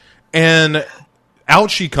 Sakura. And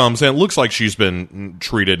out she comes, and it looks like she's been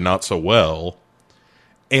treated not so well.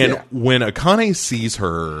 And when Akane sees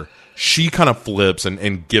her, she kind of flips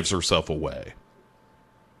and gives herself away.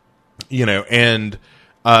 And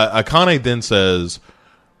Akane then says,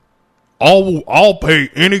 I'll pay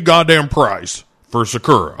any goddamn price for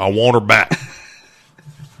Sakura. I want her back.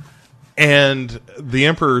 And the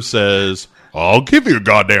Emperor says, I'll give you a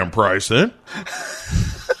goddamn price then.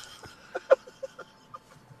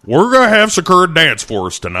 we're going to have Sakura dance for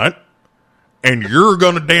us tonight, and you're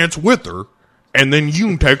going to dance with her, and then you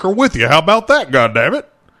can take her with you. How about that, goddammit?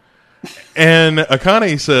 And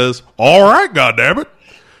Akane says, all right, goddammit.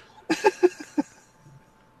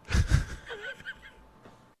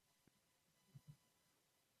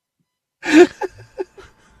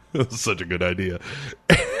 That's such a good idea.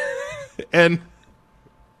 And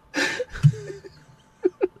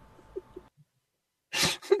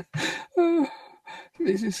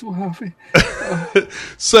Makes me so happy.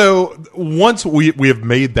 so once we have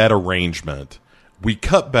made that arrangement, we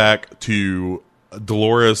cut back to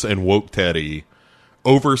Dolores and Woke Teddy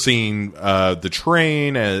overseeing the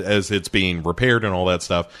train as it's being repaired and all that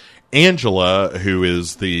stuff. Angela, who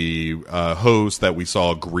is the host that we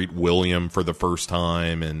saw greet William for the first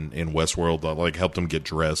time in Westworld, like helped him get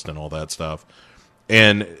dressed and all that stuff.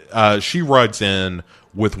 And she rides in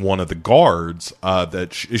with one of the guards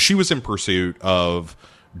that she was in pursuit of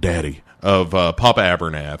Daddy, of Papa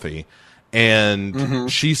Abernathy. And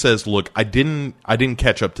she says, look, I didn't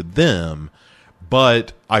catch up to them,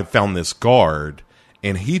 but I found this guard,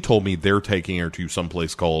 and he told me they're taking her to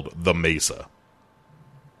someplace called the Mesa.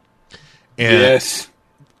 And Yes.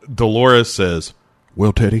 Dolores says,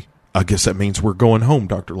 well, Teddy, I guess that means we're going home,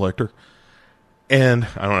 Dr. Lecter. And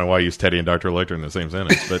I don't know why I use Teddy and Dr. Lecter in the same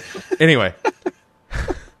sentence, but anyway.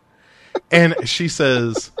 And she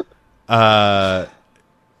says,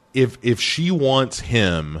 if she wants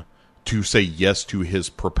him to say yes to his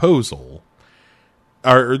proposal,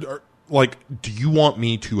 or like, do you want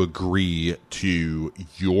me to agree to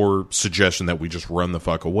your suggestion that we just run the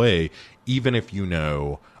fuck away, even if you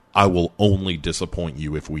know I will only disappoint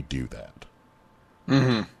you if we do that?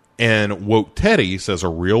 Mm-hmm. And Woke Teddy says a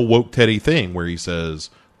real Woke Teddy thing where he says,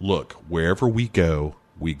 look, wherever we go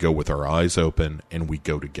with our eyes open and we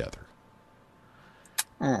go together.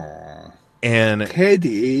 Aww. And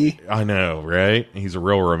Teddy. I know, right? He's a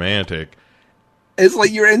real romantic. It's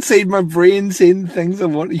like you're inside my brain saying things I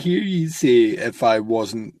want to hear you say if I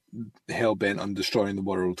wasn't hell-bent on destroying the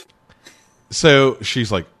world. So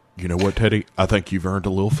she's like, you know what, Teddy? I think you've earned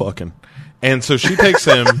a little fucking. And so she takes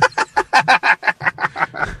him...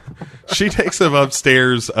 she takes him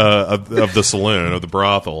upstairs of the saloon, of the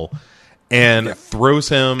brothel, and throws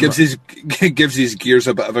him... Gives his gears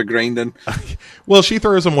a bit of a grinding. Well, she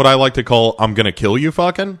throws him what I like to call, I'm gonna kill you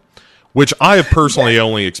fucking, which I have personally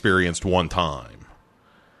only experienced one time.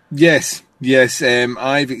 Yes.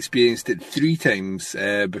 I've experienced it 3 times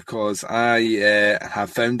because I have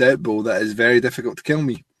found out, Bo, that it's very difficult to kill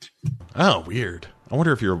me. Oh, weird. I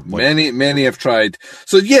wonder if you're like... Many have tried.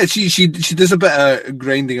 So yeah, she does a bit of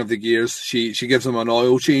grinding of the gears. She gives them an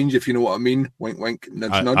oil change, if you know what I mean. Wink, wink,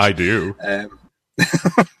 nudge, nudge. I do.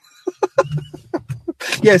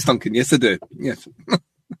 Yes, Duncan. Yes, I do. Yes.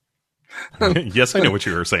 Yes, I know what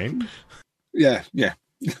you were saying. Yeah.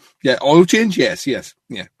 Oil change. Yes.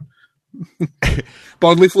 Yeah.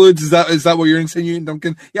 Bodily fluids. Is that what you're insinuating,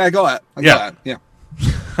 Duncan? Yeah, I got it. I got it.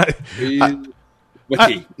 Yeah.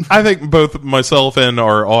 I think both myself and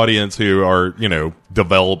our audience, who are,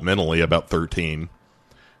 developmentally about 13,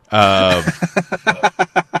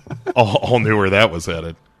 all knew where that was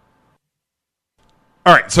headed.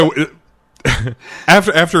 All right, so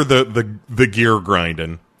after the gear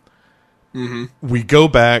grinding, we go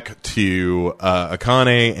back to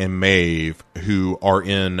Akane and Maeve, who are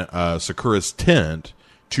in Sakura's tent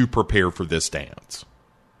to prepare for this dance.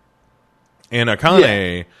 And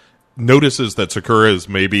Akane notices that Sakura is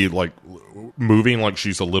maybe like moving like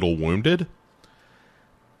she's a little wounded.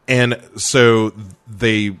 And so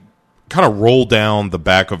they kind of roll down the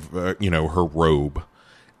back of, her robe.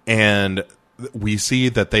 And we see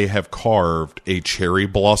that they have carved a cherry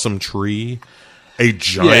blossom tree, a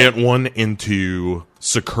giant one, into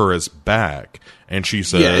Sakura's back. And she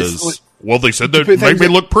says, well, they said that make me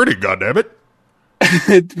look pretty, goddammit.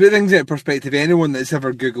 To put things into perspective, anyone that's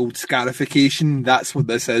ever Googled scarification, that's what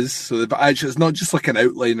this is. So they've actually, it's not just like an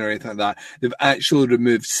outline or anything like that. They've actually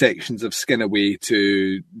removed sections of skin away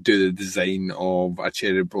to do the design of a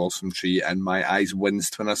cherry blossom tree, and my eyes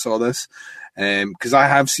winced when I saw this. Because I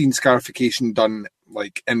have seen scarification done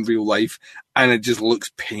like in real life, and it just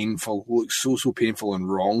looks painful. It looks so painful and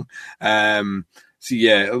wrong. So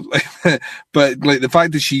yeah, but like the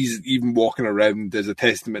fact that she's even walking around is a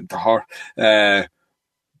testament to her.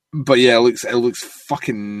 But yeah, it looks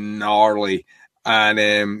fucking gnarly. And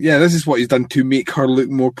this is what he's done to make her look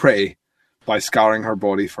more pretty by scarring her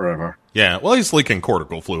body forever. Yeah, well, he's leaking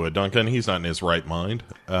cortical fluid, Duncan. He's not in his right mind.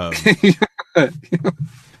 But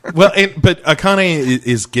Akane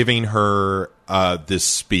is giving her this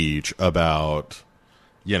speech about,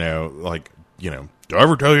 do I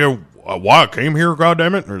ever tell you why I came here,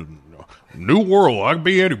 goddammit? There's a new world, I can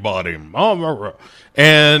be anybody.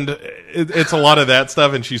 And it's a lot of that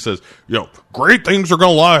stuff, and she says, great things are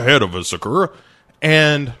going to lie ahead of us, Sakura.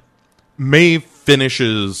 And Maeve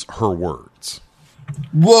finishes her words.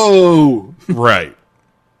 Whoa! Right.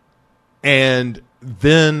 And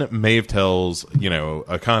then Maeve tells,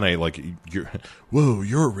 Akane, like, you're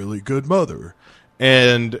a really good mother.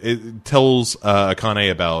 And it tells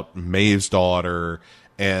Akane about Maeve's daughter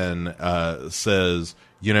and says,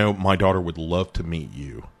 my daughter would love to meet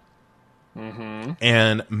you. Mm-hmm.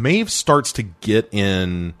 And Maeve starts to get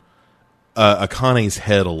in Akane's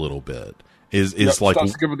head a little bit. Is like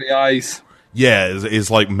starts to give her the eyes. Yeah,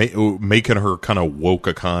 is like making her kind of woke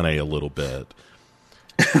Akane a little bit.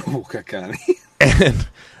 Woke Akane.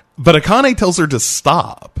 But Akane tells her to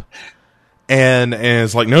stop. And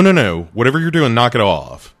it's like, no, whatever you're doing, knock it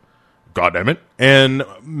off. God damn it. And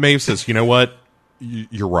Maeve says, you know what?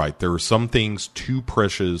 You're right. There are some things too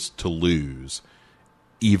precious to lose,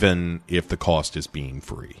 even if the cost is being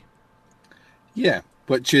free. Yeah,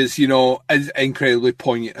 which is, is incredibly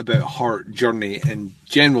poignant about her journey in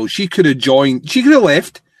general. She could have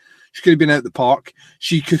left. She could have been out the park.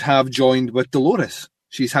 She could have joined with Dolores.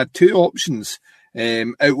 She's had two options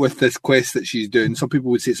out with this quest that she's doing. Some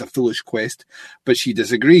people would say it's a foolish quest, but she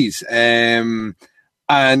disagrees. And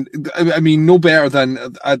I mean, no better than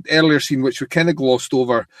an earlier scene, which we kind of glossed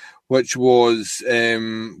over, which was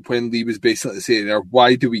when Lee was basically saying to her,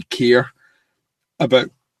 why do we care about,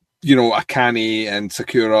 Akane and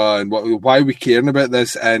Sakura, and why are we caring about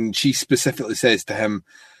this? And she specifically says to him,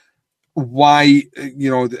 why,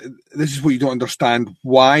 this is what you don't understand.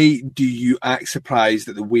 Why do you act surprised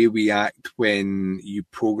at the way we act when you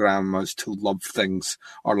program us to love things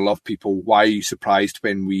or love people? Why are you surprised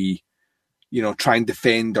when we, try and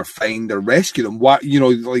defend or find or rescue them? Why,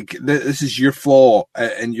 this is your flaw,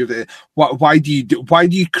 and why do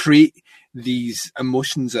you create these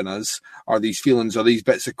emotions in us, or these feelings, or these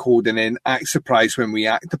bits of code, and then act surprised when we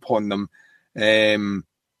act upon them, in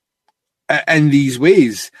these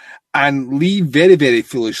ways? And Lee very, very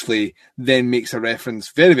foolishly then makes a reference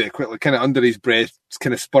very, very quickly, kind of under his breath,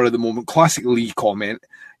 kind of spur of the moment, classic Lee comment,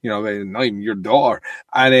 not even your daughter.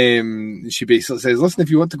 And she basically says, listen, if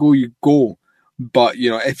you want to go, you go. But,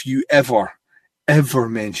 if you ever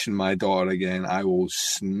mention my daughter again, I will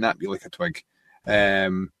snap you like a twig.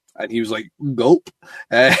 And he was like, gulp.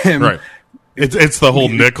 Right. It's the whole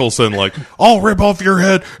Nicholson, like, I'll rip off your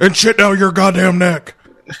head and shit down your goddamn neck.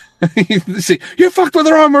 You fucked with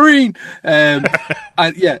the wrong Marine. And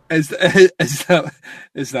yeah, is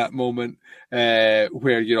that moment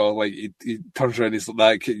where he turns around and he's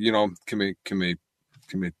like, can we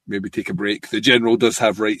maybe take a break? The general does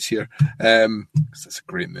have rights here. It's a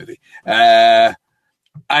great movie. And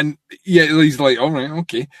yeah, he's like, all right,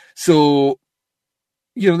 okay. So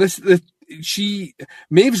Maeve's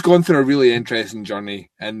gone through a really interesting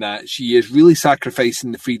journey, in that she is really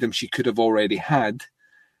sacrificing the freedom she could have already had,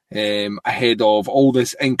 ahead of all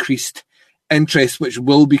this increased interest which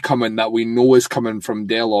will be coming, that we know is coming from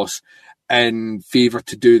Delos, in favour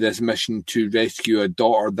to do this mission to rescue a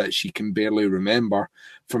daughter that she can barely remember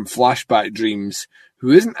from flashback dreams,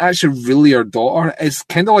 who isn't actually really her daughter. It's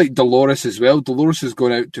kind of like Dolores as well. Dolores is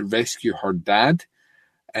going out to rescue her dad,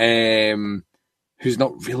 who's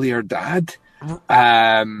not really her dad.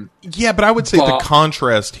 Yeah, but I would say the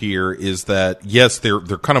contrast here is that, yes, they're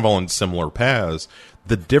kind of on similar paths.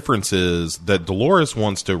 The difference is that Dolores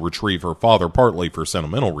wants to retrieve her father partly for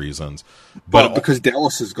sentimental reasons, but because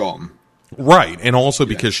Delos is gone. Right, and also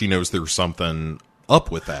because she knows there's something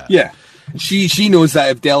up with that. Yeah. She knows that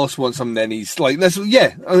if Delos wants him, then he's like this.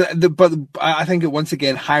 Yeah, but I think it once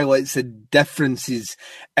again highlights the differences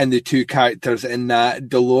in the two characters, in that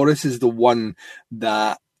Dolores is the one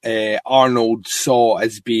that Arnold saw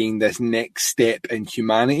as being this next step in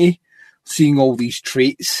humanity, seeing all these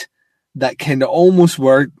traits that kind of almost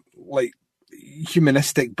were like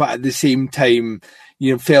humanistic, but at the same time,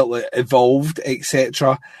 felt like evolved,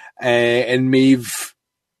 etc. And Maeve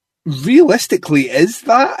realistically is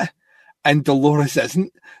that, and Dolores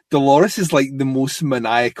isn't. Dolores is like the most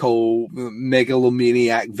maniacal,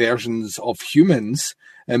 megalomaniac versions of humans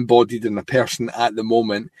embodied in a person at the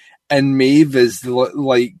moment. And Maeve is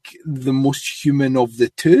like the most human of the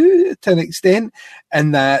two to an extent.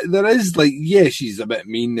 And that there is she's a bit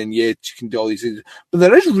mean, and yeah, she can do all these things, but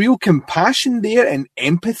there is real compassion there, and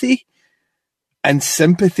empathy and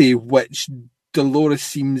sympathy, which Dolores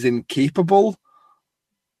seems incapable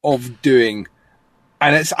of doing.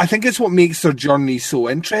 And I think it's what makes their journey so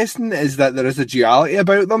interesting is that there is a duality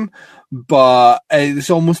about them, but it's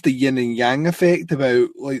almost a yin and yang effect about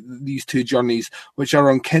like these two journeys, which are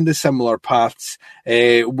on kind of similar paths,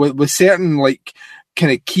 with certain like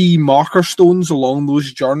kind of key marker stones along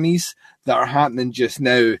those journeys that are happening just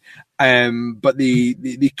now. But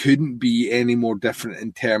they couldn't be any more different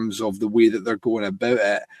in terms of the way that they're going about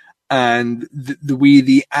it. And the way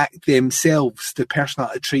they act themselves, the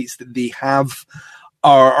personality traits that they have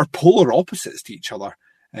are polar opposites to each other.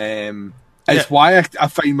 It's why I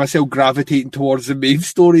find myself gravitating towards the main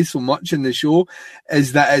story so much in the show,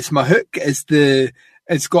 is that it's my hook. It's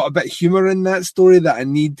got a bit of humour in that story that I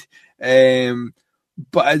need.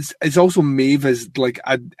 But it's also Maeve is like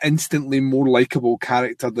an instantly more likable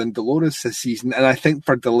character than Dolores this season, and I think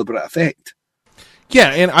for deliberate effect. Yeah,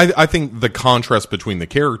 and I think the contrast between the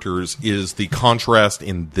characters is the contrast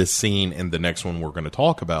in this scene and the next one we're going to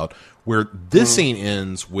talk about, where this scene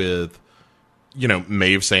ends with, you know,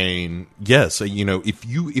 Maeve saying, yes, you know, if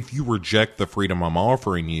you reject the freedom I'm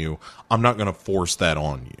offering you, I'm not going to force that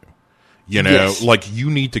on you. You know, Yes. like you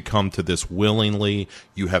need to come to this willingly.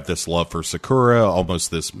 You have this love for Sakura,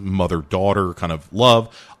 almost this mother-daughter kind of love.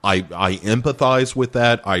 I empathize with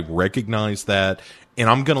that. I recognize that. And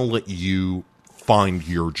I'm going to let you find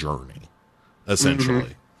your journey,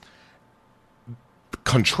 essentially.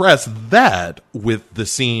 Contrast that with the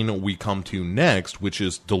scene we come to next, which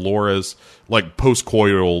is Dolores, like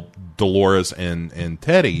post-coital Dolores and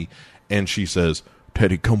Teddy. And she says,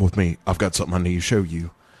 Teddy, come with me. I've got something I need to show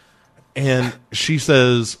you. And she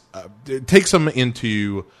says, takes him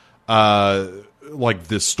into, like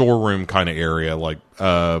this storeroom kind of area, like,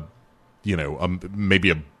 you know, maybe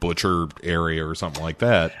a butcher area or something like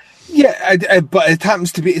that. Yeah, but it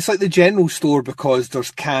happens to be, it's like the general store because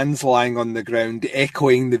there's cans lying on the ground,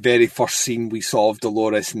 echoing the very first scene we saw of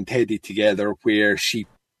Dolores and Teddy together, where she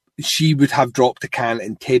would have dropped a can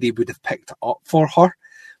and Teddy would have picked it up for her.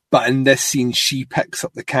 But in this scene, she picks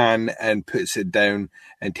up the can and puts it down,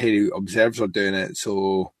 and Teddy observes her doing it.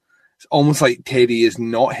 So it's almost like Teddy is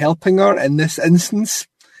not helping her in this instance.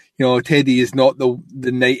 You know, Teddy is not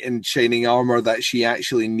the knight in shining armor that she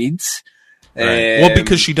actually needs. Right. Well,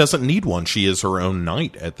 because she doesn't need one. She is her own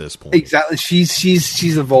knight at this point. Exactly.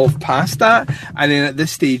 She's evolved past that. And then at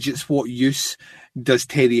this stage, it's what use does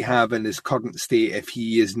Teddy have in his current state if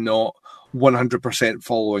he is not 100%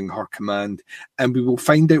 following her command? And we will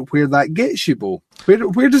find out where that gets you, Bo.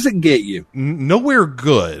 Where does it get you? Nowhere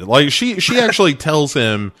good. Like she actually tells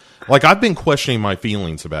him, like, I've been questioning my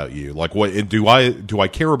feelings about you. Like, what do I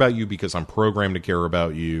care about you because I'm programmed to care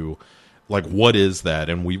about you? Like, what is that?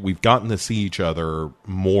 And we've gotten to see each other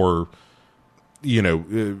more, you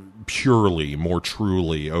know, purely, more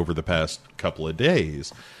truly over the past couple of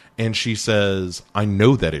days. And she says, I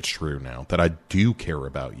know that it's true now, that I do care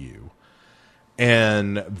about you.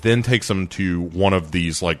 And then takes him to one of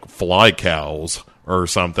these like fly cows or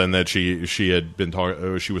something that she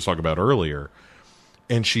was talking about earlier,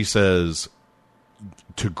 and she says,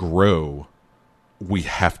 "To grow, we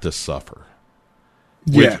have to suffer."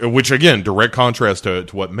 Yeah. Which again, direct contrast to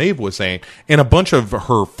what Maeve was saying. And a bunch of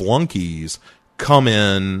her flunkies come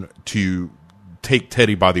in to take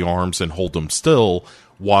Teddy by the arms and hold him still,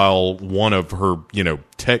 while one of her, you know,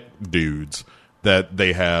 tech dudes that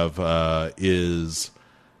they have is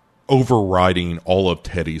overriding all of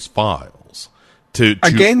Teddy's files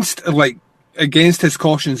against his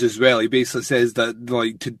cautions as well. He basically says that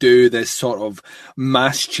like to do this sort of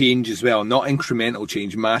mass change as well, not incremental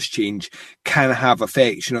change, mass change can have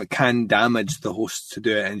effects. You know, it can damage the hosts to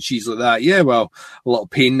do it. And she's like that. Yeah, well, a little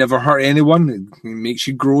pain never hurt anyone. It makes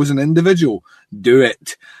you grow as an individual. Do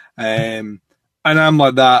it. And I'm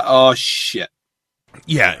like that. Oh shit.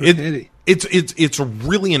 Yeah, it's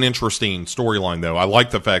really an interesting storyline, though. I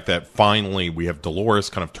like the fact that finally we have Dolores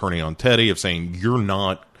kind of turning on Teddy, of saying,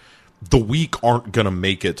 the weak aren't going to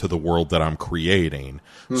make it to the world that I'm creating.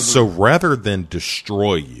 Mm-hmm. So rather than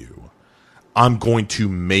destroy you, I'm going to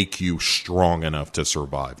make you strong enough to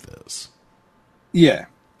survive this. Yeah.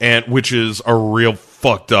 And which is a real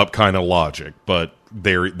fucked up kind of logic, but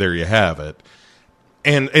there you have it.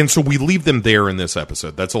 And so we leave them there in this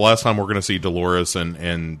episode. That's the last time we're going to see Dolores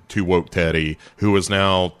and Too Woke Teddy, who is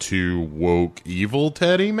now Too Woke Evil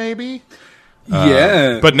Teddy, maybe?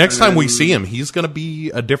 Yeah. But next time we see him, he's going to be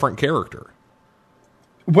a different character.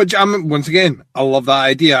 Which, once again, I love that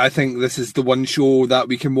idea. I think this is the one show that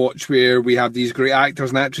we can watch where we have these great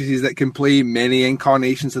actors and actresses that can play many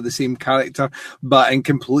incarnations of the same character, but in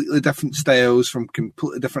completely different styles from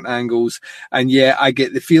completely different angles. And yeah, I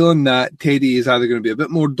get the feeling that Teddy is either going to be a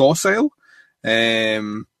bit more docile,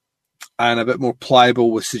 and and a bit more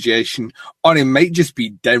pliable with suggestion, or he might just be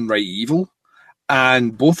downright evil.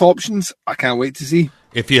 And both options, I can't wait to see.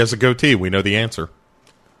 If he has a goatee, we know the answer.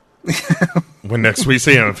 When next we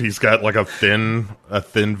see him, if he's got like a thin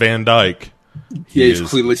Van Dyke, He's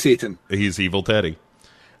clearly Satan. He's evil Teddy.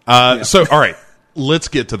 So, all right, let's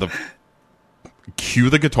get to the cue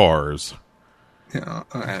the guitars. Yeah,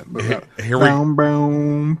 all right. Here we Boom,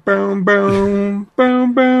 boom, boom, boom,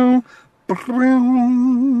 boom, boom,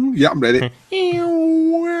 boom. Yeah, I'm ready.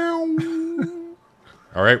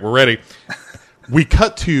 All right, we're ready. We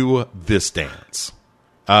cut to this dance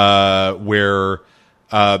where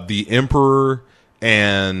the Emperor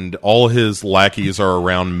and all his lackeys are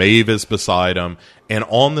around. Maeve is beside him, and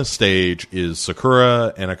on the stage is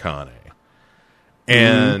Sakura and Akane.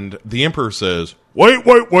 And the Emperor says, wait,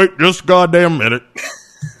 just a goddamn minute.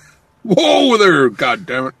 Whoa there,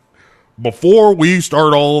 goddammit. Before we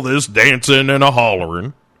start all this dancing and a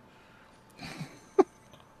hollering,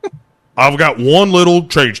 I've got one little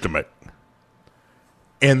change to make.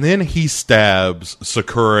 And then he stabs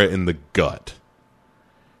Sakura in the gut.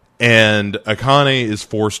 And Akane is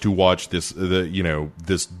forced to watch this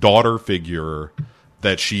daughter figure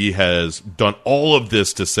that she has done all of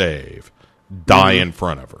this to save die in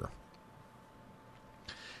front of her.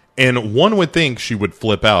 And one would think she would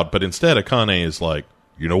flip out, but instead Akane is like,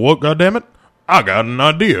 you know what, goddammit? I got an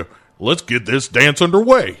idea. Let's get this dance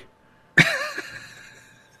underway.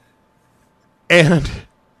 And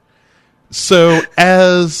so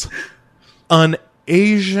as an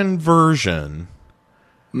Asian version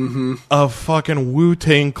of fucking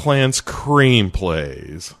Wu-Tang Clan's Cream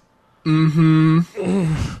plays,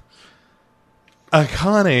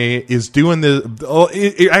 Akane is doing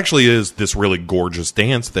it actually is this really gorgeous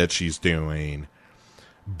dance that she's doing.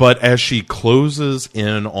 But as she closes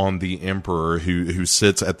in on the Emperor who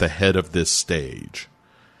sits at the head of this stage,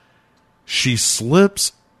 she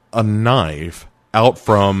slips a knife out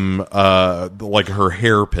from like her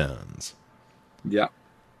hairpins. Yeah.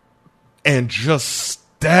 And just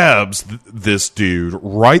stabs this dude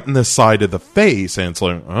right in the side of the face, and it's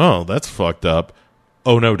like, oh, that's fucked up.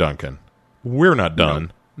 Oh no, Duncan. We're not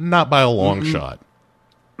done. No. Not by a long shot.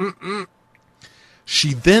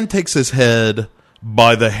 She then takes his head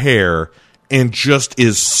by the hair and just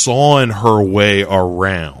is sawing her way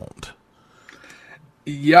around.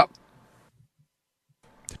 Yep.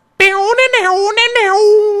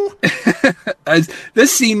 As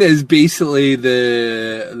this scene is basically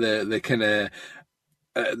the kind of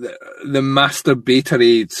the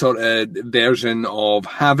masturbatory sort of version of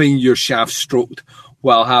having your shaft stroked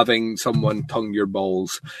while having someone tongue your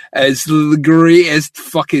balls. It's the greatest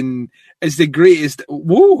fucking. It's the greatest.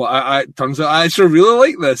 Whoa! Turns out I actually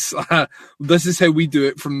really like this. This is how we do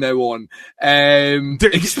it from now on.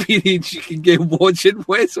 Experience you can get watching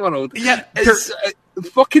Westworld. Yeah, it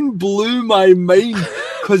fucking blew my mind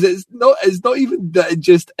because it's not even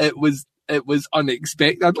that. It was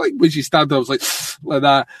unexpected. Like when she stabbed her, I was like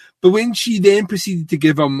that. But when she then proceeded to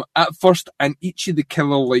give him at first an Ichi the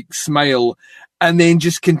Killer like smile, and then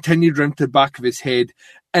just continued round to the back of his head,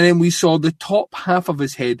 and then we saw the top half of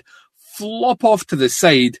his head flop off to the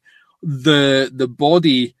side, the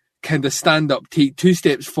body kind of stand up, take 2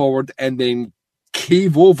 steps forward, and then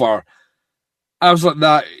cave over. I was like,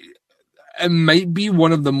 that it might be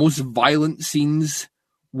one of the most violent scenes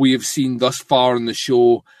we have seen thus far in the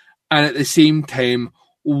show, and at the same time,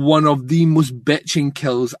 one of the most bitching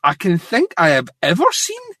kills I can think I have ever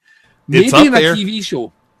seen. Maybe in a TV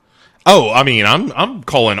show. Oh, I mean, I'm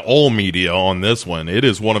calling all media on this one. It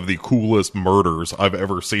is one of the coolest murders I've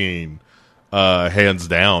ever seen, hands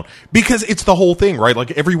down. Because it's the whole thing, right? Like,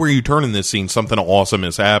 everywhere you turn in this scene, something awesome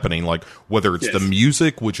is happening. Like, whether it's the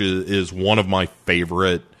music, which is one of my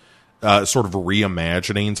favorite sort of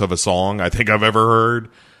reimaginings of a song I think I've ever heard.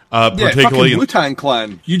 Particularly Wu-Tang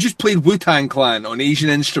Clan. You just played Wu-Tang Clan on Asian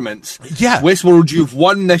instruments. Yeah. Westworld, you've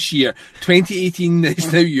won this year. 2018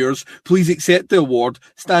 is now yours. Please accept the award,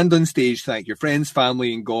 stand on stage, thank your friends,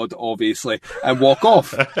 family, and God, obviously, and walk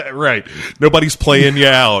off. Right. Nobody's playing you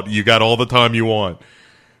out. You got all the time you want.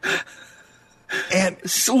 And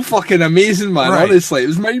so fucking amazing, man. Right. Honestly, it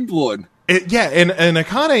was mind-blowing. And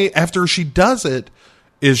Akane, after she does it,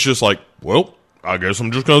 is just like, well, I guess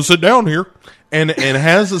I'm just going to sit down here. And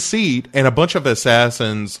has a seat, and a bunch of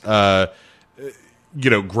assassins, grab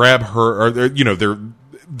her, or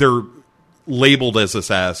they're labeled as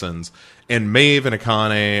assassins, and Maeve and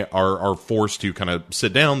Akane are forced to kind of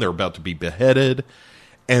sit down. They're about to be beheaded,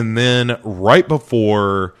 and then right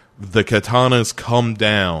before the katanas come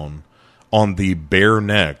down on the bare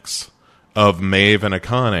necks of Maeve and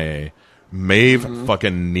Akane, Maeve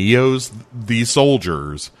fucking neos these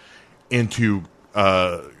soldiers into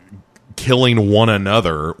killing one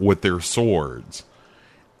another with their swords.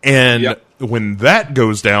 And when that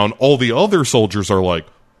goes down, all the other soldiers are like,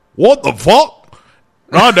 "What the fuck?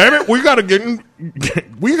 God damn it, we gotta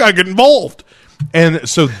get involved." And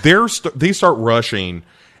so they start rushing,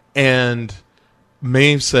 and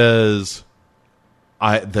Maeve says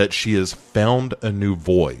that she has found a new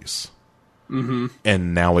voice,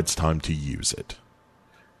 and now it's time to use it.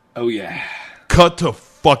 Oh yeah. Cut to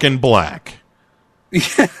fucking black.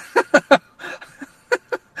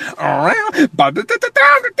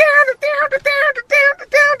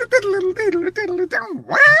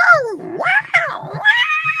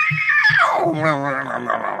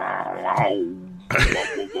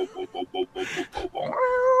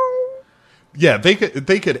 Yeah, they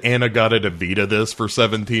could Anna-Gata-DeVita this for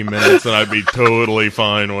 17 minutes and I'd be totally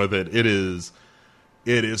fine with it. It is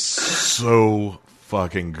so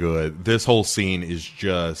fucking good. This whole scene is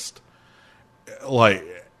just like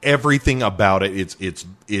everything about it.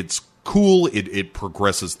 It's cool. It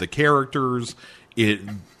progresses the characters.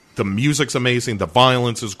 The music's amazing. The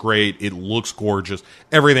violence is great. It looks gorgeous.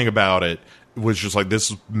 Everything about it was just like,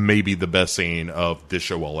 this is maybe the best scene of this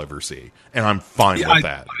show I'll ever see, and I'm fine with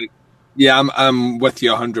that. I'm with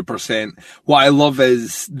you 100%. What I love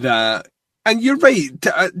is that, and you're right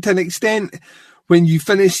to an extent. When you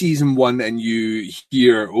finish season 1 and you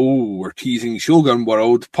hear, "Oh, we're teasing Shogun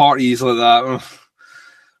World," parties like that,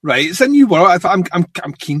 right? It's a new world. I'm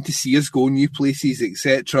keen to see us go new places,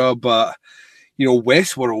 etc. But you know,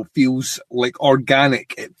 Westworld feels like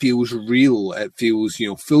organic. It feels real. It feels, you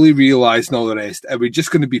know, fully realized and all the rest. Are we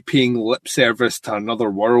just going to be paying lip service to another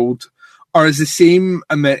world, or is the same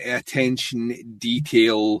amount of attention,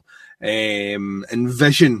 detail, and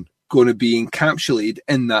vision going to be encapsulated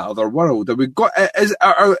in that other world? Are we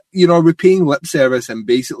paying lip service and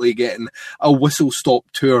basically getting a whistle-stop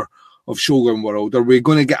tour of Shogun World? Are we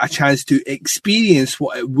going to get a chance to experience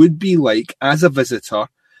what it would be like as a visitor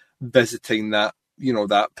visiting that, you know,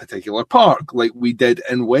 that particular park, like we did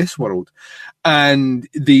in Westworld? And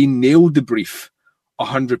they nailed the brief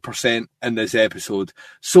 100% in this episode.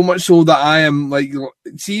 So much so that I am like,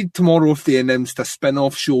 see, tomorrow if they announced a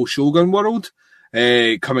spin-off show, Shogun World,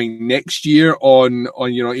 coming next year on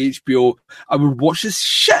you know, HBO, I would watch the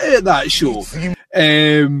shit out of that show.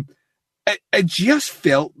 It just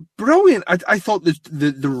felt brilliant. I thought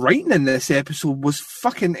the writing in this episode was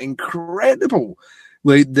fucking incredible.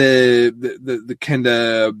 Like the kind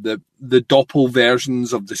of the doppel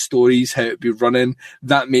versions of the stories, how it be running,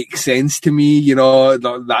 that makes sense to me. You know,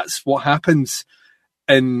 that's what happens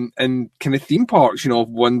in kind of theme parks. You know, if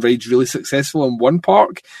one ride's really successful in one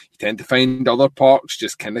park, you tend to find other parks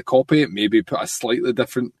just kind of copy it, maybe put a slightly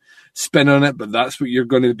different spin on it, but that's what you're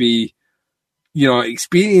going to be, you know,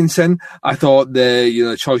 experiencing. I thought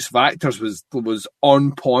the choice of actors was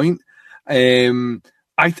on point. I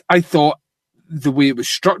thought the way it was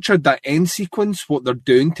structured, that end sequence, what they're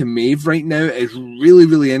doing to Maeve right now, is really,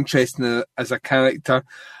 really interesting as a character.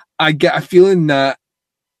 I get a feeling that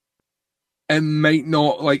it might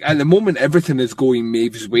not, like, at the moment, everything is going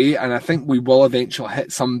Maeve's way, and I think we will eventually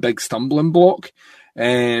hit some big stumbling block.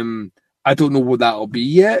 I don't know what that'll be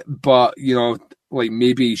yet, but, you know, like,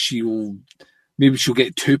 maybe she'll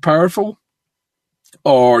get too powerful,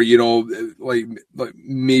 or, you know, like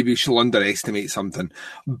maybe she'll underestimate something,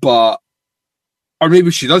 or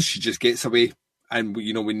maybe she does, she just gets away, and,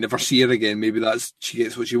 you know, we never see her again. Maybe she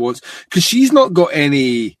gets what she wants, because she's not got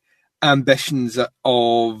any ambitions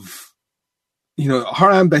of, you know,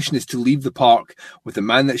 her ambition is to leave the park with the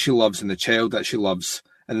man that she loves and the child that she loves,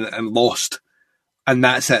 and lost. And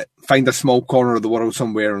that's it. Find a small corner of the world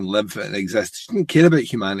somewhere and live and exist. She didn't care about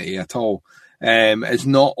humanity at all. It's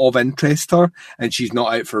not of interest to her, and she's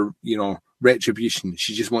not out for, you know, retribution.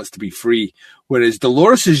 She just wants to be free. Whereas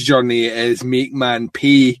Dolores' journey is make man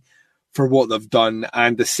pay for what they've done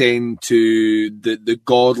and ascend to the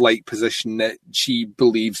godlike position that she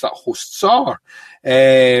believes that hosts are.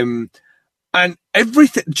 And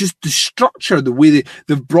everything, just the structure, the way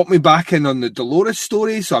they've brought me back in on the Dolores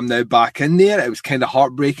story, so I'm now back in there. It was kind of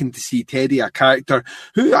heartbreaking to see Teddy, a character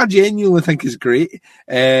who I genuinely think is great,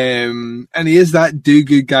 and he is that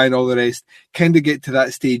do-good guy and all the rest, kind of get to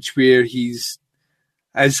that stage where his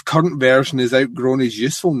current version has outgrown his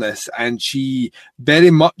usefulness, and she,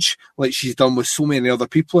 very much like she's done with so many other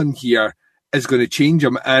people in here, is going to change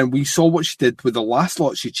him. And we saw what she did with the last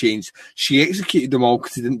lot she changed. She executed them all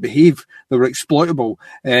because they didn't behave. They were exploitable.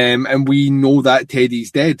 And we know that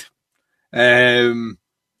Teddy's dead. You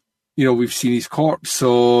know, we've seen his corpse.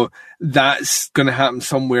 So that's going to happen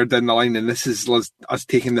somewhere down the line. And this is us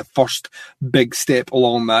taking the first big step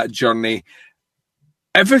along that journey.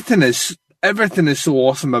 everything is so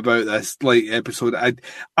awesome about this episode.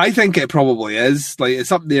 I think it probably is.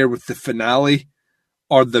 It's up there with the finale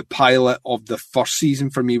or the pilot of the first season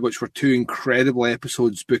for me, which were two incredible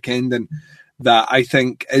episodes bookending. That I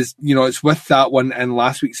think is, it's with that one and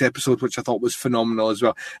last week's episode, which I thought was phenomenal as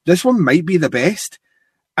well. This one might be the best.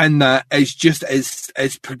 And that it's just,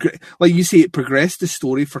 like you say, it progressed the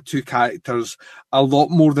story for two characters a lot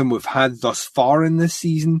more than we've had thus far in this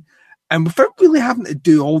season. And without really having to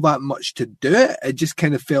do all that much to do it, it just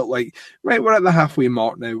kind of felt like, right, we're at the halfway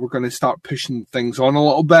mark now. We're going to start pushing things on a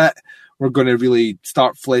little bit. We're going to really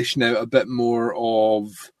start fleshing out a bit more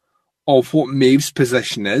of what Maeve's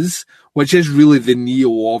position is, which is really the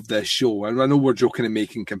Neo of this show. And I know we're joking and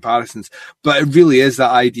making comparisons, but it really is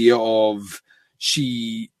that idea of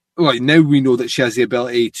now we know that she has the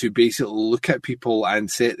ability to basically look at people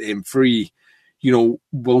and set them free.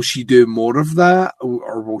 Will she do more of that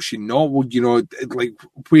or will she not? Well,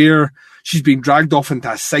 where she's being dragged off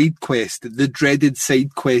into a side quest, the dreaded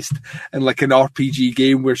side quest in like an RPG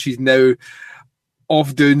game where she's now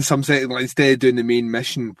off doing something instead of doing the main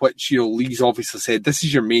mission, which, Lee's obviously said, this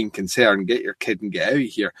is your main concern, get your kid and get out of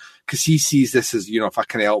here. Because he sees this as, if I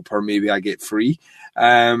can help her, maybe I get free.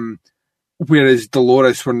 Whereas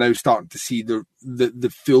Dolores, we're now starting to see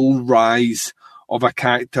the full rise of a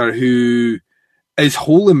character who is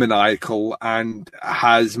wholly maniacal and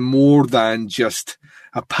has more than just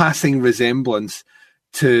a passing resemblance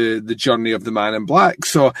to the journey of the Man in Black.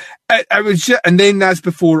 So I was just, and then that's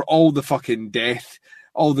before all the fucking death,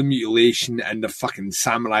 all the mutilation and the fucking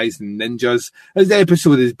samurais and ninjas. This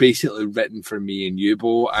episode is basically written for me and you,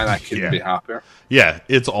 Bo, and I couldn't be happier. Yeah,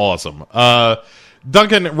 it's awesome.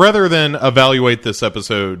 Duncan, rather than evaluate this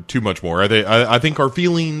episode too much more, I think our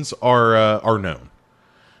feelings are known.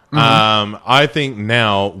 Mm-hmm. I think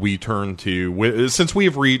now we turn to, since we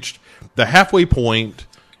have reached the halfway point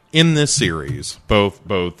in this series, both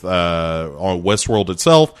on Westworld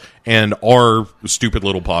itself and our stupid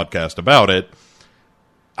little podcast about it,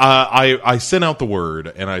 I sent out the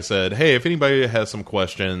word and I said, hey, if anybody has some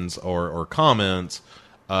questions or comments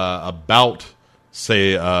about,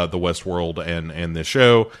 say, the Westworld and this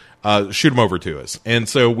show, shoot them over to us. And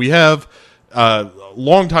so we have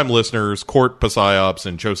longtime listeners, Court Psyops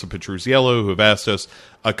and Joseph Petruziello, who have asked us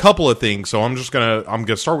a couple of things. So I'm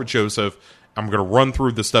gonna start with Joseph. I'm gonna run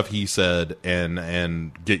through the stuff he said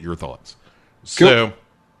and get your thoughts. Cool. So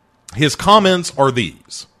his comments are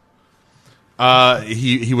these.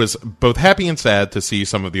 He was both happy and sad to see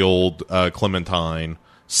some of the old Clementine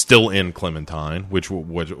still in Clementine, which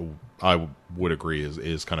I would agree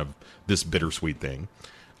is kind of this bittersweet thing.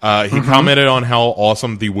 He commented on how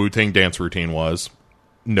awesome the Wu-Tang dance routine was.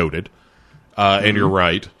 Noted. And you're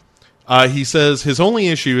right. He says his only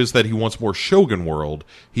issue is that he wants more Shogun World.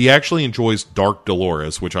 He actually enjoys Dark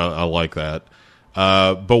Dolores, which I like that.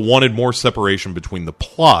 But wanted more separation between the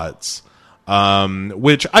plots,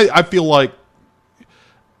 which I feel like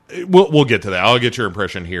we'll get to that. I'll get your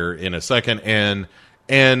impression here in a second, and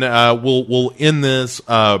we'll end this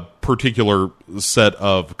particular set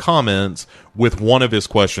of comments with one of his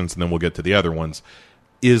questions, and then we'll get to the other ones.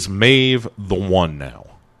 Is Maeve the one now?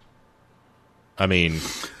 I mean,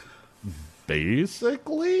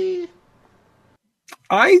 basically,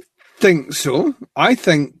 I think so. I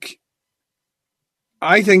think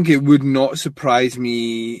it would not surprise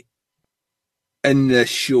me in this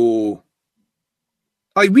show.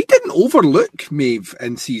 Like, we didn't overlook Maeve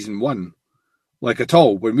in season 1, like, at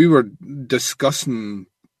all. When we were discussing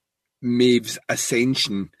Maeve's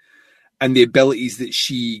ascension and the abilities that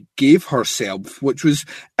she gave herself, which was,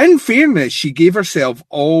 in fairness, she gave herself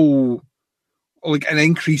all, like, an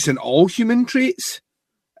increase in all human traits.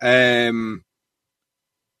 And,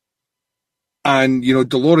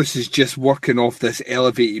 Dolores is just working off this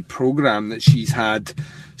elevated program that she's had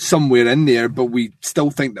somewhere in there, but we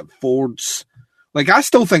still think that Ford's, I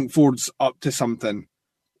still think Ford's up to something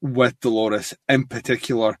with Dolores in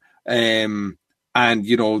particular. And,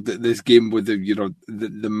 this game with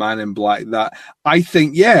the Man in Black, that I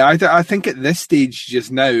think, I think at this stage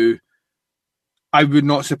just now, I would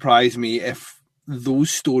not surprise me if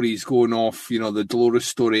those stories going off, the Dolores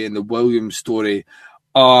story and the Williams story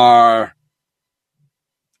are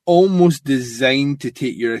almost designed to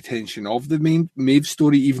take your attention off the main Maeve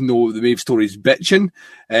story, even though the Maeve story is bitching.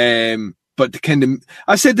 But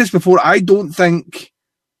I've said this before, I don't think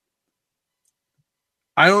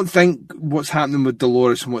what's happening with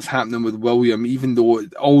Dolores and what's happening with William, even though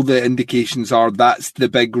all the indications are that's the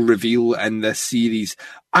big reveal in this series,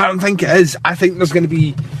 I don't think it is. I think there's going to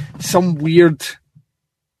be some weird...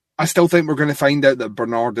 I still think we're going to find out that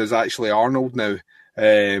Bernard is actually Arnold now,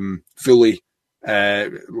 fully.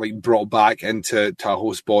 like brought back into a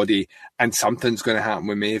host body, and something's going to happen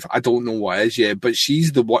with Maeve. I don't know what is yet, but she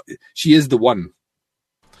is the one.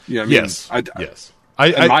 You know what Yes. I mean? Yes.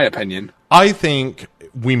 In my opinion. I think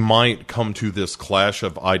we might come to this clash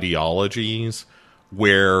of ideologies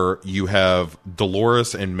where you have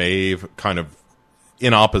Dolores and Maeve kind of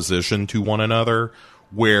in opposition to one another,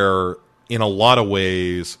 where in a lot of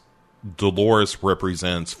ways Dolores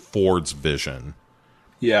represents Ford's vision.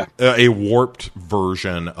 Yeah. A warped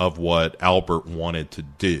version of what Albert wanted to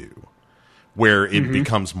do, where it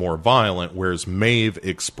becomes more violent, whereas Maeve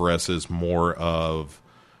expresses more of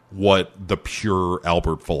what the pure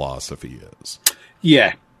Albert philosophy is.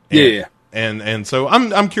 Yeah. Yeah. And so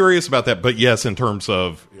I'm curious about that. But yes, in terms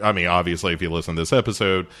of, I mean, obviously, if you listen to this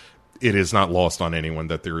episode, it is not lost on anyone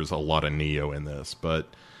that there is a lot of Neo in this. But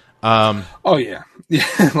Oh yeah, yeah,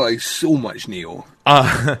 like so much Neo.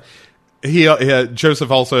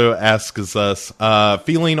 Joseph also asks us,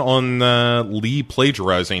 feeling on Lee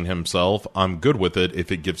plagiarizing himself, I'm good with it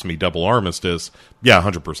if it gives me double armistice. Yeah,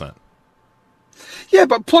 100%. Yeah,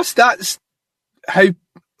 but plus that's how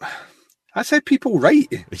people write.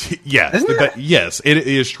 Yeah, Isn't it? yes, it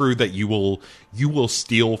is true that you will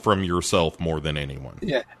steal from yourself more than anyone.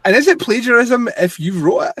 Yeah, and is it plagiarism if you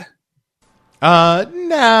wrote it?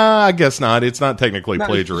 Nah, I guess not. It's not technically No,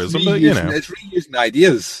 plagiarism, it's but you know, it's reusing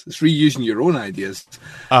ideas. It's reusing your own ideas.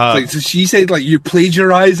 Like, so she said, like, you're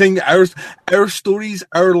plagiarizing our stories,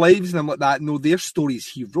 our lives, and I'm like, that. No, their stories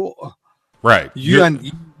he wrote. right?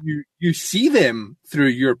 You see them through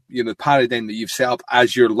your paradigm that you've set up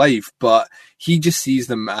as your life, but he just sees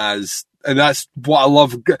them as, and that's what I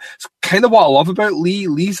love. It's kind of what I love about Lee.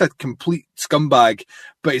 Lee's a complete scumbag,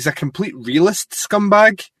 but he's a complete realist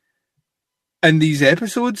scumbag. In these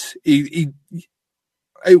episodes, he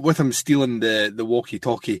out with him stealing the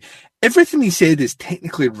walkie-talkie. Everything he said is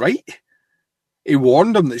technically right. He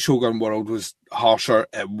warned him that Shogun World was harsher.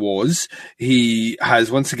 It was. He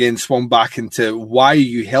has once again swung back into, why are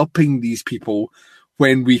you helping these people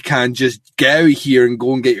when we can just get out of here and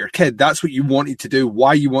go and get your kid? That's what you wanted to do.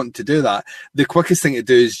 Why you want to do that? The quickest thing to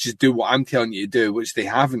do is just do what I'm telling you to do, which they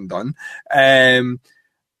haven't done.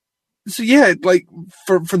 So yeah, like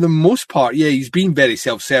for the most part, yeah, he's being very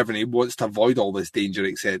self-serving. He wants to avoid all this danger,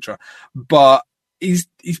 etc. But he's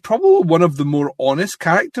probably one of the more honest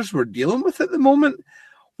characters we're dealing with at the moment,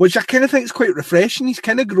 which I kind of think is quite refreshing. He's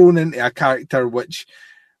kind of grown into a character which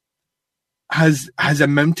has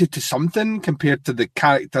amounted to something compared to the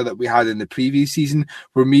character that we had in the previous season,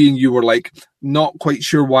 where me and you were like not quite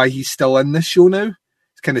sure why he's still in this show now.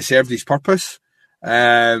 It's kind of served his purpose.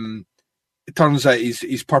 It turns out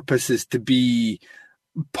his purpose is to be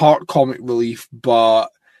part comic relief, but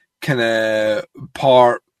kind of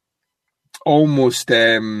part almost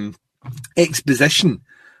exposition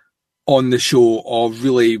on the show of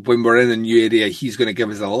really, when we're in a new area, he's going to give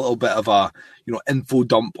us a little bit of a, info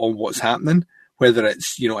dump on what's happening, whether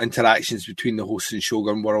it's, interactions between the hosts and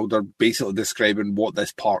Shogun World, or basically describing what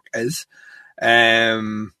this park is.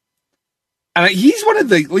 And he's one of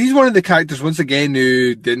the characters, once again,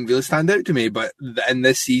 who didn't really stand out to me, but in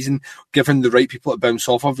this season, given the right people to bounce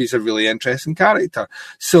off of, he's a really interesting character.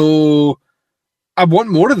 So I want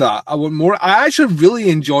more of that. I want more. I actually really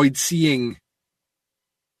enjoyed seeing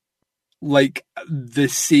like the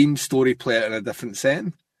same story play out in a different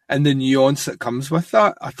setting, and the nuance that comes with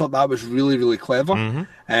that. I thought that was really, really clever,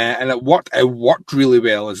 and it worked really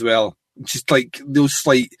well as well. Just like those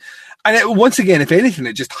slight. And once again, if anything,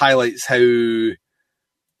 it just highlights how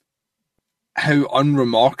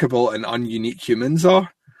unremarkable and ununique humans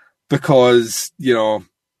are, because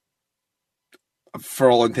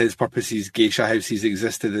for all intents and purposes, geisha houses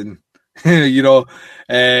existed in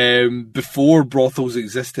before brothels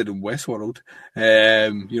existed in Westworld.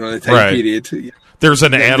 The time period. There's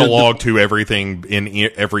an analog to everything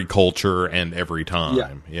in every culture and every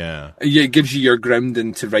time. Yeah, it gives you your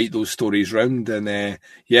grounding to write those stories round, and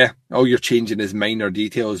all you're changing is minor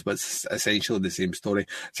details, but it's essentially the same story.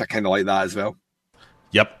 So I kind of like that as well.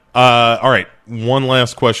 Yep. All right. One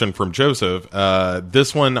last question from Joseph.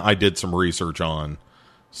 This one I did some research on.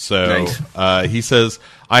 So nice. He says,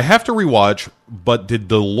 I have to rewatch, but did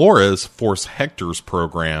Dolores force Hector's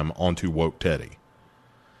program onto Woke Teddy?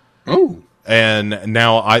 Oh. And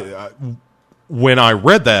now when I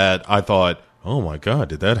read that, I thought, oh my God,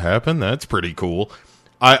 did that happen? That's pretty cool.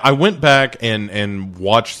 I went back and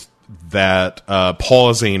watched that,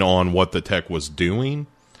 pausing on what the tech was doing.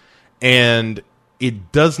 And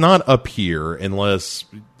it does not appear, unless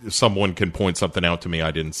someone can point something out to me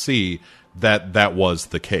I didn't see, that was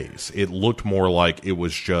the case. It looked more like it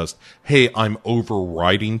was just, hey, I'm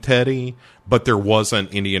overriding Teddy, but there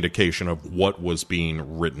wasn't any indication of what was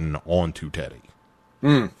being written onto Teddy.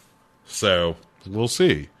 So, we'll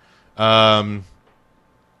see. Okay.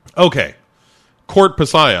 Court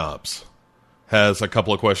Psyops has a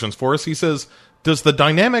couple of questions for us. He says, does the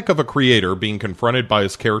dynamic of a creator being confronted by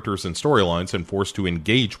his characters and storylines and forced to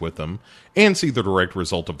engage with them and see the direct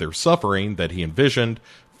result of their suffering that he envisioned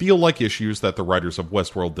feel like issues that the writers of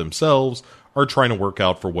Westworld themselves are trying to work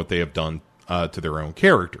out for what they have done to their own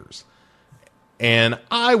characters? And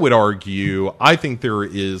I would argue, I think there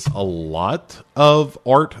is a lot of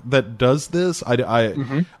art that does this.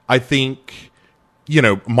 I think, you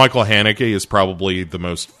know, Michael Haneke is probably the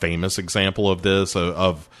most famous example of this,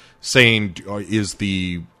 of saying, is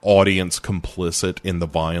the audience complicit in the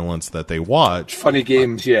violence that they watch? Funny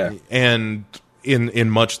games, yeah. And in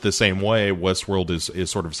much the same way, Westworld is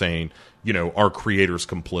sort of saying, you know, are creators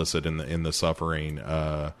complicit in the suffering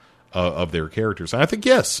of their characters? And I think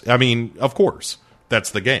yes. I mean, of course,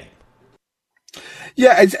 that's the game.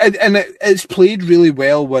 Yeah, it's played really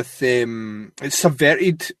well with it's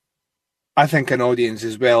subverted, I think, an audience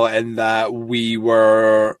as well, in that we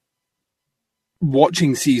were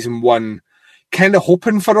watching season 1 kind of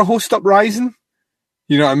hoping for a host uprising.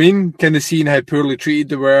 You know what I mean? Kind of seeing how poorly treated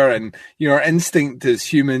they were, and you know, our instinct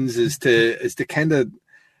as humans is to kind of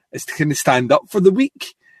stand up for the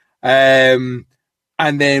weak. And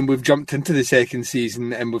then we've jumped into the second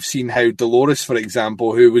season and we've seen how Dolores, for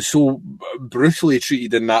example, who was so brutally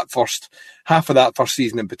treated in that first half of that first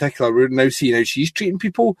season in particular, we're now seeing how she's treating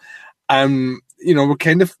people. You know, we're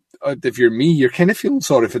kind of, if you're me, you're kind of feeling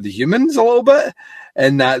sorry for the humans a little bit,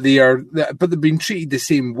 in that but they're being treated the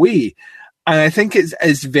same way. And I think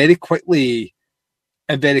it's very quickly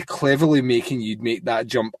and very cleverly making you make that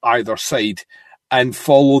jump either side and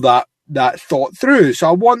follow that thought through. So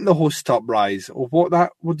I want the host to uprise. What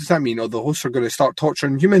does that mean? Oh, the hosts are going to start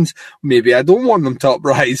torturing humans. Maybe I don't want them to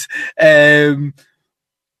uprise. And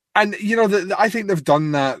you know, I think they've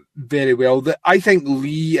done that very well. I think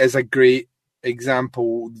Lee is a great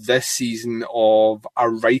example this season of a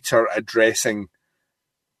writer addressing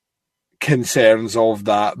concerns of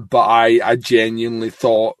that. But I genuinely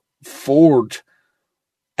thought Ford,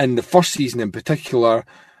 in the first season in particular,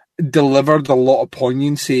 delivered a lot of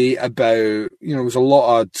poignancy about, you know, there was a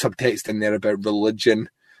lot of subtext in there about religion,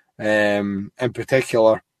 in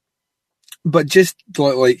particular, but just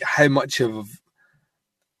like how much of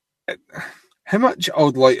a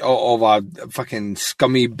fucking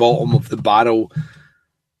scummy bottom of the barrel,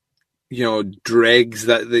 you know, dregs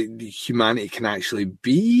that the humanity can actually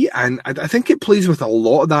be. And I think it plays with a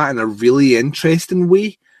lot of that in a really interesting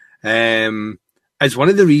way. As one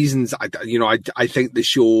of the reasons, I think the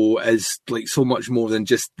show is like so much more than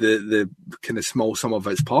just the kind of small sum of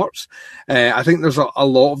its parts. I think there's a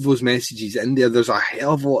lot of those messages in there. There's a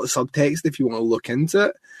hell of a lot of subtext if you want to look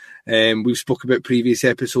into it. We've spoke about previous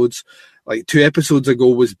episodes. Like 2 episodes ago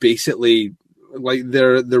was basically like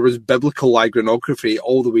there was biblical iconography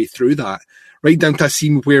all the way through that, right down to a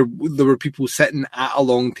scene where there were people sitting at a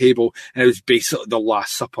long table and it was basically the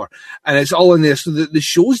Last Supper, and it's all in there. So the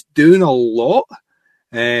show's doing a lot.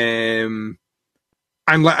 I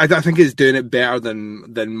think it's doing it better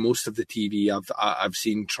than most of the TV I've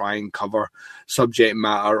seen try and cover subject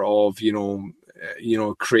matter of you know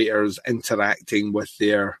creators interacting with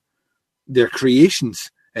their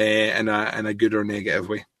creations in a good or negative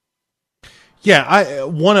way. Yeah,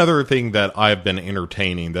 one other thing that I've been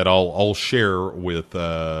entertaining that I'll share with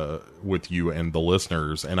you and the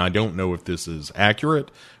listeners, and I don't know if this is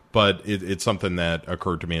accurate, but it's something that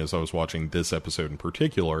occurred to me as I was watching this episode in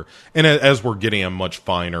particular, and as we're getting a much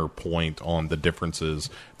finer point on the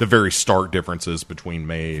differences, the very stark differences between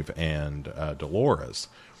Maeve and Dolores,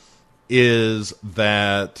 is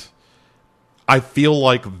that I feel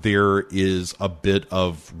like there is a bit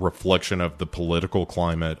of reflection of the political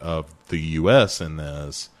climate of the U.S. in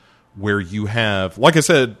this, where you have, like I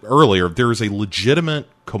said earlier, there is a legitimate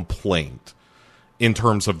complaint in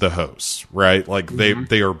terms of the hosts, right? Like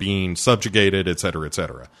they are being subjugated, et cetera, et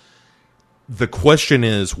cetera. The question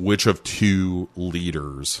is, which of 2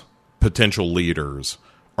 leaders, potential leaders,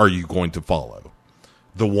 are you going to follow?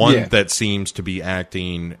 The one that seems to be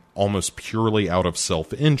acting almost purely out of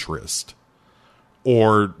self-interest,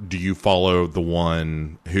 or do you follow the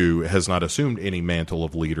one who has not assumed any mantle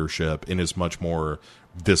of leadership and is much more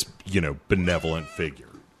this, you know, benevolent figure?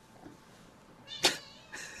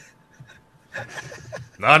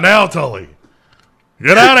 Not now, Tully.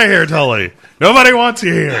 Get out of here, Tully. Nobody wants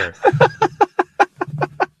you here.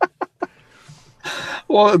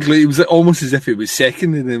 Well, it was almost as if it was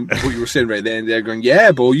seconding him, what you were saying right then. They're going,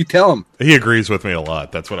 yeah, Bo, you tell him. He agrees with me a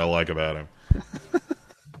lot. That's what I like about him.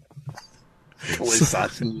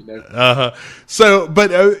 Assassin, you know. So,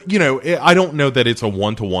 but, I don't know that it's a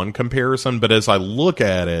one-to-one comparison, but as I look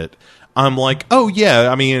at it, I'm like, oh,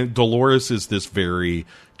 yeah, I mean, Dolores is this very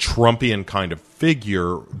Trumpian kind of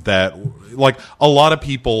figure that, like, a lot of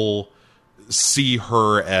people see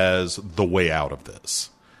her as the way out of this.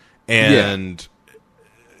 And,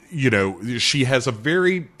 she has a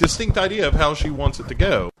very distinct idea of how she wants it to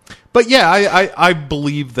go. But, yeah, I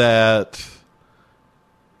believe that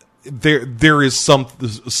there is some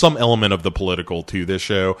element of the political to this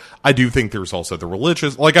show. I do think there's also the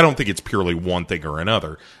religious. Like, I don't think it's purely one thing or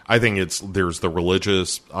another. I think there's the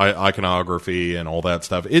religious iconography and all that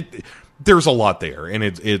stuff. There's a lot there, and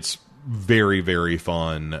it's very, very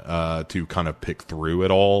fun to kind of pick through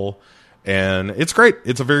it all. And it's great.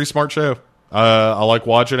 It's a very smart show. I like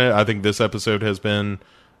watching it. I think this episode has been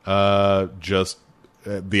just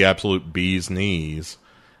the absolute bee's knees.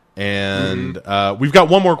 And we've got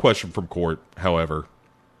one more question from Court, however.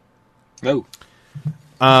 No.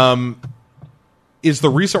 Is the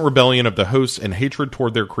recent rebellion of the hosts and hatred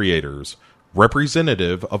toward their creators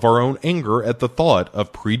representative of our own anger at the thought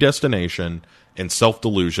of predestination and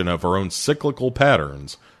self-delusion of our own cyclical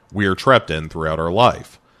patterns we are trapped in throughout our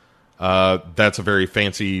life? That's a very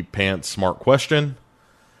fancy pants smart question.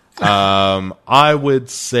 I would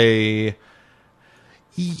say,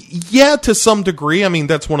 yeah, to some degree. I mean,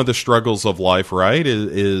 that's one of the struggles of life, right?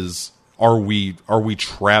 Is are we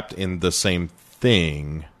trapped in the same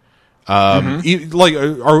thing? Do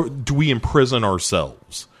we imprison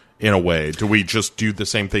ourselves in a way? Do we just do the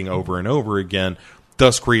same thing over and over again,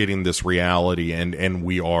 thus creating this reality? And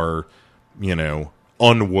we are,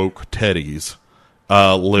 unwoke teddies.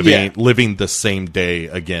 Living the same day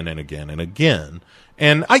again and again and again.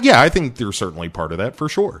 And I think there's certainly part of that for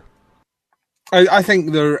sure. I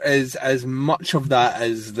think there is as much of that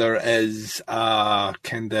as there is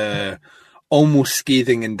kind of almost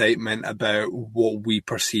scathing indictment about what we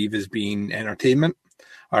perceive as being entertainment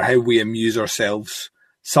or how we amuse ourselves.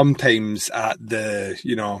 Sometimes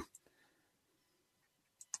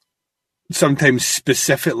sometimes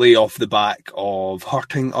specifically off the back of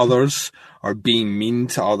hurting others or being mean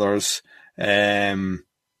to others. I think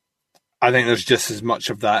there's just as much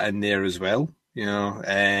of that in there as well. How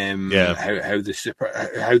the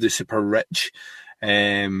super rich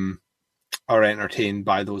are entertained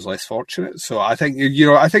by those less fortunate. So I think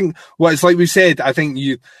it's like we said. I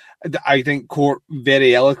think Court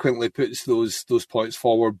very eloquently puts those points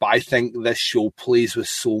forward. But I think this show plays with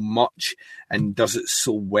so much and does it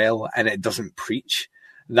so well, and it doesn't preach.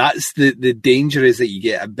 That's the danger, is that you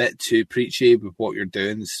get a bit too preachy with what you're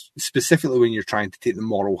doing, specifically when you're trying to take the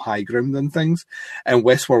moral high ground on things. And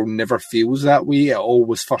Westworld never feels that way. It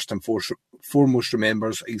always first and foremost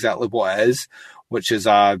remembers exactly what it is, which is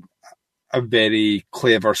a very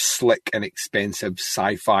clever, slick, and expensive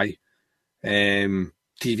sci-fi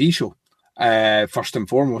TV show, first and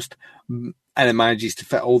foremost. And it manages to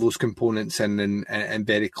fit all those components in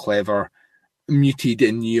very clever, muted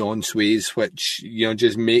and nuanced ways, which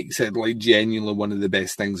just makes it like genuinely one of the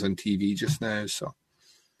best things on TV just now. So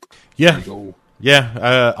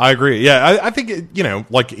I agree. Yeah, I think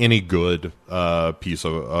like any good piece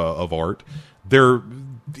of art, there,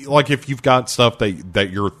 like if you've got stuff that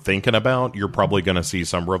you're thinking about, you're probably going to see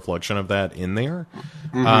some reflection of that in there.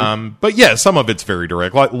 But yeah, some of it's very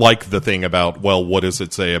direct, like the thing about, well, what does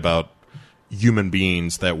it say about human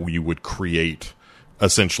beings that we would create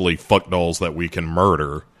essentially fuck dolls that we can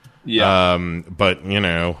murder? But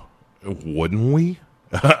wouldn't we?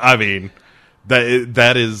 I mean,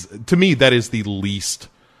 that is, to me, that is the least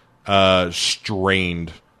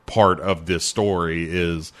strained part of this story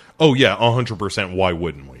is, 100%, why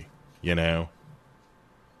wouldn't we? Yeah,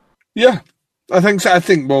 I think so. I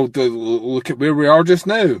think, well, look at where we are just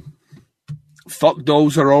now. Fuck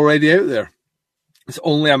dolls are already out there. It's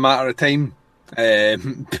only a matter of time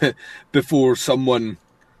before some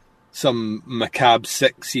macabre,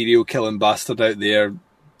 sick, serial killing bastard out there,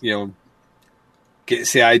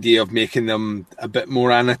 gets the idea of making them a bit more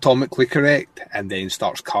anatomically correct and then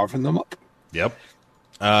starts carving them up. Yep.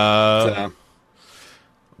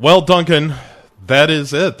 Well, Duncan, that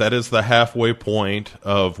is it. That is the halfway point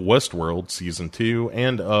of Westworld Season 2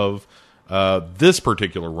 and of this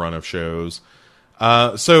particular run of shows.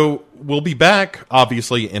 So we'll be back,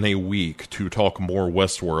 obviously, in a week to talk more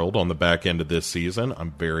Westworld on the back end of this season.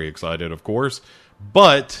 I'm very excited, of course.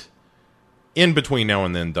 But in between now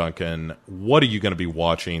and then, Duncan, what are you going to be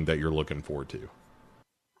watching that you're looking forward to?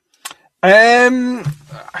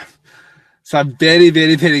 It's a very,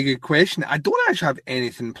 very, very good question. I don't actually have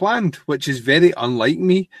anything planned, which is very unlike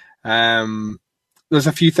me. There's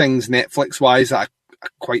a few things Netflix-wise that I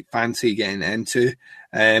quite fancy getting into.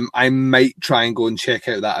 I might try and go and check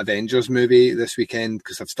out that Avengers movie this weekend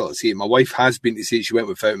because I've still to see it. My wife has been to see it. She went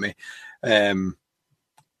without me.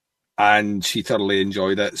 And she thoroughly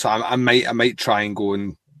enjoyed it. So I might try and go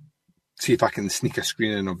and see if I can sneak a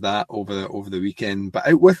screening of that over the weekend. But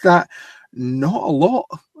out with that, not a lot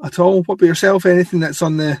at all. What about yourself? Anything that's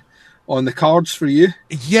on the cards for you?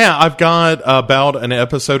 Yeah, I've got about an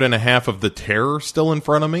episode and a half of The Terror still in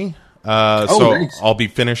front of me. Nice. I'll be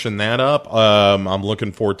finishing that up. I'm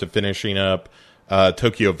looking forward to finishing up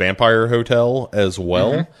Tokyo Vampire Hotel as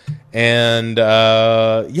well. Mm-hmm. And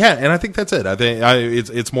and I think that's it. I think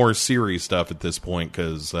it's more series stuff at this point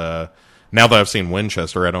because now that I've seen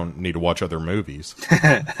Winchester, I don't need to watch other movies.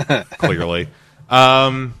 Clearly.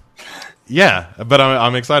 Yeah, but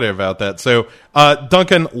I'm excited about that. So,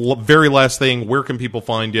 Duncan, very last thing, where can people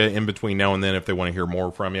find you in between now and then if they want to hear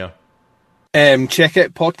more from you? Check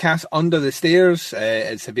out Podcast Under the Stairs.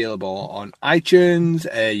 It's available on iTunes.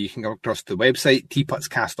 You can come across the website,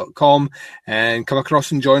 teapotscast.com, and come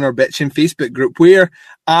across and join our bitchin' Facebook group, where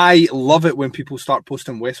I love it when people start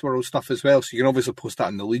posting Westworld stuff as well. So you can obviously post that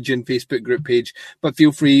on the Legion Facebook group page, but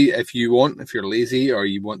feel free if you want, if you're lazy or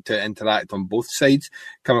you want to interact on both sides,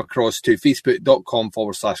 come across to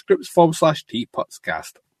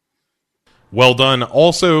facebook.com/groups/teapotscast. Well done.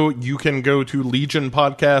 Also, you can go to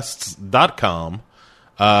legionpodcasts.com,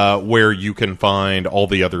 where you can find all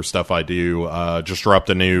the other stuff I do. Just dropped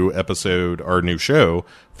a new episode, or new show,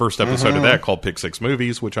 first episode of that, called Pick Six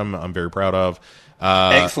Movies, which I'm very proud of.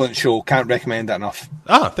 Excellent show. Can't recommend that enough.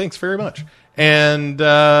 Thanks very much. And,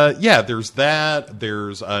 there's that.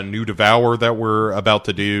 There's a new Devour that we're about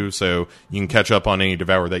to do, so you can catch up on any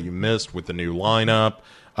Devour that you missed with the new lineup.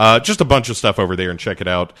 Just a bunch of stuff over there, and check it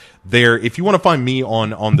out there. If you want to find me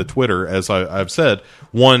on the Twitter, as I've said,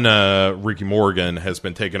 Ricky Morgan has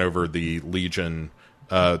been taking over the Legion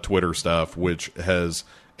Twitter stuff, which has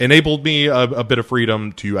enabled me a bit of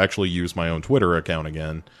freedom to actually use my own Twitter account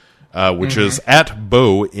again, which is at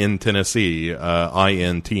Bo in Tennessee.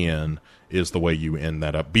 INTN is the way you end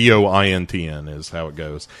that up. BOINTN is how it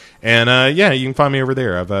goes. And you can find me over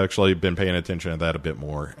there. I've actually been paying attention to that a bit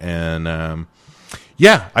more. And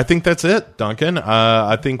I think that's it, Duncan.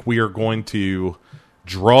 I think we are going to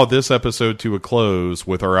draw this episode to a close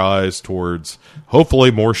with our eyes towards, hopefully,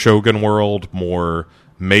 more Shogun World, more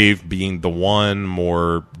Maeve being the one,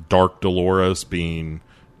 more Dark Dolores being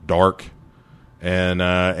dark,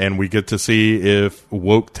 and we get to see if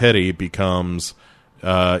woke Teddy becomes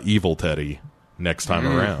evil Teddy next time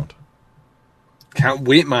around. Can't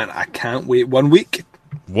wait, man. I can't wait. 1 week.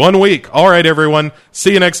 1 week. All right, everyone.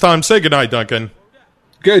 See you next time. Say goodnight, Duncan.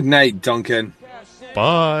 Good night, Duncan.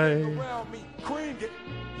 Bye.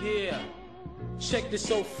 Yeah. Check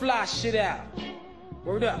this old fly shit out.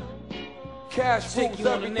 Word up. Cash Take rules you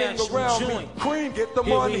on a everything natural around joint. me. Cream, get the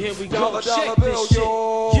Here money. we go. Dollar Check bill, this shit.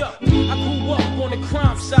 yo. Yeah, I grew up on the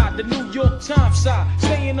crime side, the New York Times side.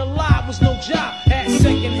 Staying alive was no job. Had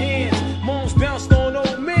second hands. Moms bounced on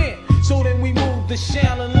old man. So then we moved to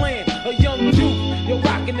Shaolin Land. A young youth, you're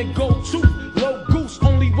rocking the gold tooth. Low goose,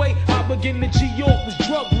 only way I begin to G-York was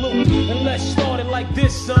drug loot. And let's start it like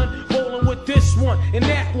this, son. Rolling with this one and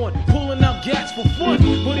that one. Pulling out gats for fun.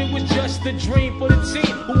 But it was just a dream for the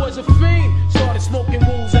team who was a fiend. Started smoking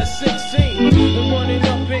rules at 16. And running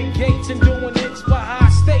up in gates and doing hits by high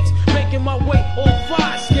stakes. Making my way on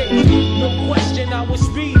 5 skates. No question I was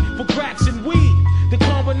speed for cracks and weed. The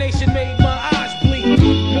combination made my eyes bleed.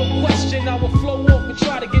 No question I would flow off and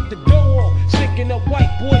try to get the dough off. Sticking up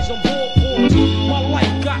white boys on ballboards. My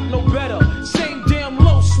life got no better. Same damn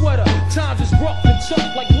low sweater. Times is rough and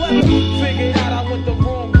tough like leather. Figured out I went the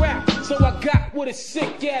wrong route. So I got with a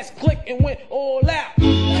sick ass click and went all out.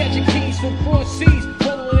 Catching keys from cross seas.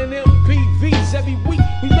 Rolling in MPVs. Every week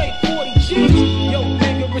we made 40 G's. Yo,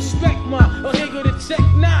 nigga, respect my a nigga to tech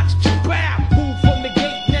notch. Bow. Move from the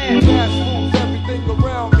gate now. Cash rules everything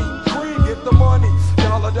around me. Cream, get the money.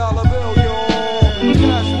 Dollar bill, yo.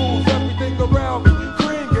 Cash rules everything around me.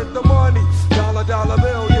 Cream, get the money. Dollar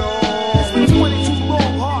bill, yo. It's been 22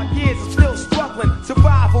 long, hard years, I'm still struggling.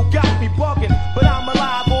 Survival got me bugging, but I'm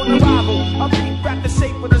alive on arrival. I peep at the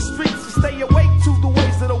shape of the streets to stay awake to the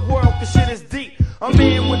ways of the world, cause shit is deep. A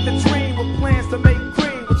man with a dream with plans to make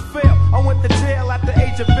cream, which failed. I went to jail at the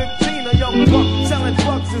age of 15, a young buck selling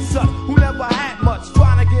drugs and such, who never had much,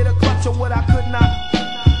 trying to get a clutch on what I could not.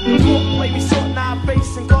 Court play me short, now I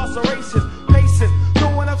face incarceration. Pacing,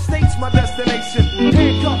 going upstate's my destination.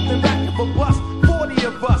 Handcuffed and back of a bus, 40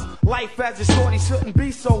 of us. Life as a shorty shouldn't be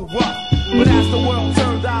so rough. But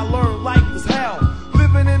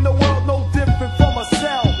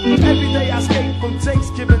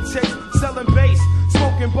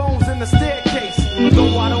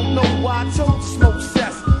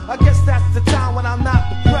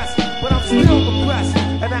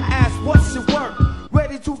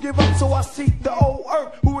teach the old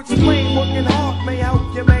earth who explain working hard may help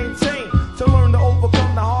you maintain to learn to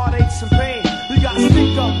overcome the heartaches and pain. You got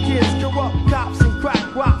stick up kids, corrupt cops, and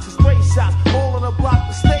crack rocks and stray shots, all in a block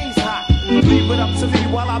that stays hot. Leave it up to me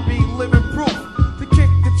while I be living proof to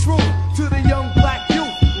kick the truth to the young black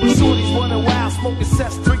youth. With shorties running wild, smoking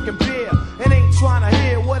cess, drinking beer, and ain't trying to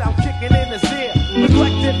hear what I'm kicking in his ear.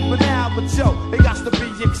 Neglected for now, but yo, they